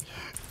job?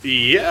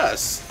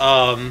 Yes.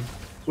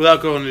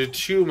 Without going into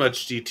too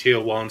much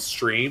detail on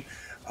stream,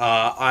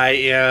 I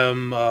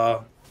am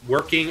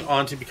working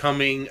on to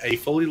becoming a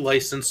fully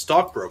licensed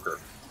stockbroker.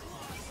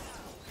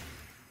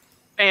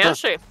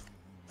 Fancy.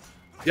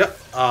 Yep.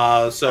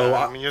 So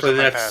I'm for using the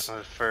my next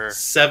passive for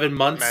 7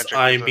 months, magic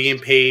I'm resist. being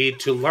paid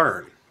to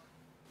learn.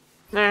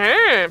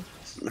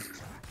 Mm-hmm.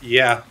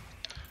 Yeah.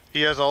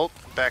 He has ult.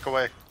 Back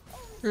away.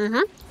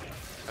 Mm-hmm.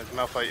 There's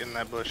Malphite in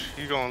that bush.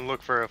 You go and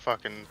look for a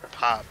fucking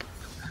pop.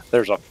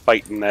 There's a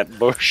fight in that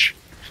bush.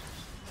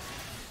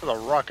 There's a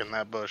rock in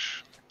that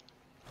bush.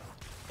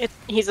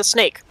 He's a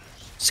snake.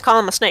 Just call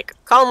him a snake.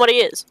 Call him what he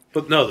is.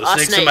 But no, the A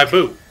snake's in my snake.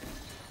 boot.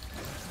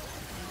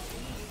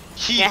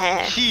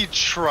 He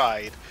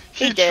tried.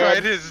 He He did.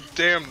 tried his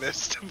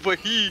damnedest, but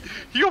he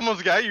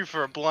almost got you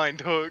for a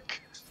blind hook.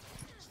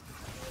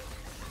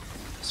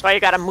 That's why you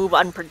gotta move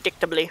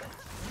unpredictably.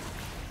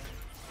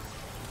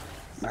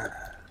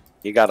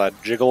 You gotta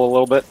jiggle a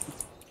little bit.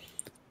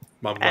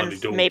 My And money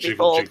don't maybe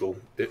jiggle, fold. jiggle.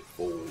 It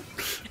fold.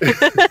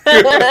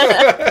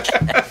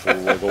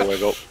 Wiggle,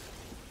 wiggle.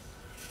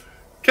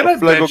 Can I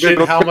Wiggle, mention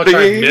wiggle, how much I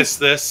please. miss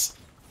this?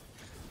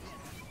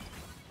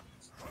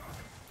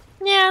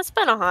 Yeah, it's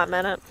been a hot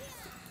minute.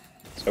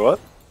 So what?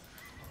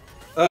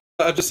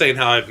 I'm just saying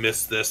how I've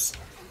missed this.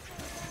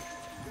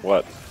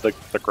 What? The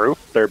crew?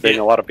 There being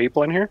Yeah. a lot of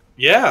people in here?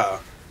 Yeah.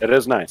 It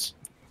is nice.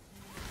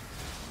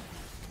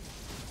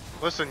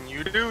 Listen,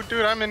 you do,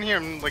 dude. I'm in here.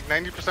 I'm like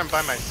 90%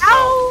 by myself.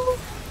 Ow!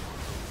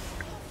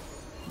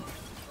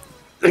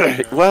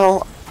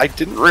 Well, I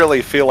didn't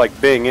really feel like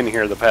being in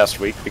here the past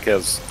week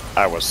because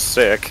I was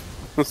sick.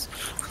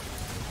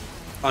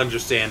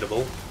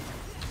 Understandable.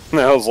 And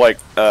I was like,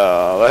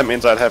 that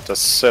means I'd have to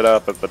sit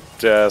up at the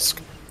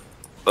desk.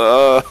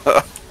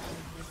 I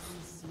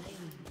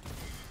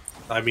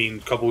mean,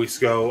 a couple weeks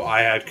ago,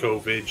 I had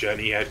COVID.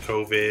 Jenny had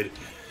COVID.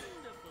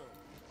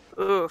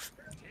 Oof.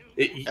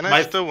 And I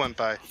My still went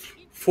by.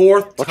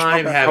 fourth What's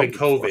time wrong with having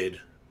COVID? COVID.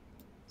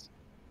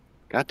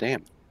 God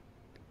damn.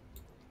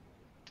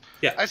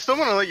 I still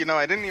want to let you know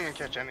I didn't even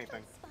catch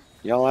anything.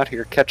 Y'all out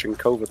here catching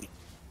COVID.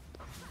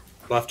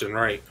 Left and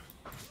right.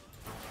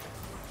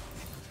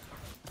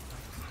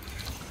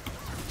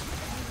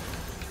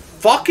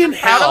 Fucking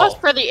Proud of us hell!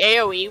 for the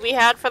AoE we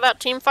had for that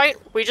team fight.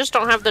 We just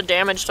don't have the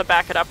damage to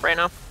back it up right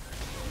now.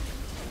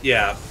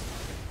 Yeah.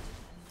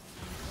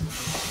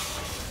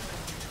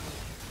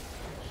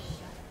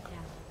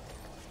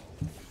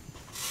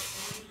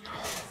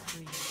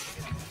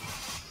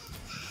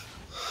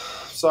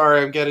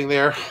 Sorry, I'm getting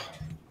there.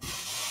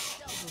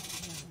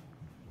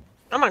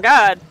 Oh my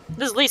god,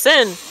 this is Lee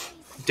Sin.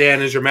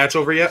 Dan, is your match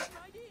over yet?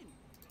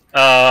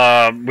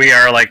 We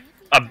are like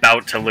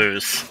about to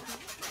lose.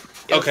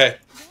 Okay.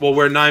 Well,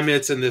 we're 9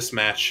 minutes in this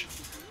match.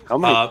 How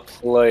many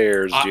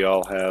players do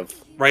y'all have?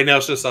 Right now,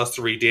 it's just us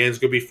 3. Dan's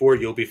gonna be 4.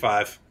 You'll be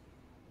 5.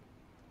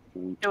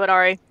 Do it,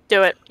 Ari.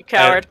 Do it, you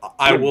coward. And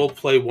I will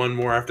play one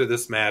more after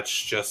this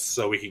match, just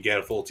so we can get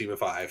a full team of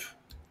 5.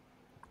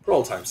 For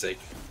old time's sake.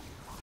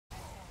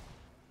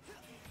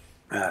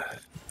 Well,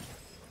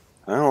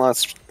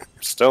 that's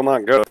still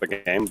not good at the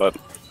game, but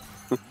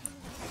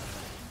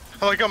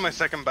I like on my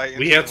second bite.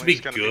 We have to be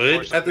instantly,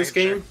 good it's gonna at this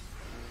be force of game?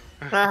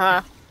 nature.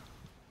 Uh-huh.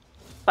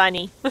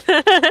 Funny.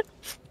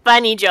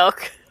 Funny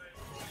joke.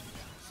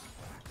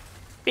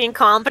 Being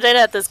competent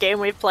at this game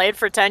we've played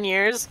for 10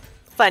 years.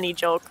 Funny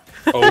joke.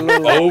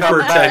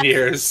 Over 10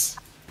 years.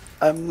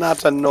 I'm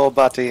not a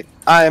nobody.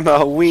 I'm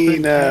a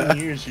wiener. 10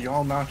 years,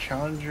 y'all not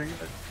challenger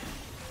yet?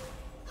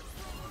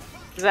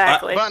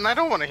 Exactly. But I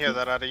don't want to hear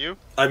that out of you.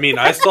 I mean,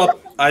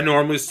 I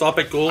normally stop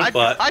at gold,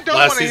 but I don't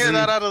last want to hear season,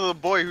 that out of the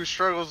boy who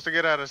struggles to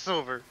get out of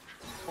silver.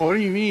 What do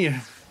you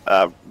mean?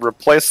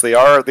 Replace the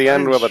R at the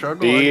end didn't with a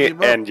struggle, I D, gave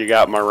up. and you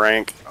got my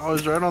rank. I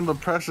was right on the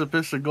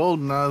precipice of gold,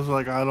 and I was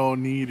like, I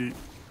don't need it.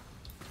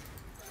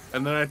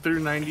 And then I threw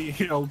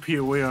 90 LP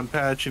away on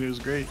patch, and it was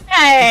great.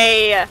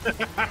 Hey!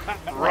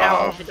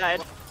 Rough. I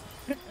died.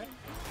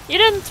 You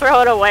didn't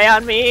throw it away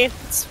on me.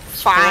 It's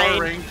fine.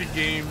 4 ranked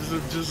games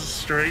of just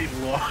straight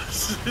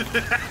loss.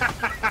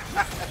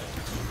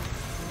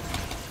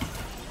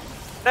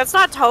 That's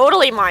not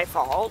totally my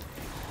fault.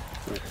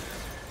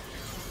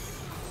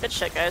 Good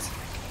shit, guys.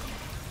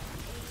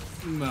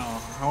 No,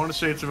 I want to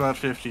say it's about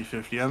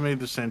 50-50. I made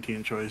the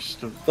sentient choice.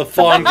 the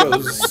fawn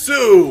goes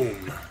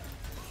zoom.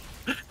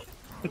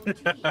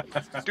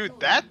 Dude,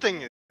 that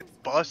thing is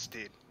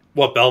busted.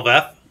 What,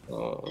 Belveth?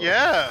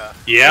 Yeah.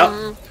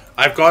 Yeah.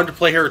 I've gone to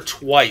play her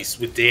twice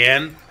with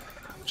Dan,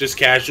 just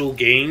casual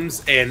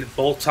games, and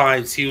both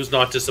times he was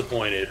not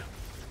disappointed.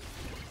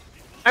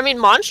 I mean,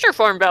 monster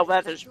form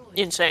Belveth is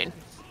insane.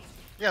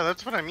 Yeah,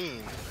 that's what I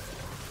mean.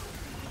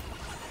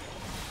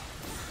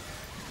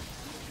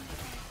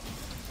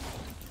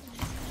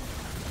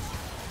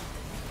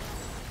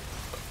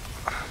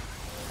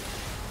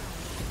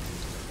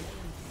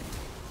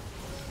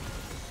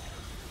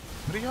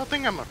 What do y'all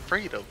think I'm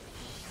afraid of?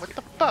 What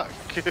the fuck?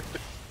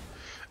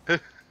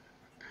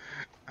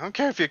 I don't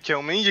care if you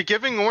kill me. You're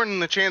giving Orton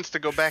the chance to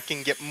go back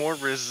and get more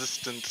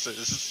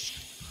resistances.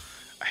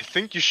 I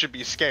think you should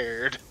be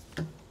scared.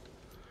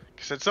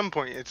 Because at some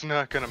point, it's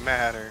not gonna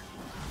matter.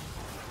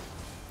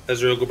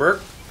 Ezreal Gobert?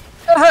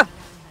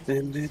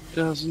 And it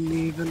doesn't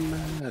even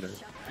matter.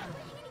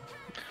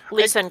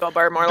 Lisa and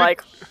Gobert, more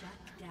like.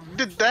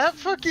 Did that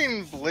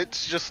fucking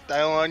Blitz just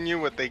style on you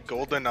with a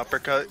golden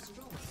uppercut?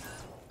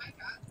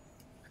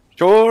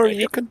 Sure,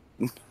 you can.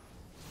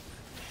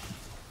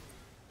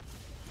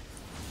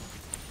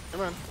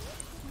 Come on.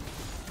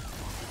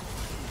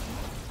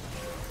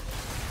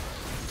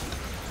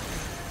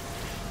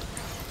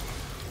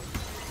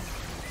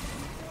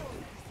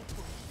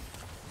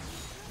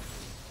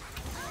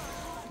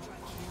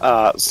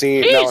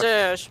 See, now,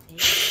 Jesus!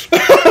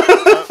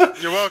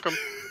 You're welcome.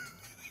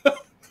 Don't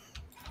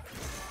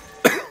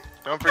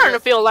I'm starting to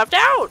forget, feel left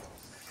out.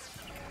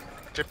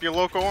 tip your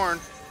local horn.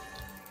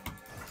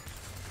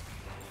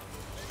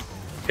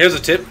 Here's a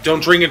tip: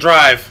 don't drink and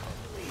drive.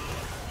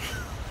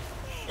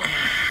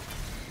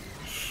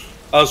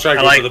 I was trying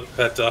to go for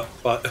the peta,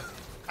 but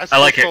I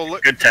like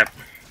it. Good tip.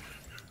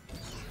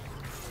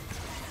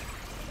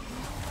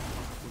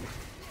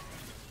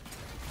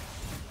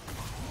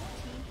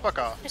 Fuck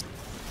off.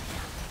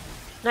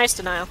 Nice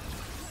denial.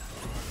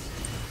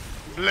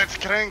 Let's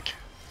crank.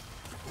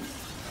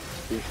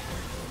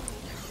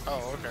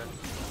 Oh, okay.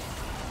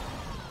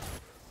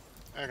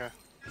 Okay.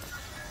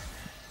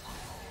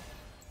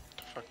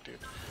 The fuck, dude.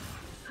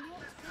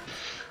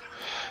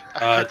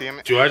 God damn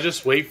it. do I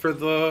just wait for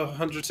the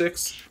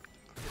 106?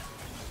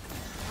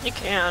 You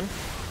can.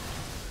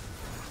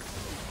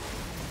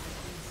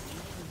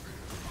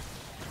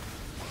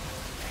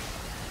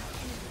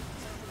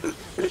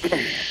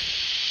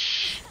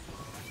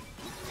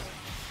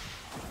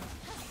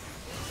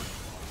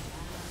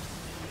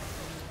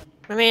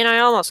 I mean, I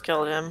almost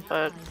killed him,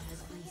 but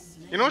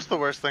You know what's the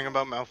worst thing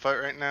about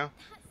Malphite right now?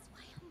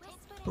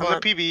 Well,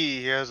 at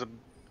PBE,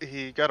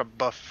 he got a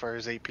buff for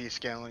his AP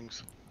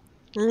scalings.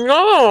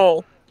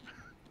 No.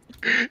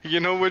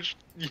 You know what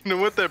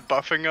they're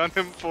buffing on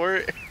him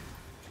for?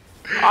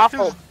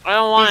 Awful. I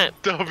don't want it.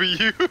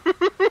 W.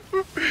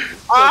 So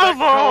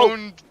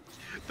Awful.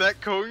 that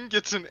cone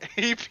gets an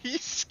AP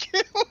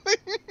scaling.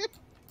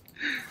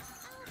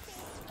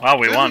 Wow,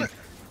 we won.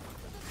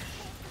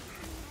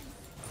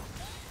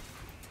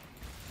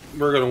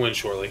 We're gonna win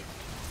shortly.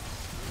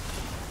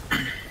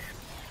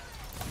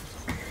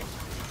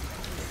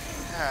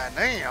 God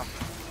damn.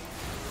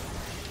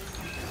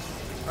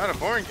 Not a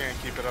boring can't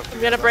keep it up.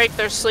 I'm gonna break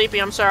their sleepy,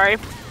 I'm sorry.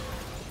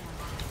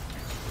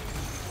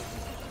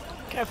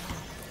 Okay.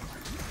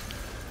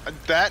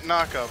 That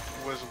knockup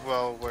was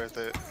well worth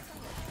it.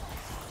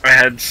 I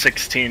had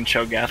 16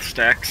 Cho'Gath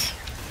stacks.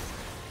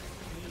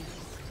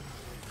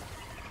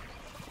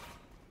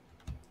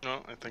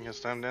 Oh, I think it's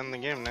time to end the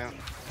game now.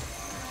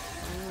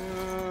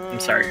 I'm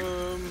sorry.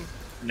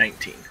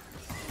 19.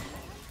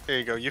 There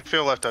you go. You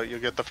feel left out. You'll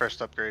get the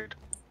first upgrade.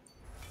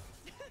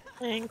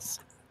 Thanks.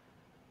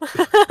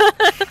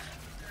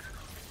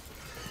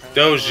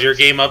 Doge, is your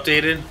game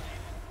updated?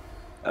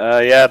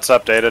 Yeah, it's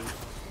updated.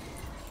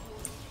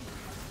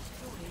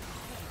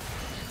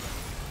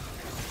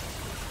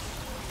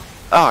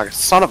 Oh,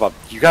 son of a...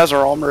 You guys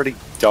are already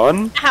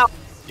done? Ow.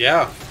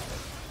 Yeah.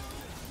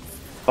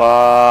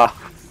 I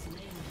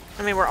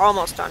mean, we're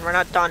almost done. We're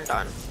not done.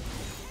 I'm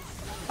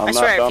I not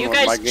swear, done if you with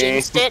my guys game.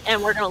 jinxed it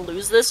and we're gonna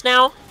lose this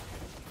now.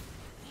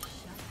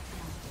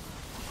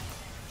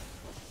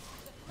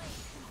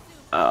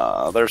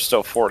 There's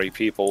still 40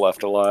 people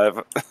left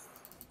alive.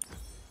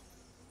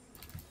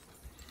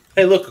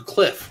 Hey, look, a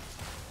cliff.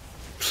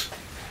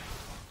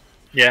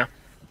 Yeah.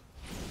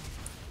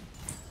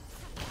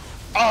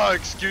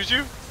 Excuse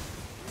you?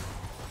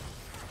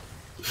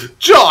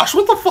 Josh,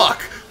 what the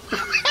fuck?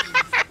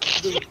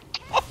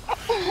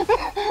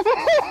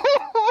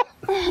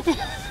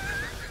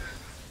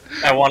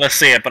 I want to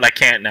see it, but I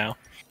can't now.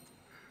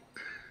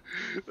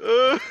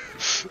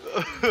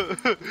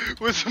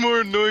 What's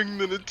more annoying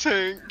than a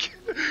tank?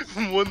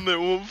 One that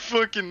won't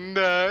fucking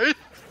die.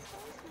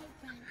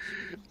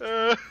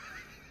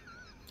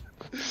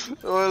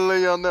 I'll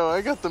let y'all know,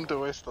 I got them to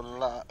waste a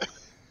lot.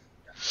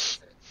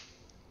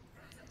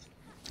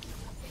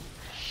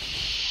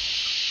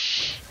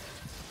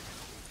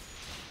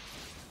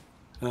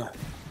 I'm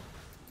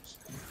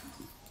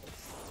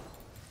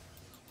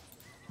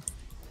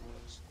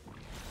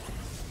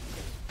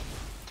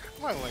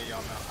gonna let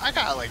y'all know. I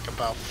got like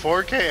about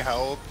 4k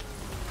health.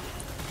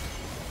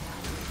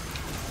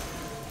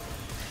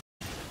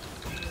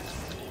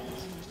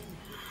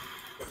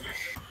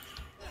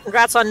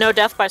 Congrats on no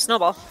death by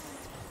Snowball.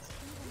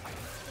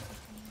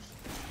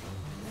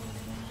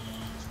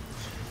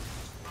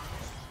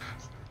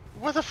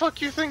 Where the fuck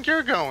you think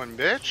you're going,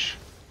 bitch?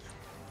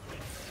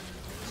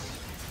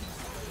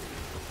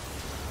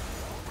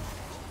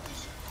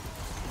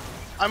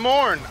 I'm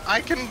Ornn.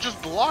 I can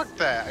just block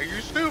that. Are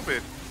you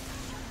stupid?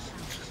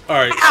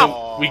 Alright,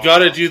 so we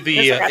gotta do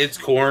the It's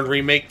Corn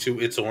remake to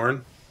It's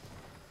Ornn.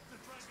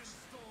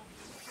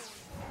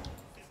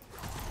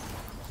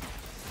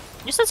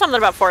 You said something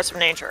about Force of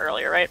Nature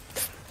earlier, right?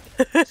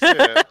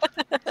 Yeah.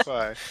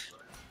 Bye.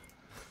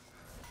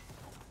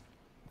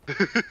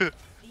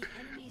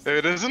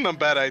 It isn't a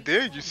bad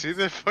idea. You see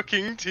the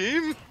fucking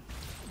team?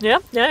 Yeah,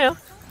 yeah, yeah.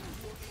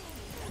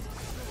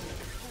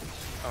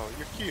 Oh,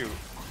 you're cute.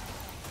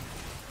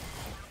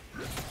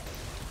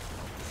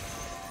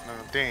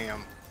 Oh,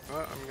 damn.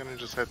 Well, I'm gonna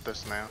just hit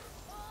this now.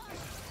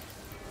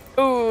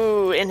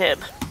 Ooh, inhib.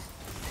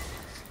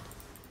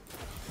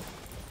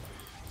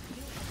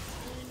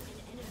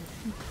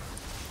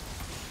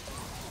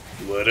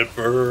 Let it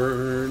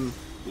burn.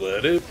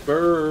 Let it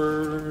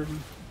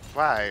burn.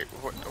 Why?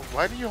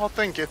 Why do you all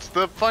think it's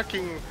the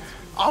fucking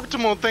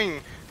optimal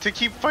thing to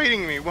keep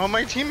fighting me while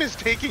my team is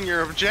taking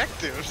your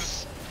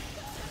objectives?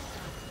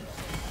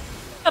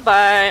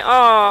 Bye-bye.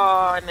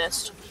 Oh, I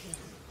missed.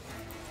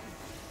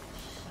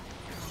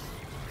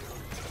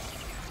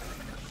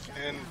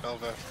 And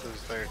Belveth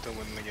is there to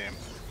win the game.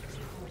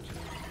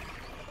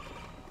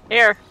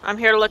 Here, I'm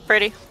here to look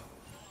pretty.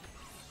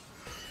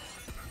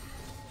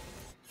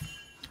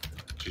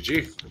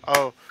 GG.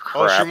 Oh,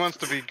 Crap. she wants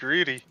to be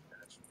greedy.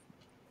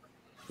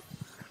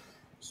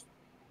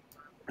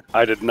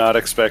 I did not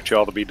expect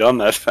y'all to be done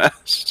that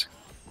fast.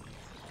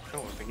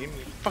 Oh, they gave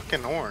me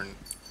fucking Ornn.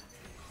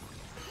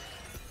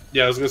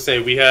 Yeah, I was gonna say,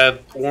 we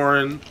had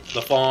Ornn,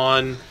 the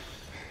Fawn,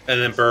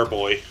 and then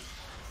Burboy.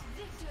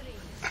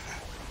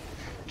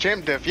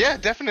 Champ diff. Yeah,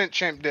 definite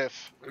champ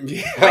diff. Why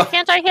Yeah.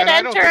 can't I hit And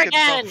I don't enter think it's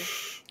again?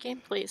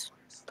 Game, please.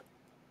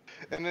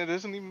 And it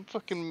isn't even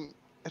fucking...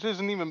 It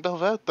isn't even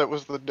Belveth that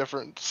was the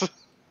difference.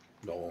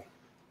 No.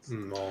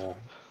 No.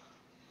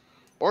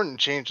 Ornn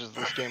changes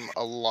this game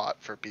a lot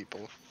for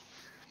people.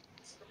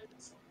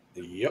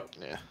 Yep.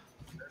 Yeah.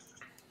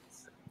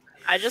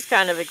 I just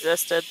kind of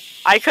existed.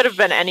 I could have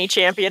been any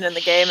champion in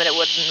the game and it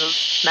wouldn't have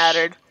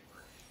mattered.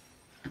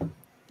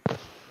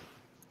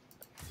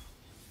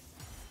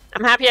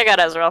 I'm happy I got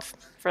Ezreal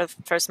for the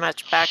first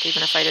match back,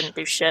 even if I didn't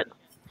do shit.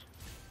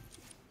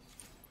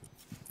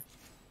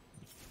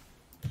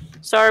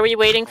 So are we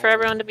waiting for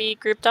everyone to be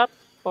grouped up,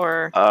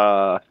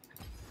 or?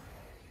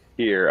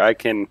 Here, I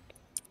can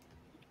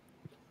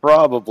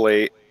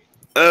probably...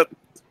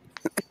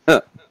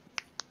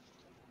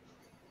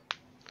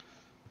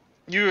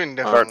 You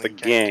indefinitely start the can.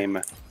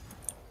 game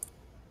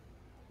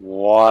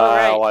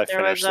while I there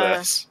finish was a,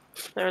 this.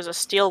 There was a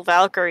Steel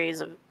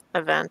Valkyries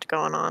event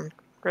going on.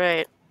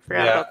 Great.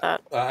 Forgot about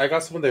that. I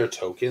got some of their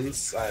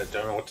tokens. I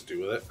don't know what to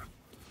do with it.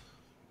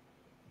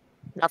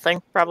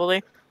 Nothing,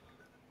 probably.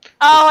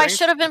 Oh, I things-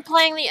 should have been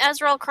playing the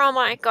Ezreal chroma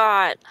I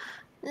got.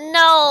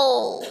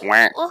 No.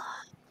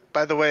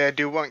 By the way, I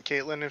do want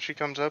Caitlyn if she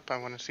comes up. I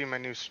want to see my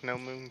new Snow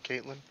Moon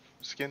Caitlyn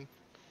skin.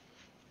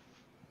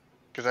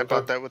 Because I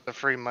bought that with the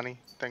free money,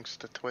 thanks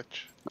to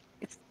Twitch.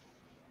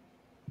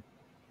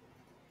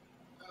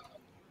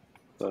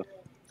 What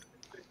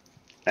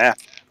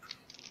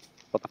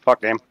the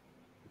fuck, game?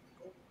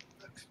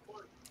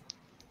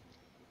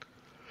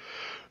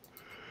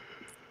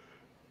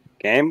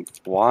 Game,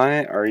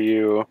 why are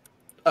you...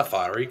 A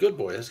fiery good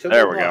boy. Let's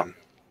There we go. I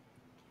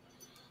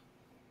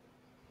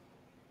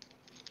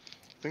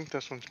think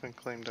this one's been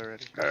claimed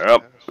already.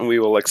 Yep, we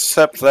will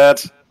accept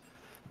that.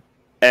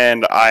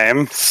 And I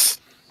am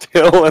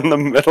still in the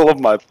middle of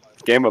my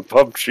game of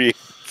PUBG.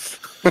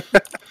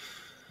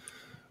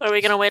 Are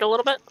we gonna wait a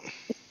little bit?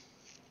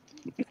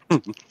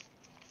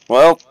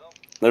 Well,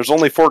 there's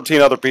only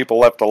 14 other people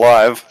left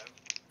alive,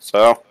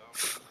 so...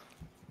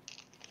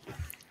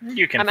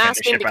 You can I'm finish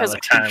asking it by because the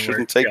time it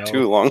shouldn't we take go.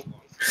 too long.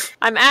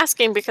 I'm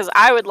asking because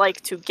I would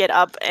like to get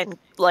up and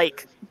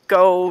like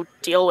go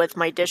deal with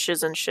my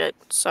dishes and shit.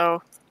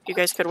 So you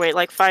guys could wait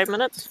like 5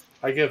 minutes.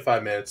 I give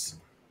 5 minutes.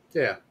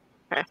 Yeah.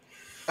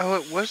 Oh,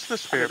 it was the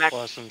Spirit back.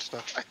 Blossom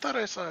stuff. I thought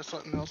I saw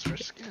something else for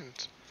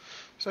skins.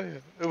 So yeah,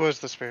 it was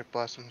the Spirit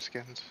Blossom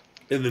skins.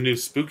 And the new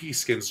spooky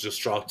skins just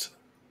dropped.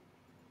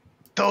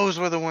 Those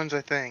were the ones,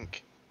 I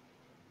think.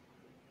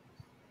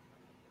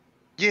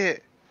 Yeah.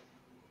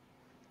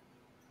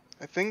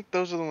 I think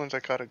those are the ones I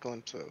caught a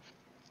glimpse of.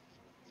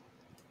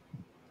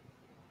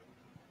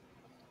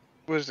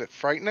 What is it,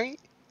 Fright Night?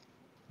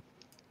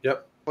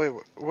 Yep. Wait,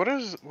 what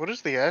is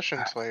the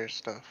Ashen Slayer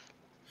stuff?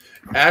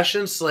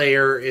 Ashen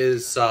Slayer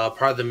is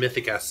part of the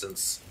Mythic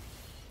Essence.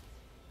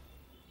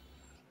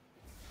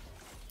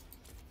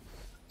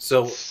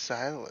 So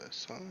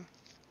Silas, huh?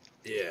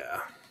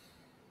 yeah.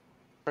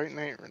 Fright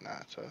Night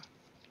Renata.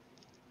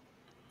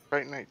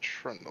 Fright Night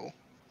Trundle.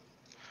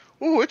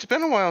 Ooh, it's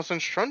been a while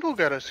since Trundle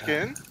got a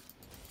skin.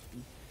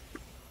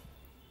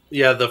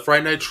 Yeah, the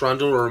Fright Night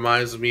Trundle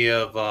reminds me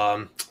of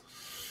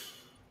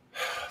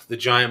the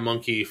giant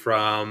monkey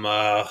from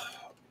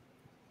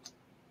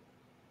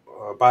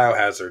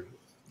Biohazard.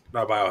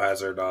 Not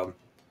Biohazard,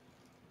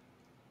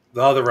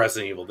 the other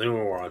Resident Evil, the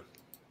newer one.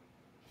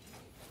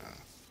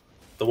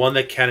 The one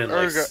that Kennen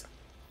likes.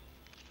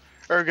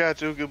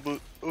 Urgot's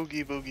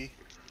Oogie Boogie.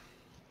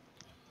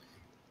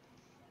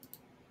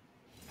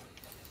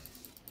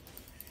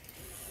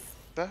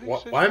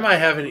 Why am I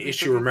having an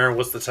issue remembering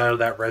what's the title of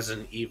that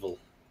Resident Evil?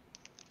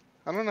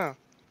 I don't know.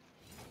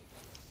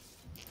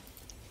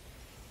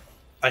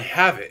 I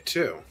have it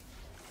too.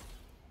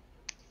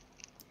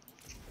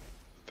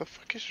 The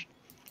fuck is...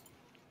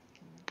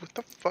 What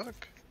the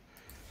fuck?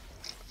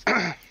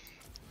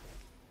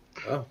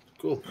 Oh,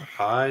 cool.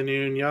 High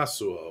Noon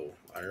Yasuo.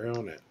 I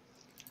own it.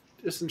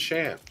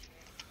 Disenchant.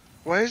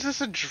 Why is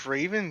this a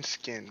Draven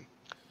skin?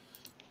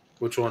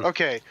 Which one?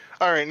 Okay,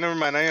 alright, never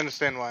mind. I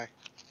understand why.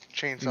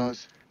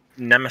 Chainsaws.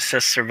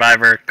 Nemesis,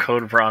 Survivor,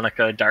 Code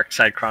Veronica,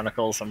 Darkside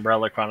Chronicles,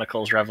 Umbrella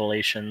Chronicles,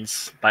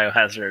 Revelations,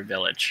 Biohazard,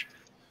 Village.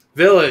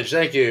 Village,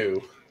 thank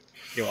you.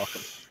 You're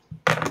welcome.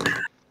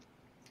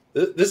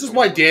 This is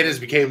why Dan has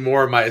became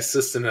more of my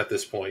assistant at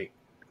this point.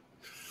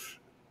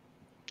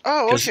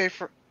 Oh, okay.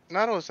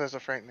 Nautilus has a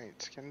Fright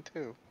Night skin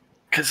too.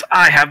 Because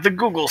I have the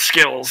Google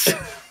skills.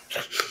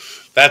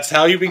 That's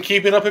how you've been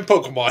keeping up in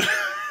Pokemon.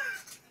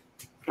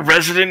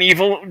 Resident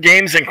Evil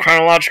games in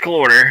chronological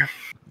order.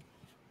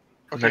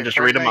 And then just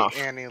read them off.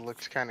 Annie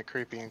looks kind of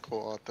creepy and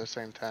cool at the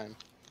same time.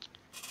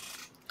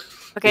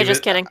 Okay,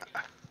 just kidding.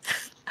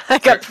 I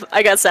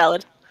got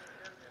salad.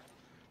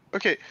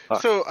 Okay,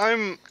 so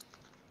I'm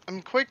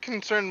quite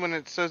concerned when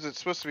it says it's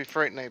supposed to be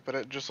Fright Night, but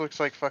it just looks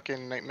like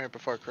fucking Nightmare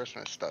Before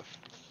Christmas stuff.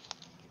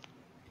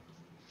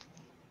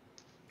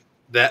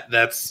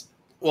 That's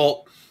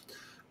well,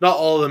 not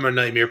all of them are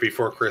Nightmare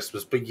Before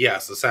Christmas, but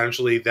yes,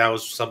 essentially that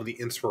was some of the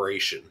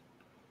inspiration.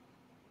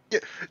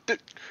 Yeah,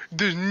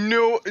 there's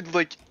no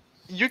like.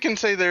 You can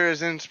say there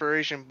is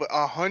inspiration, but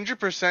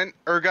 100%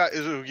 Urgot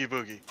is Oogie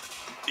Boogie.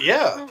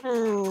 Yeah.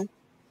 Mm-hmm.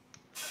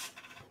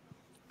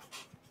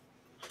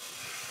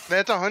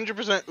 That's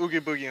 100% Oogie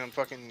Boogie on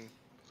fucking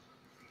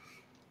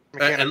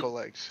mechanical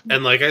legs.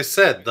 And like I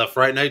said, the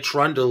Fright Night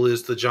Trundle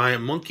is the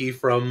giant monkey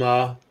from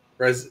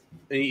Resident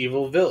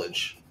Evil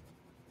Village.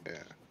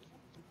 Yeah.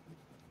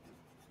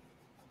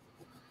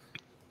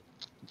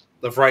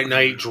 The Fright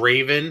Night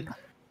Draven.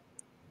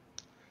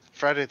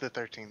 Friday the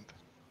 13th.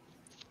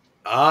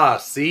 Ah,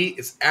 see,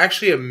 it's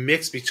actually a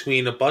mix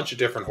between a bunch of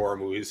different horror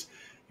movies.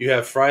 You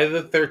have Friday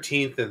the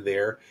 13th in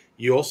there.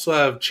 You also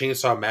have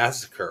Chainsaw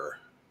Massacre.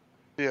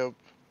 Yep.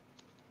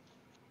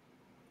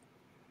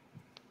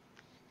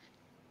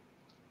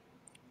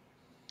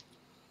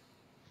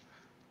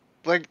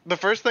 Like the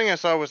first thing I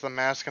saw was the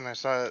mask, and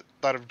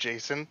thought of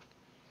Jason.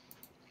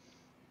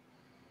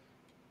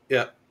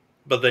 Yeah.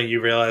 But then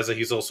you realize that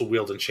he's also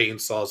wielding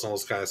chainsaws and all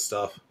this kind of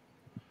stuff.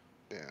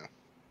 Yeah.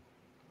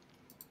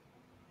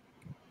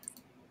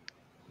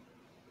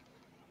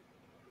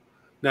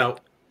 Now,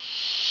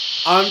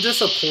 I'm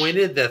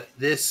disappointed that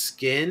this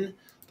skin,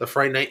 the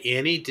Fright Night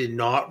Annie, did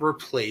not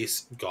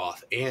replace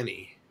Goth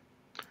Annie.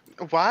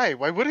 Why?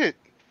 Why would it?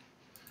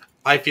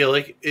 I feel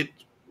like it.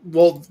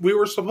 Well, we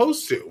were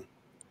supposed to.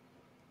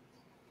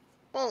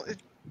 Well,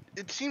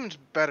 it seems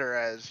better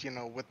as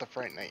with the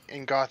Fright Night,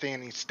 and Goth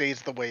Annie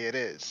stays the way it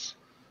is,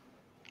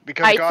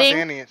 because I Goth think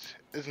Annie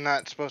is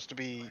not supposed to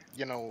be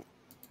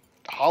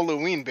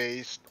Halloween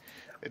based.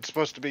 It's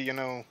supposed to be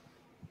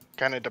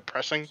kind of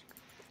depressing.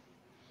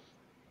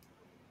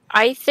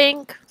 I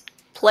think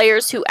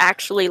players who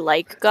actually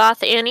like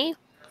Goth Annie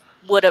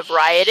would have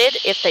rioted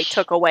if they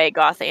took away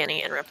Goth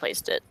Annie and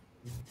replaced it.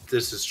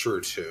 This is true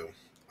too.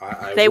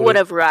 They would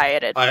have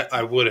rioted.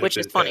 I would have which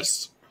been is funny.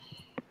 pissed.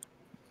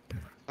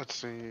 Let's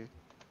see.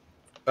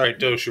 All right,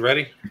 Dosh, you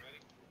ready?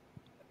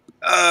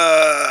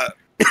 That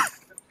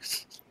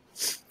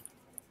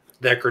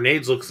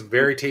grenade looks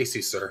very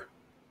tasty, sir.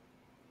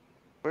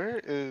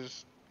 Where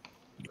is?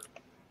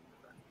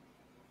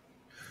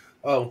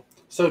 Oh,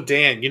 so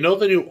Dan, you know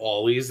the new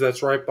Ollies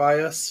that's right by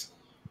us?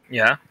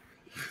 Yeah.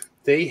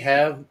 They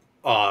have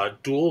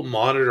dual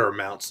monitor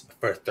mounts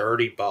for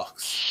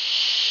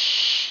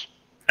 $30.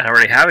 I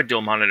already have a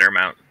dual monitor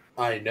mount.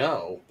 I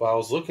know, but I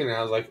was looking and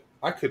I was like,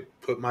 I could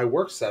put my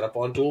work setup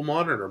on dual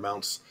monitor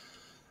mounts.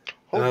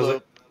 And I was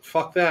like,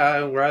 fuck that,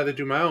 I'd rather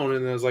do my own.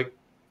 And I was like,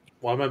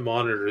 why my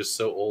monitor is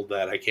so old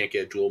that I can't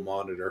get a dual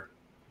monitor.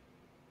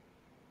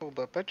 Hold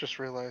up, I just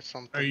realized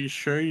something. Are you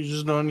sure you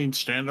just don't need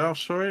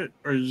standoffs for it?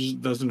 Or it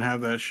just doesn't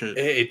have that shit?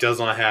 It does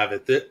not have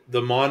it.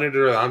 The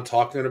monitor that I'm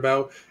talking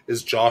about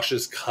is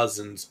Josh's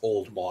cousin's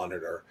old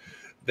monitor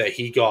that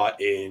he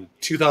got in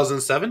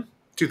 2007?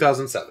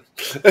 2007.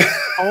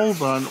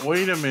 Hold on,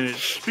 wait a minute.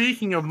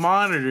 Speaking of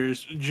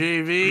monitors,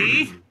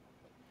 JV,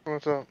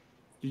 What's up?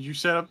 did you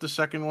set up the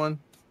second one?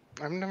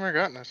 I've never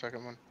gotten a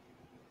second one.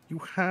 You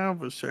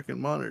have a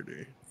second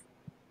monitor.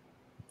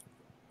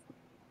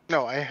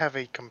 No, I have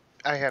a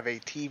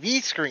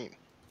TV screen.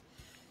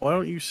 Why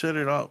don't you set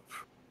it up?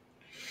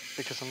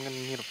 Because I'm gonna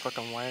need a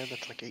fucking wire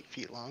that's like 8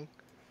 feet long,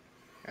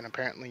 and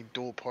apparently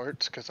dual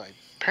ports. Because I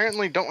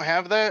apparently don't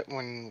have that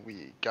when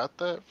we got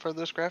that for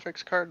this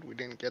graphics card. We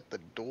didn't get the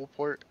dual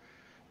port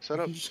set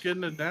up. You just get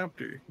an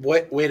adapter.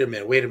 Wait a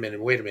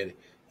minute.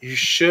 You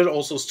should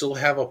also still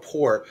have a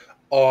port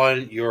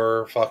on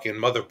your fucking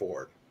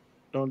motherboard.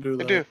 Don't do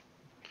that.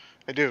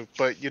 I do,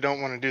 but you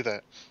don't want to do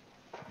that.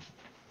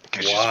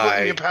 Because you're Why?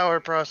 splitting your power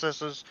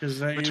processes 'Cause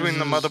that between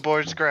the uses-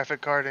 motherboard's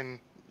graphic card and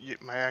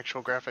my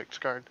actual graphics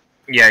card.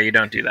 Yeah, you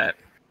don't do that.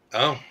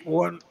 Oh.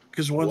 One,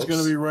 because one's going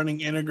Whoops. to be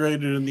running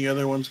integrated and the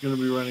other one's going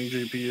to be running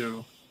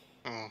GPU.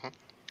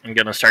 I'm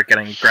gonna start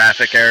getting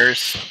graphic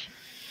errors.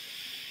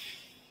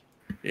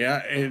 Yeah,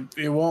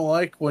 it won't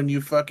like when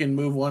you fucking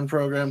move one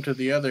program to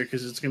the other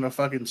because it's going to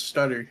fucking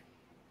stutter.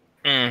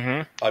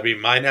 Mm-hmm. I mean,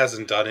 mine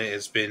hasn't done it.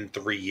 It's been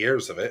 3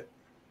 years of it.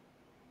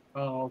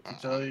 Oh,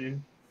 to tell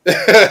you.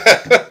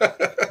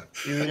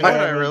 You know what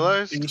I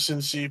realized?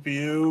 Decent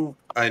CPU.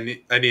 I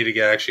need to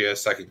get actually a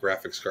second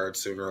graphics card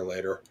sooner or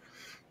later.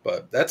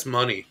 But that's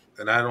money,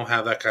 and I don't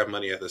have that kind of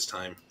money at this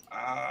time.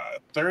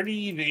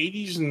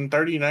 3080s and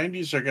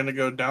 3090s are going to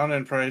go down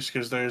in price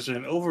because there's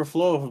an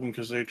overflow of them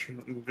because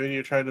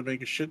NVIDIA tried to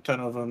make a shit ton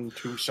of them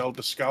to sell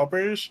to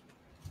scalpers.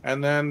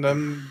 And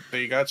then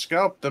they got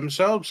scalped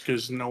themselves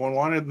because no one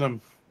wanted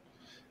them.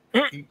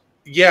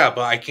 Yeah,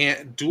 but I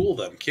can't duel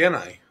them, can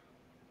I?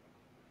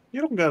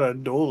 You don't gotta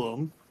duel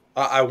them.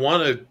 I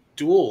want to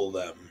duel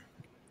them.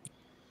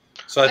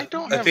 So I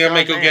think I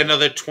might go get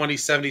another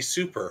 2070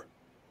 Super.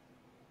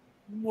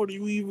 What are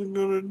you even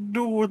gonna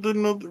do with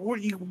another?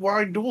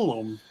 Why duel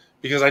them?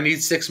 Because I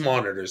need 6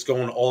 monitors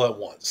going all at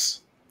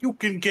once. You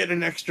can get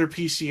an extra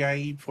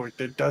PCIe port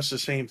that does the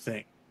same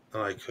thing.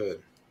 Oh, I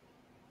could.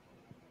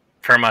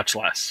 For much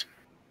less.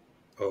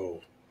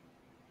 Oh.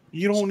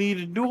 You don't need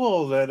to do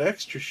all that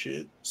extra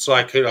shit. So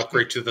I could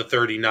upgrade to the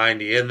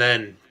 3090 and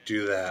then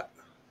do that.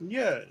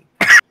 Yeah.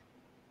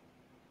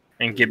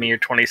 And give me your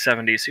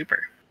 2070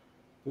 Super.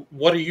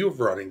 What are you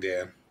running,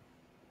 Dan?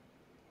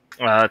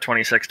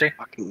 2060.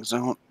 Fucking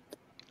zone.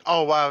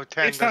 Oh wow,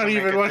 10. It's not doesn't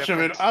even make a much of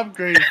an difference.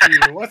 upgrade for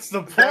you. What's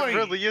the point? That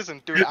really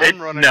isn't, dude. I'm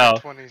running no. a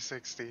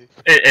 2060.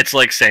 It's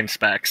like same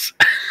specs.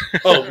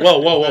 Oh,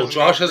 whoa. There's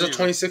Josh no has a reason.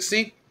 2060?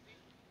 Yeah,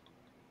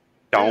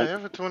 Don't. I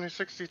have a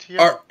 2060 Ti.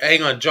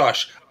 Hang on,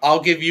 Josh.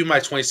 I'll give you my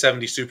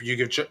 2070 Super. You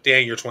give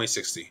Dan your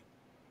 2060.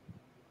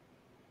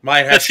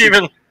 Mine has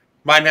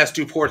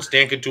 2 ports.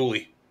 Dan could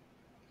dually.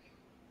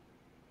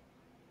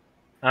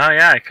 Oh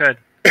yeah, I could.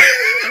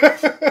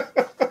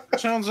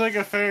 Sounds like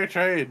a fair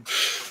trade.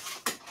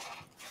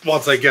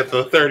 Once I get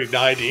the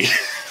 3090.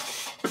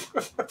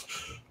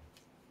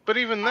 But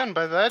even then,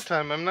 by that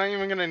time, I'm not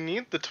even gonna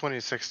need the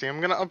 2060.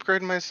 I'm gonna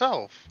upgrade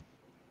myself.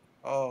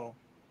 Oh,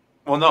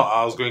 Well, no,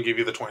 I was going to give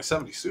you the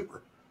 2070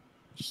 Super.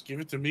 just give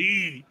it to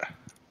me.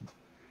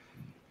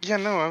 Yeah,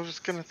 no, I was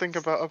gonna think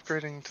about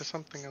upgrading to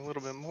something a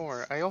little bit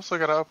more. I also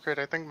gotta upgrade,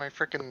 I think, my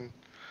frickin'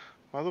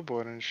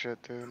 motherboard and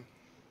shit, dude.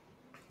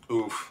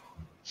 Oof.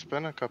 It's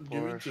been a couple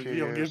Give or a it to few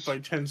me. I'll give years. my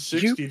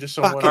 1060 to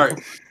someone. fucking-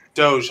 Alright,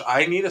 Doge,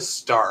 I need a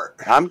start.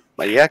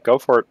 Yeah, go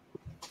for it.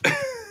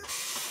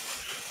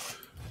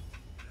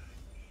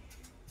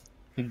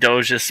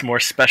 Doge is more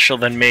special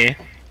than me.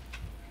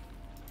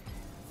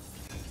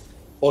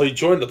 Well, he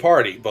joined the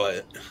party,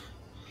 but...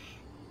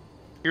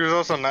 He was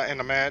also not in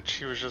a match.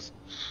 He was just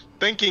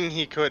thinking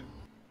he could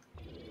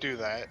do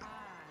that.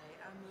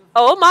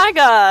 Oh my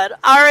god,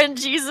 RN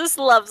Jesus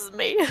loves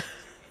me.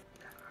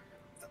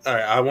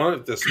 Alright, I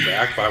wanted this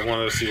back, but I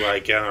wanted to see what I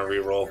get on a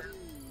reroll.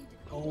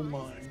 Oh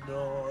my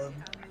god.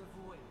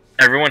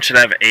 Everyone should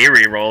have a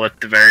reroll at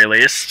the very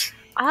least.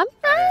 I'm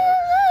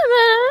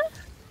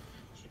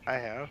I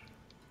have.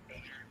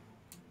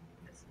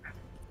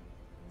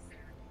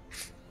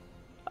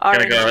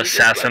 Gonna go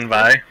Assassin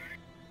Vi.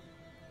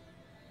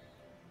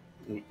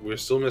 We're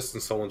still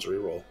missing someone's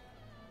reroll.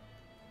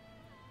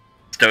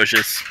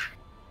 Doge's.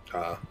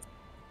 I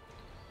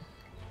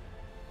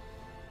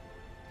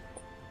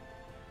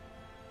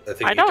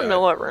don't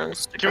know what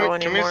runes to go Can we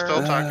anymore.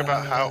 still talk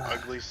about how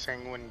ugly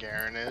Sanguine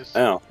Garen is?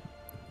 Oh.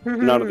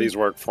 None of these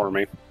work for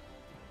me.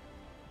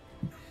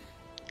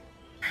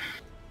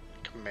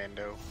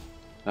 Commando.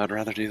 I'd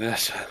rather do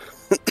this.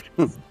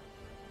 I'm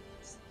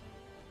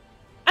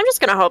just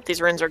gonna hope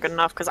these runes are good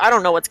enough because I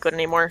don't know what's good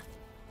anymore.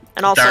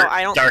 And also,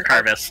 I don't. Dark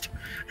Harvest.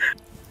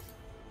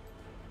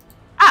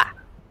 Ah.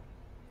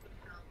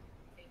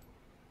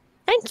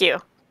 Thank you.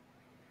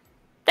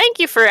 Thank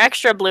you for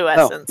extra blue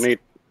essence. Oh, neat.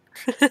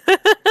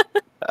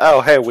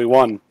 Oh, hey, we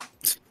won.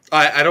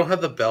 I don't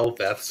have the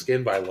Belveth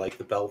skin, but I like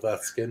the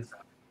Belveth skin.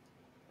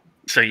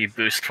 So you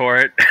boost for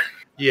it?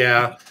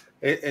 Yeah,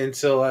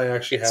 until I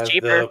actually It's have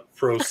cheaper. the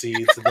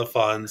proceeds and the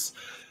funds.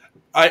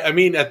 I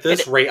mean, at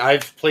this rate,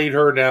 I've played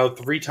her now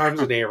 3 times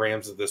in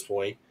ARAMs at this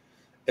point,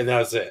 and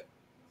that's it.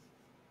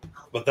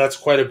 But that's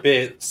quite a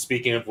bit,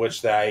 speaking of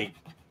which, that I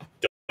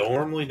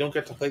normally don't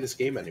get to play this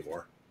game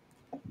anymore.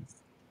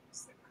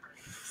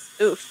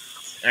 Oof.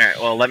 Alright,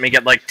 well, let me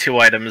get like 2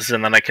 items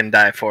and then I can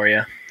die for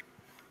you.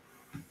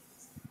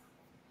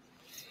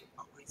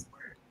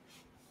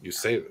 You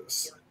say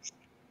this.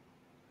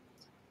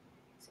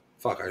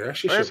 Fuck, I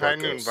actually Why should does High have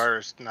Noon those.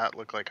 Bars not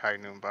look like High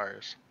Noon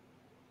Bars?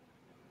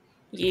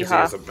 Because he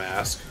has Yeehaw. a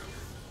mask.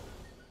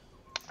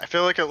 I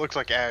feel like it looks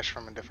like Ash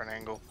from a different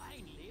angle.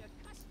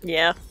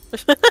 Yeah.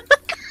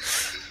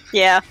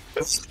 Yeah.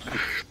 It's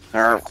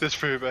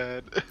pretty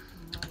bad.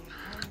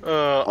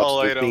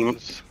 All the theme?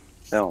 items.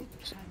 No.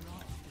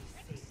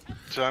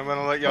 So I'm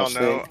gonna let y'all What's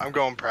know the- I'm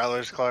going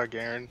Prowler's Claw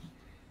Garen.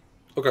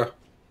 Okay.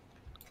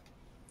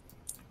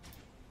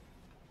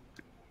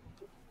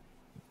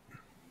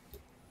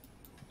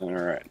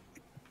 Alright.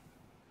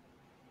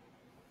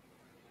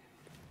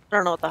 I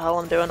don't know what the hell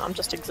I'm doing. I'm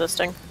just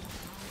existing.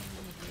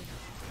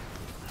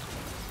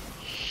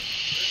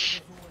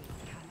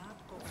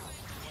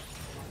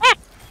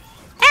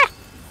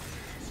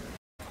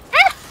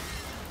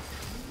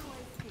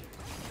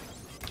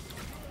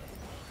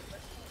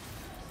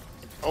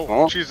 Oh,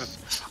 Oh.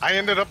 Jesus. I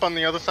ended up on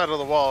the other side of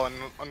the wall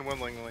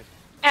unwillingly.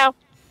 Ow.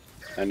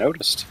 I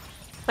noticed.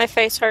 My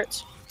face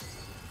hurts.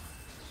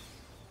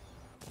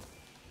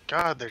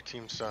 God, their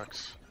team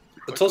sucks.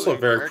 It's also a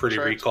very Eric pretty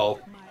tried-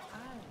 recall.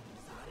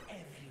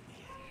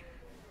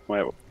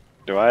 Wait,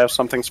 do I have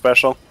something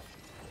special?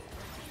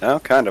 No,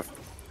 kind of.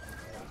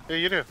 Yeah,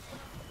 you do.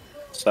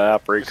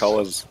 Sap recall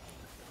is...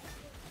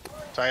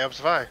 Psyops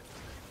Vi.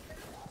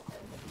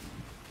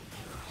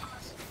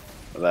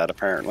 that,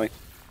 apparently.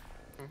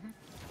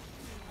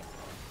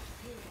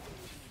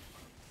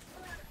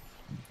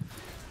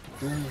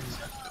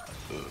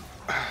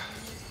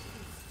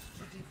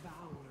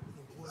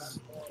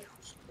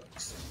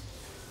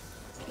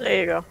 There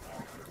you go.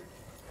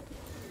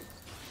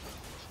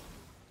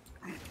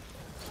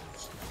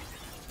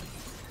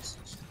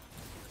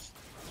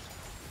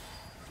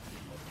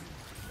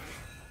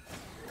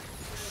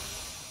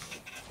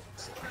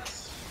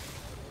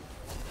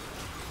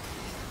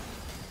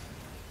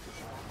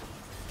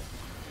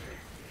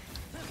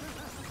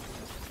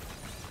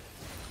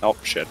 Oh,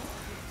 shit.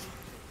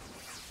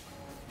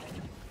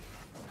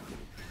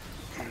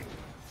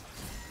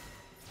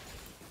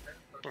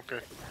 Okay.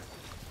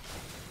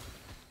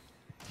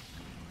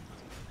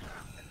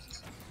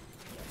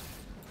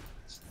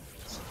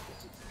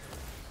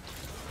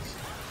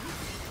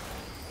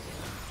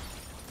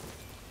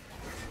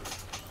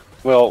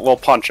 We'll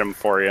punch him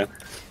for you.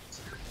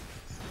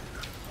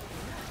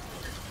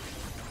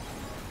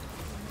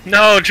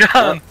 No,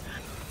 John!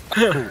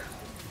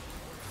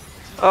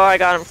 Oh, I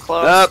got him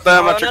close. Not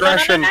that much no,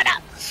 aggression. no.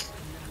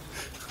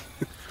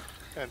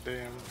 God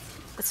damn.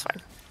 It's fine.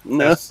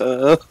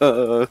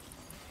 No.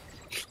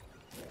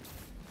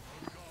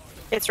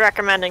 It's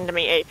recommending to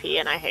me AP,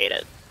 and I hate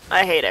it.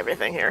 I hate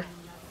everything here.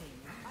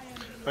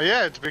 Well,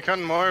 yeah, it's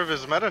become more of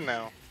his meta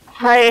now.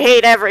 I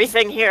hate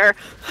everything here.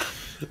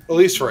 At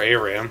least for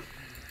ARAM.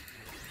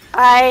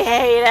 I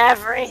hate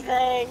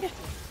everything.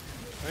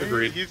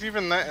 Agreed. He's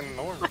even that in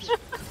norms.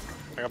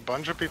 Like a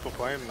bunch of people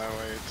play him that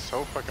way. It's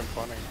so fucking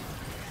funny.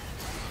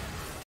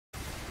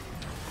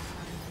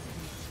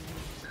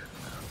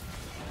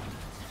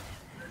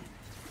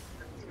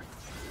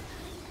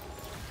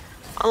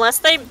 Unless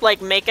they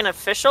like make an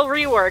official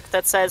rework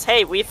that says,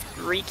 "Hey, we've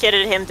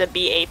re-kitted him to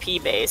be AP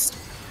based."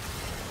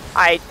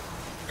 I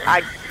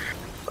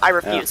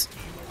refuse. Yeah.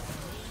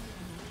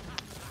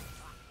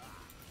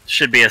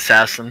 Should be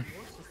assassin.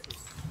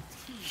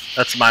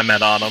 That's my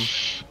meta on him.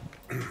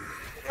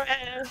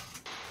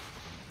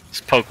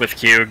 Just poke with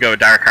Q, go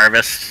Dark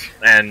Harvest,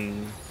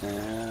 and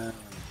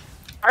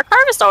Dark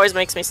Harvest always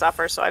makes me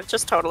suffer, so I've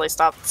just totally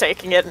stopped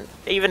taking it,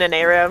 even in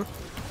ARAM.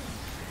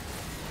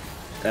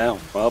 Oh,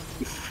 well.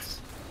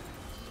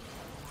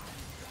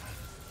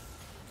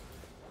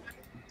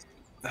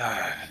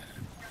 Yeah.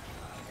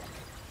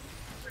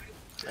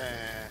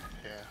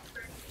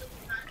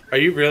 Are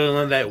you really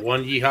letting that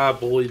one yeehaw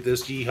bully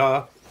this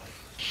yeehaw?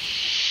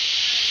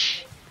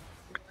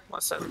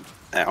 Listen,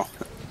 Ow.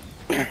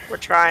 we're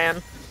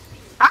trying.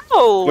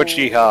 Ow! Which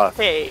yeehaw?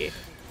 Hey.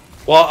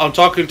 Well, I'm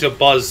talking to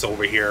Buzz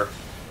over here.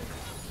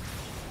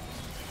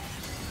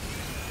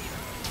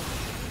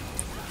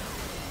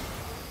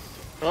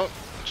 Well,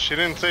 she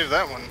didn't save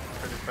that one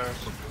pretty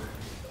fast.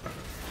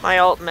 My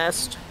ult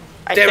missed.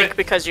 I Damn think it.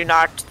 because you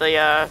knocked the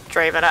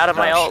Draven out of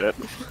my ult.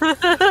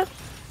 Shit.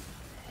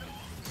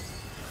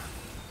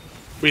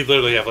 We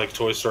literally have like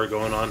Toy Story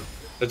going on.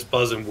 It's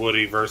Buzz and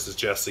Woody versus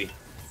Jesse.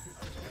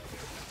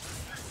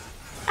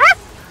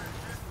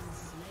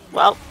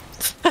 Well,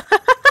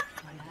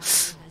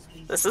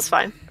 this is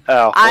fine.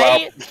 Oh,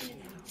 well.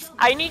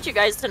 I need you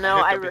guys to know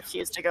I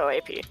refuse to go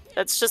AP.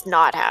 That's just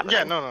not happening.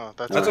 Yeah, no,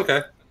 That's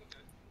okay.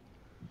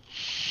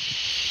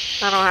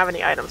 I don't have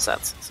any item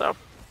sets, so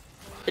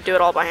I do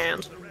it all by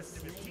hand.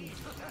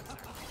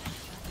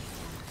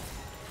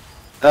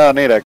 Oh,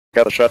 neat. I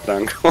got a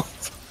shutdown.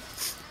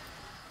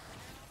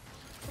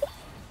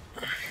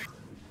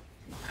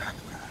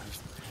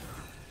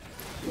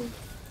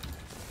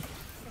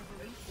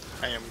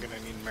 I am gonna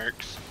need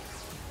mercs.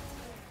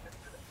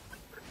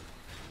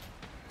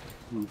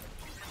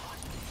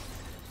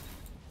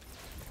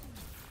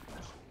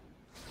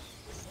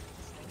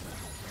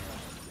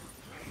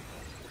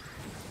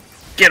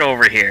 get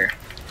over here.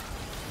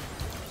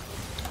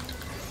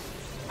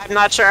 I'm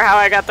not sure how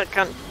I got the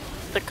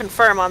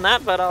confirm on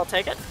that, but I'll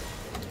take it.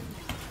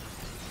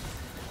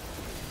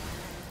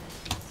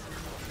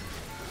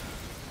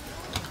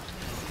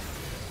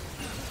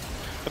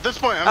 At this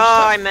point, I'm Oh, just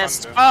I having fun,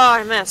 missed. dude. Oh,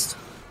 I missed.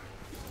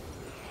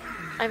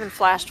 I even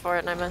flashed for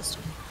it and I missed.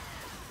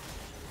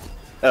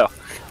 Oh.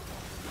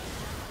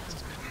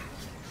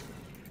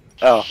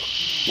 Oh,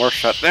 more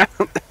shutdown.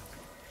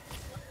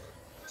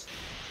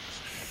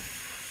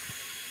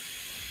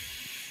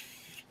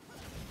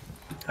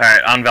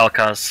 Alright, on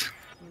Vel'Koz.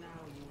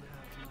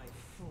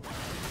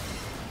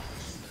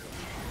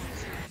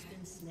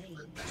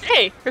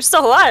 Hey, you're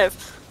still alive.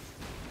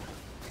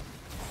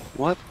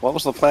 What? What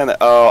was the plan?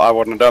 Oh, I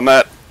wouldn't have done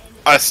that.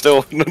 I still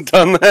wouldn't have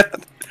done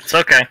that. It's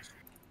okay.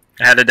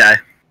 I had to die.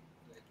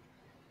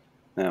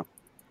 No.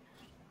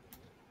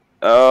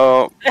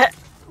 Oh.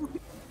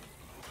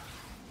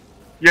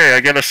 Yeah,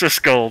 I get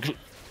assist gold.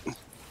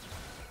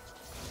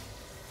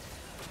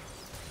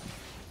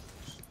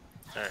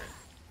 Alright,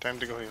 time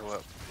to go heal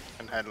up.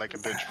 And had like a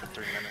bitch for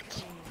 3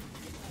 minutes.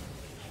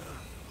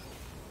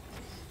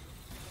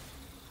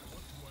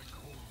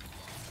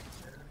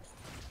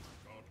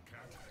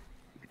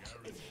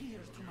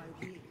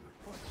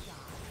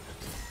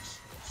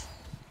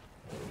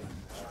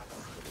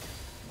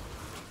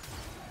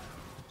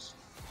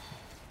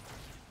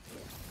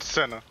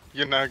 Senna,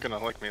 you're not gonna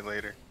like me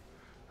later.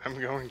 I'm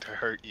going to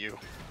hurt you.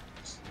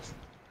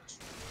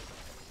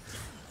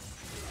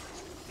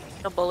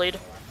 Feel bullied.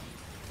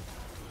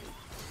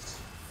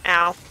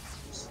 Ow.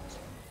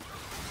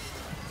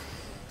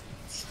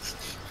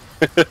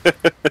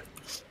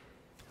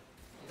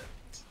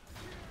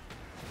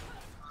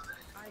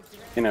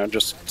 You know,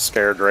 just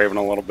scared Raven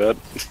a little bit.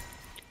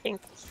 Dink,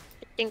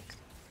 dink,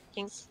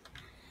 dink.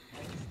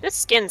 This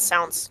skin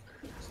sounds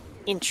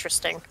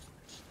interesting.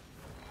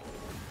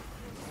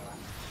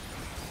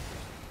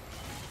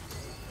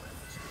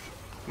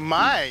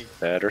 My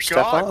Better step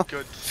God, off.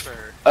 good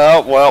sir.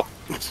 Oh, well.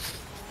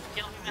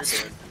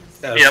 That's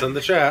Yep. in the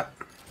chat.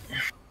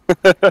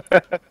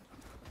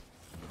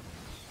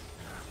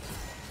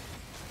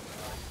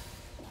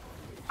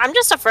 I'm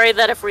just afraid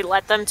that if we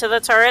let them to the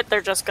turret,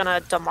 they're just gonna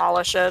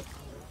demolish it.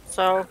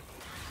 So.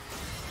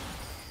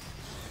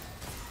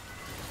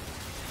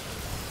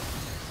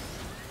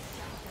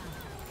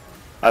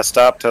 I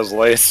stopped his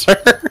laser.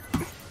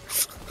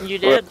 You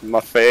did. With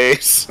my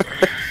face.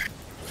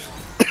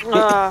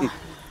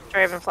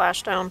 Draven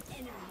flash down.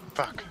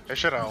 Fuck, I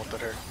should have ulted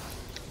her.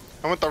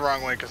 I went the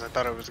wrong way because I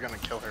thought I was gonna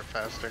kill her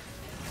faster.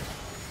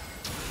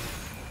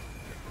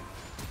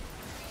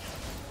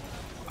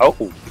 Oh.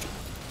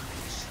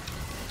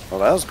 Well,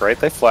 that was great.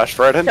 They flashed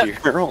right into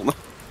your own.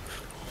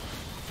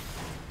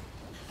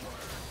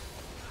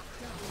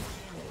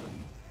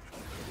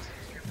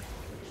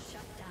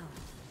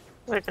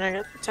 They're gonna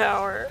get the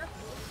tower.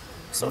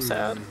 So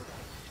sad.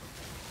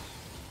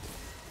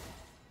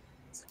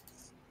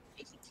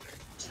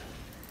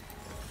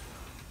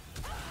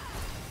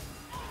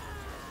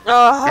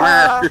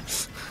 Ah! Alright,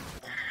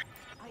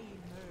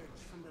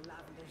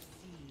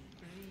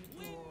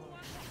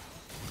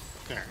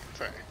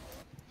 sorry.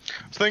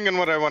 I was thinking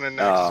what I wanted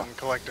next, and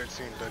Collector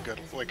seemed a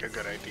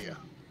good idea.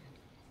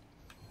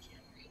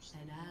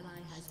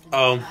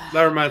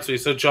 That reminds me.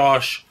 So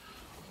Josh,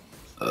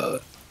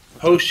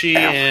 Hoshi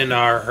and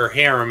her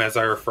harem, as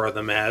I refer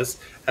them as,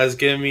 has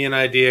given me an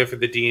idea for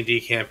the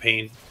D&D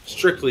campaign,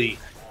 strictly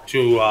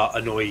to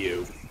annoy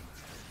you.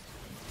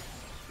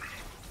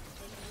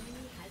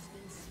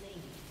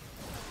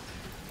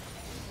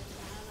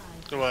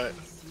 What?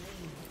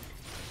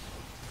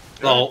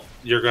 Well,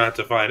 you're gonna have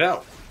to find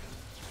out.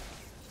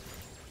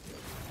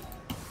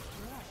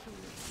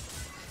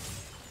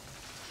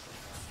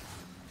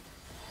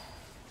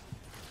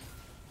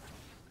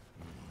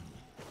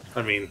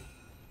 I mean,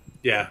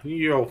 yeah,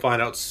 you'll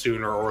find out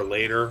sooner or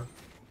later,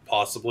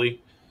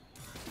 possibly,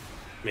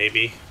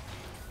 maybe.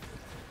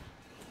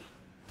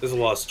 There's a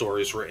lot of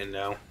stories written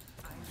now.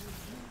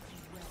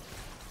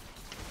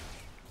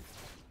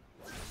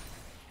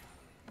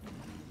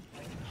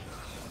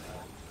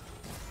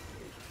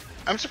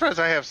 I'm surprised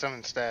I have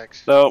 7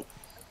 stacks. So,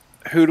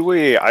 who do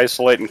we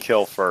isolate and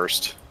kill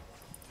first?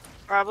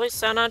 Probably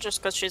Senna,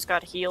 just because she's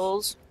got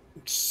heals.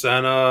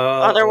 Senna.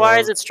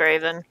 Otherwise, it's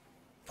Draven.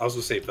 I was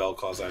gonna say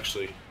Vel'Koz,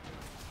 actually.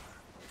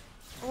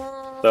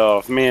 So,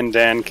 if me and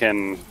Dan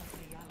can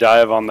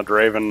dive on the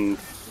Draven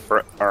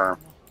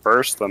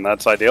first, then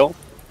that's ideal.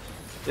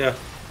 Yeah.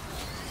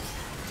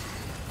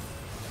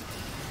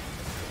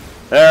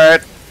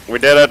 Alright, we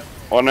did it.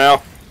 What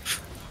now?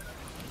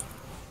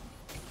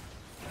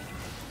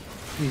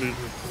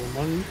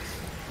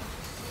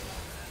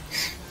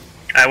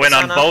 I went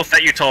on both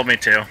that you told me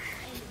to.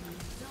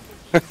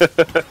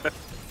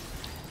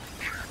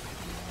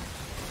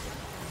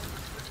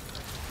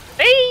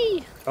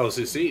 Hey! Oh,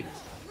 succeed.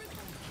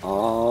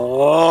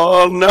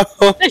 Oh no!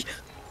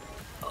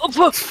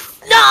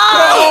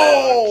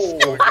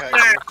 No!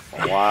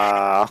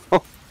 Wow.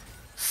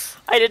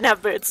 I didn't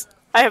have boots.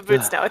 I have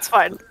boots now. It's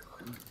fine.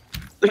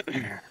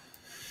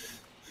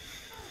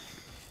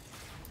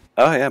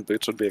 Oh yeah,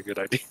 boots would be a good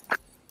idea.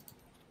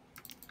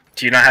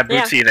 Do you not have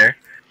boots either?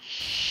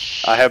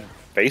 I have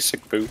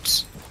basic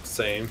boots.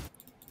 Same.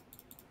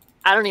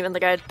 I don't even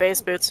think I had base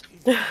boots.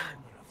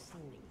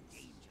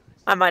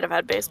 I might have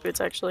had base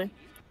boots, actually.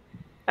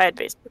 I had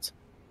base boots.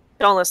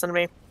 Don't listen to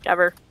me.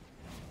 Ever.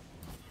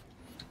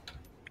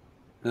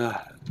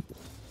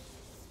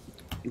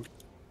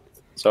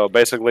 So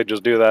basically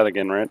just do that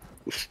again, right?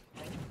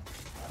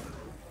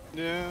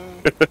 Yeah.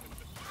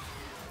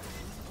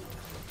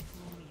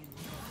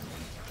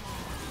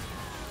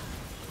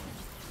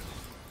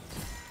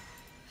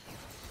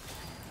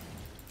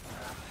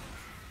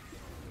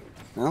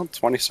 Well,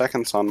 20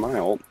 seconds on my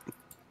ult.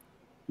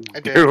 I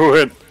did. Do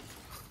it.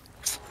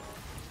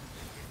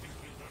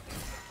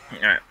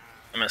 Alright,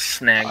 I'm gonna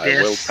snag I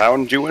this. will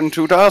pound you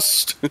into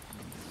dust.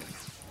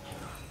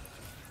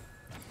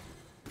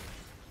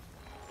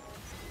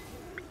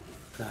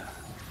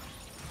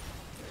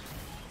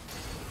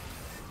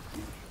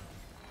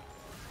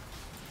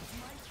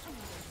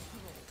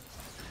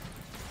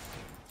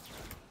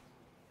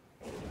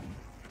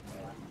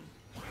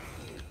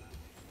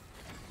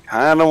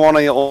 Kinda want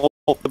to ult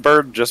the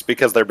bird just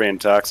because they're being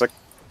toxic.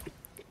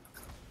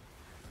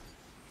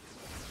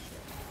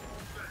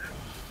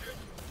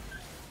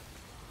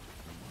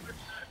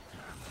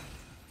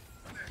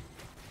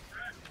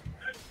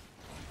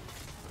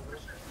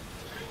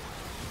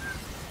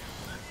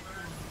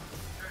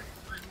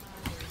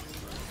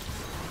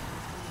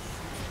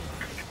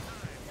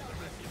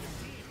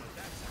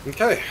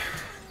 Okay.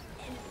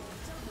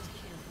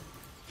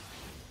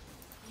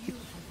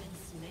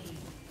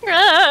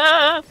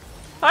 Ah,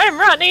 I'm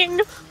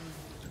running!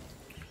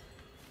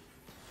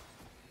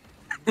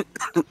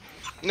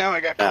 Now I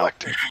got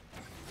Collector.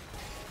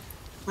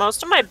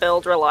 Most of my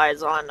build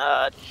relies on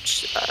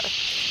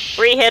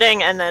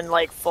re-hitting and then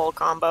like full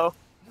combo.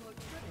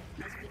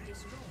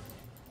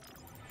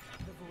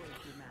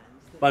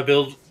 My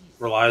build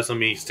relies on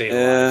me staying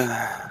alive.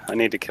 Yeah, I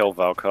need to kill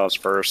Vel'Koz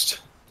first.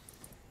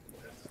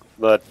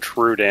 The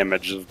true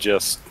damage is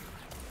just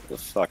the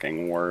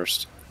fucking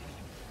worst.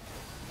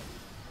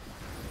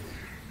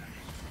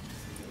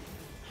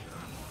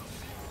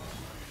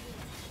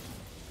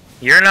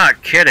 You're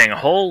not kidding.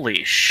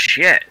 Holy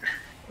shit.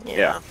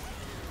 Yeah.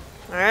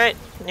 Alright,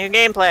 new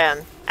game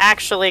plan.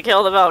 Actually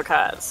kill the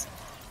Vel'Koz.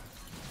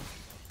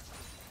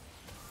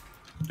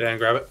 Dan,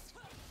 grab it.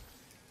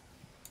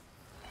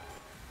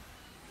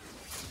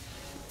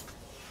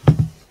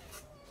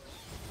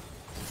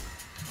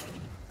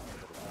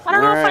 I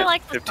don't know if I Alright,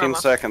 like the 15 promo.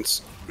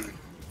 seconds.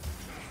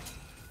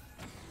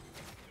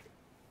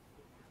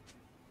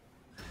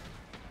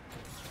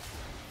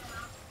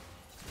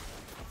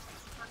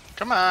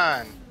 Come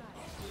on.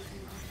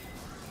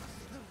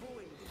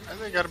 Why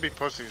they gotta be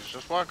pussies?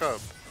 Just walk up.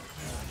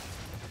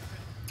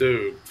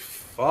 Dude,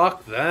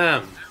 fuck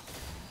them.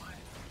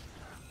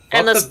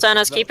 And Fuck the stun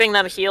is keeping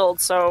them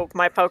healed, so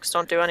my pokes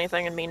don't do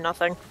anything and mean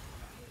nothing.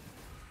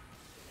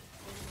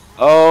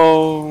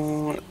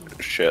 Oh,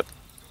 shit.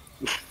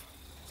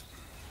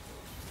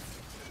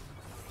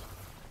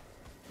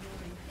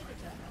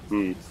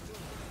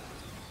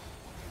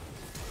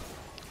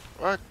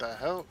 What the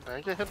hell? Did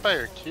I get hit by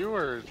your Q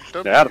or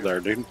W? Get out of there,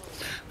 dude.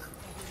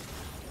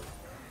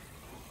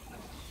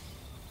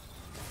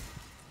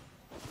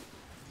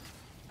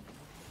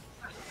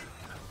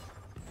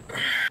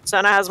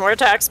 Senna has more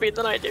attack speed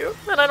than I do,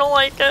 and I don't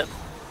like it.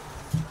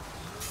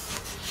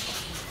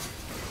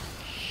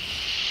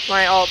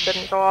 My ult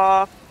didn't go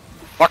off.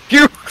 Fuck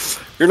you!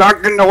 You're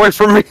not getting away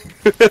from me!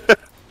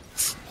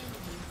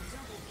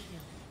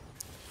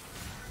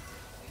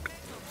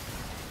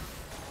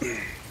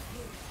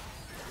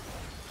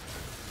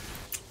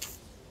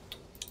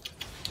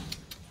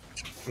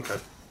 Okay.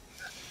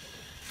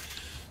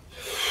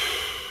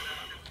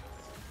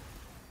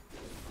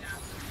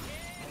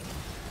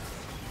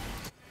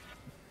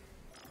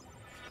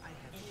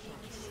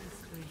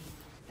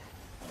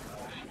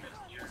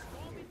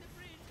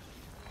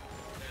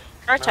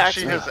 Our attack she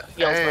speed has feels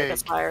like A.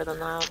 it's higher than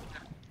that.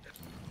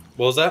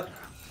 What was that?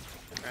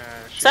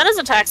 Senna's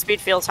attack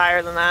speed feels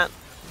higher than that.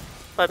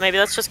 But maybe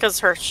that's just because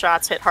her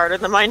shots hit harder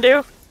than mine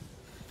do.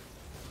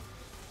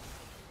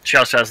 She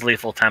also has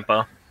lethal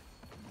tempo.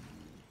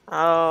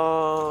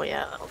 Oh,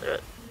 yeah, that'll do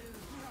it.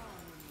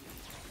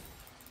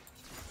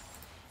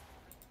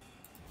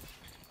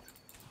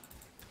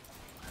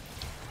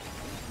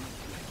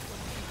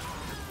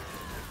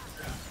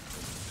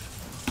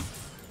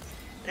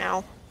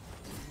 Now.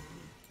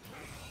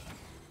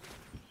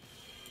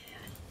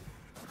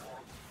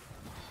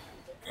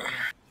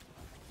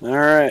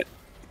 Alright.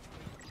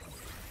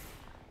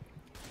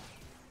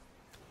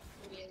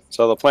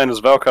 So the plan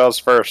is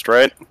Vel'Koz first,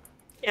 right?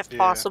 If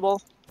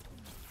possible.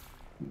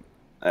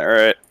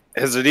 Alright.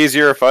 Is it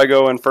easier if I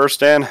go in first,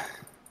 Dan?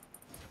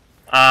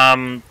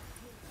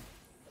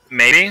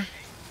 Maybe?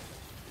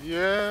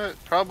 Yeah, it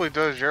probably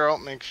does. Your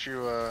ult makes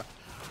you, what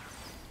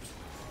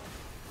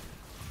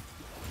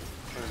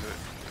is it?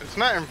 It's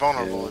not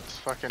invulnerable, it's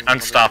fucking...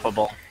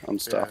 Unstoppable.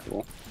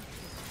 Unstoppable.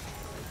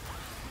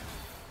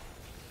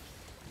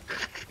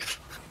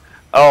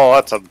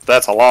 Oh,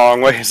 that's a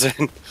long ways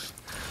in.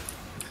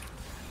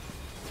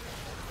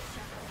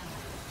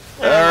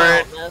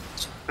 Alright.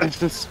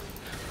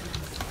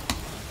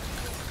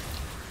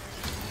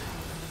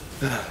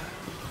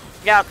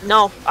 Yeah,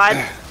 no,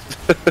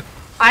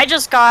 I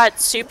just got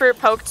super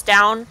poked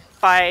down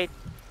by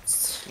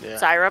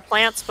Zyra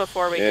plants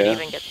before we could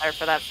even get there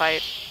for that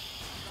fight.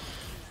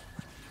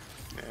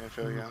 Yeah, I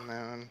feel you on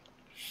that one.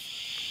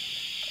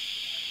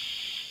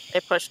 They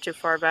pushed too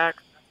far back.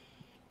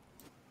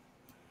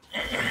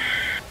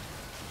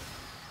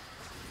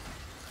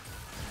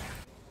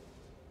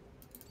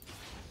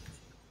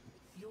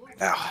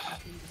 Ow.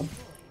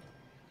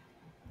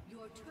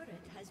 Your turret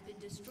has been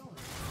destroyed.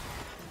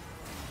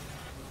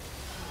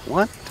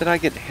 What did I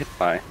get hit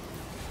by?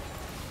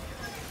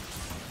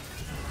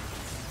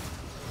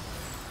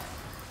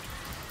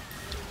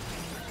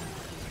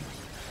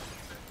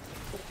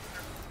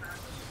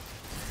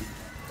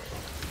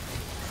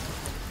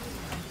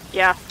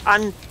 Yeah,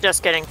 I'm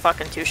just getting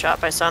fucking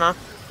two-shot by Senna.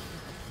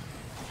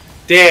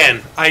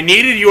 Dan, I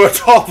needed you on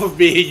top of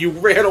me. You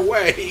ran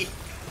away.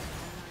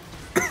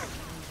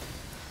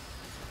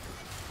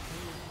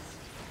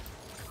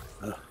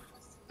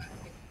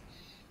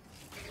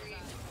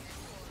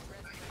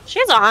 She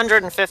has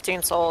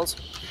 115 souls.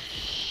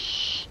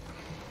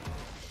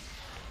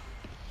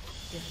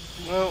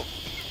 Well...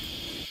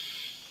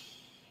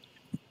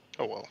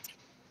 Oh well.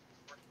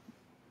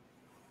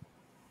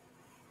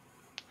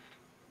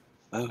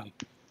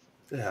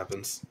 It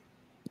happens.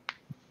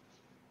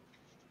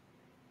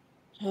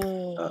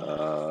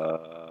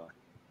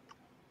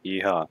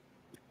 Yeah.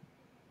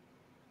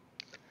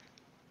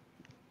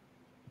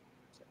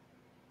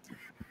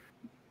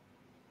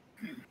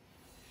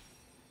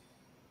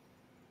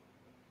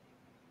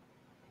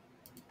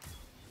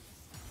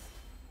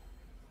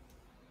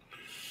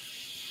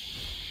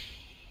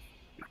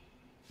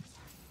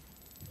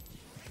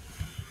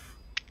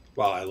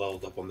 Wow, I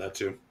leveled up on that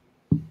too.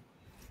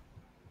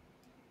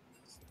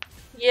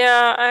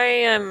 Yeah, I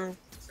am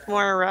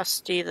more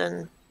rusty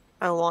than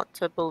I want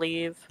to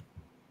believe.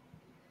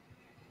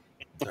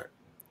 Alright.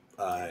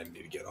 I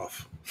need to get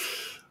off.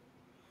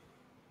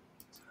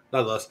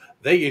 Nonetheless,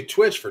 thank you,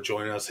 Twitch, for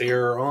joining us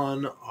here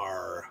on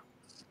our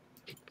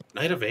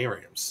Night of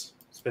Ariums.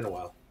 It's been a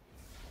while.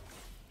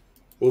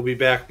 We'll be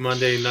back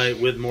Monday night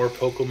with more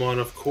Pokemon,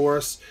 of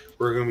course.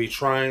 We're going to be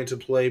trying to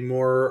play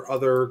more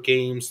other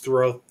games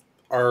throughout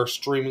our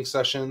streaming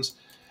sessions.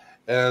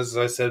 As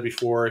I said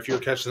before, if you're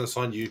catching this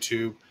on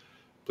YouTube,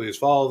 Please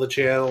follow the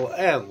channel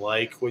and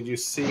like what you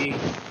see.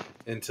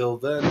 Until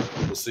then,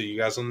 we'll see you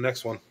guys on the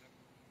next one.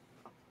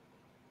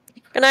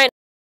 Good night.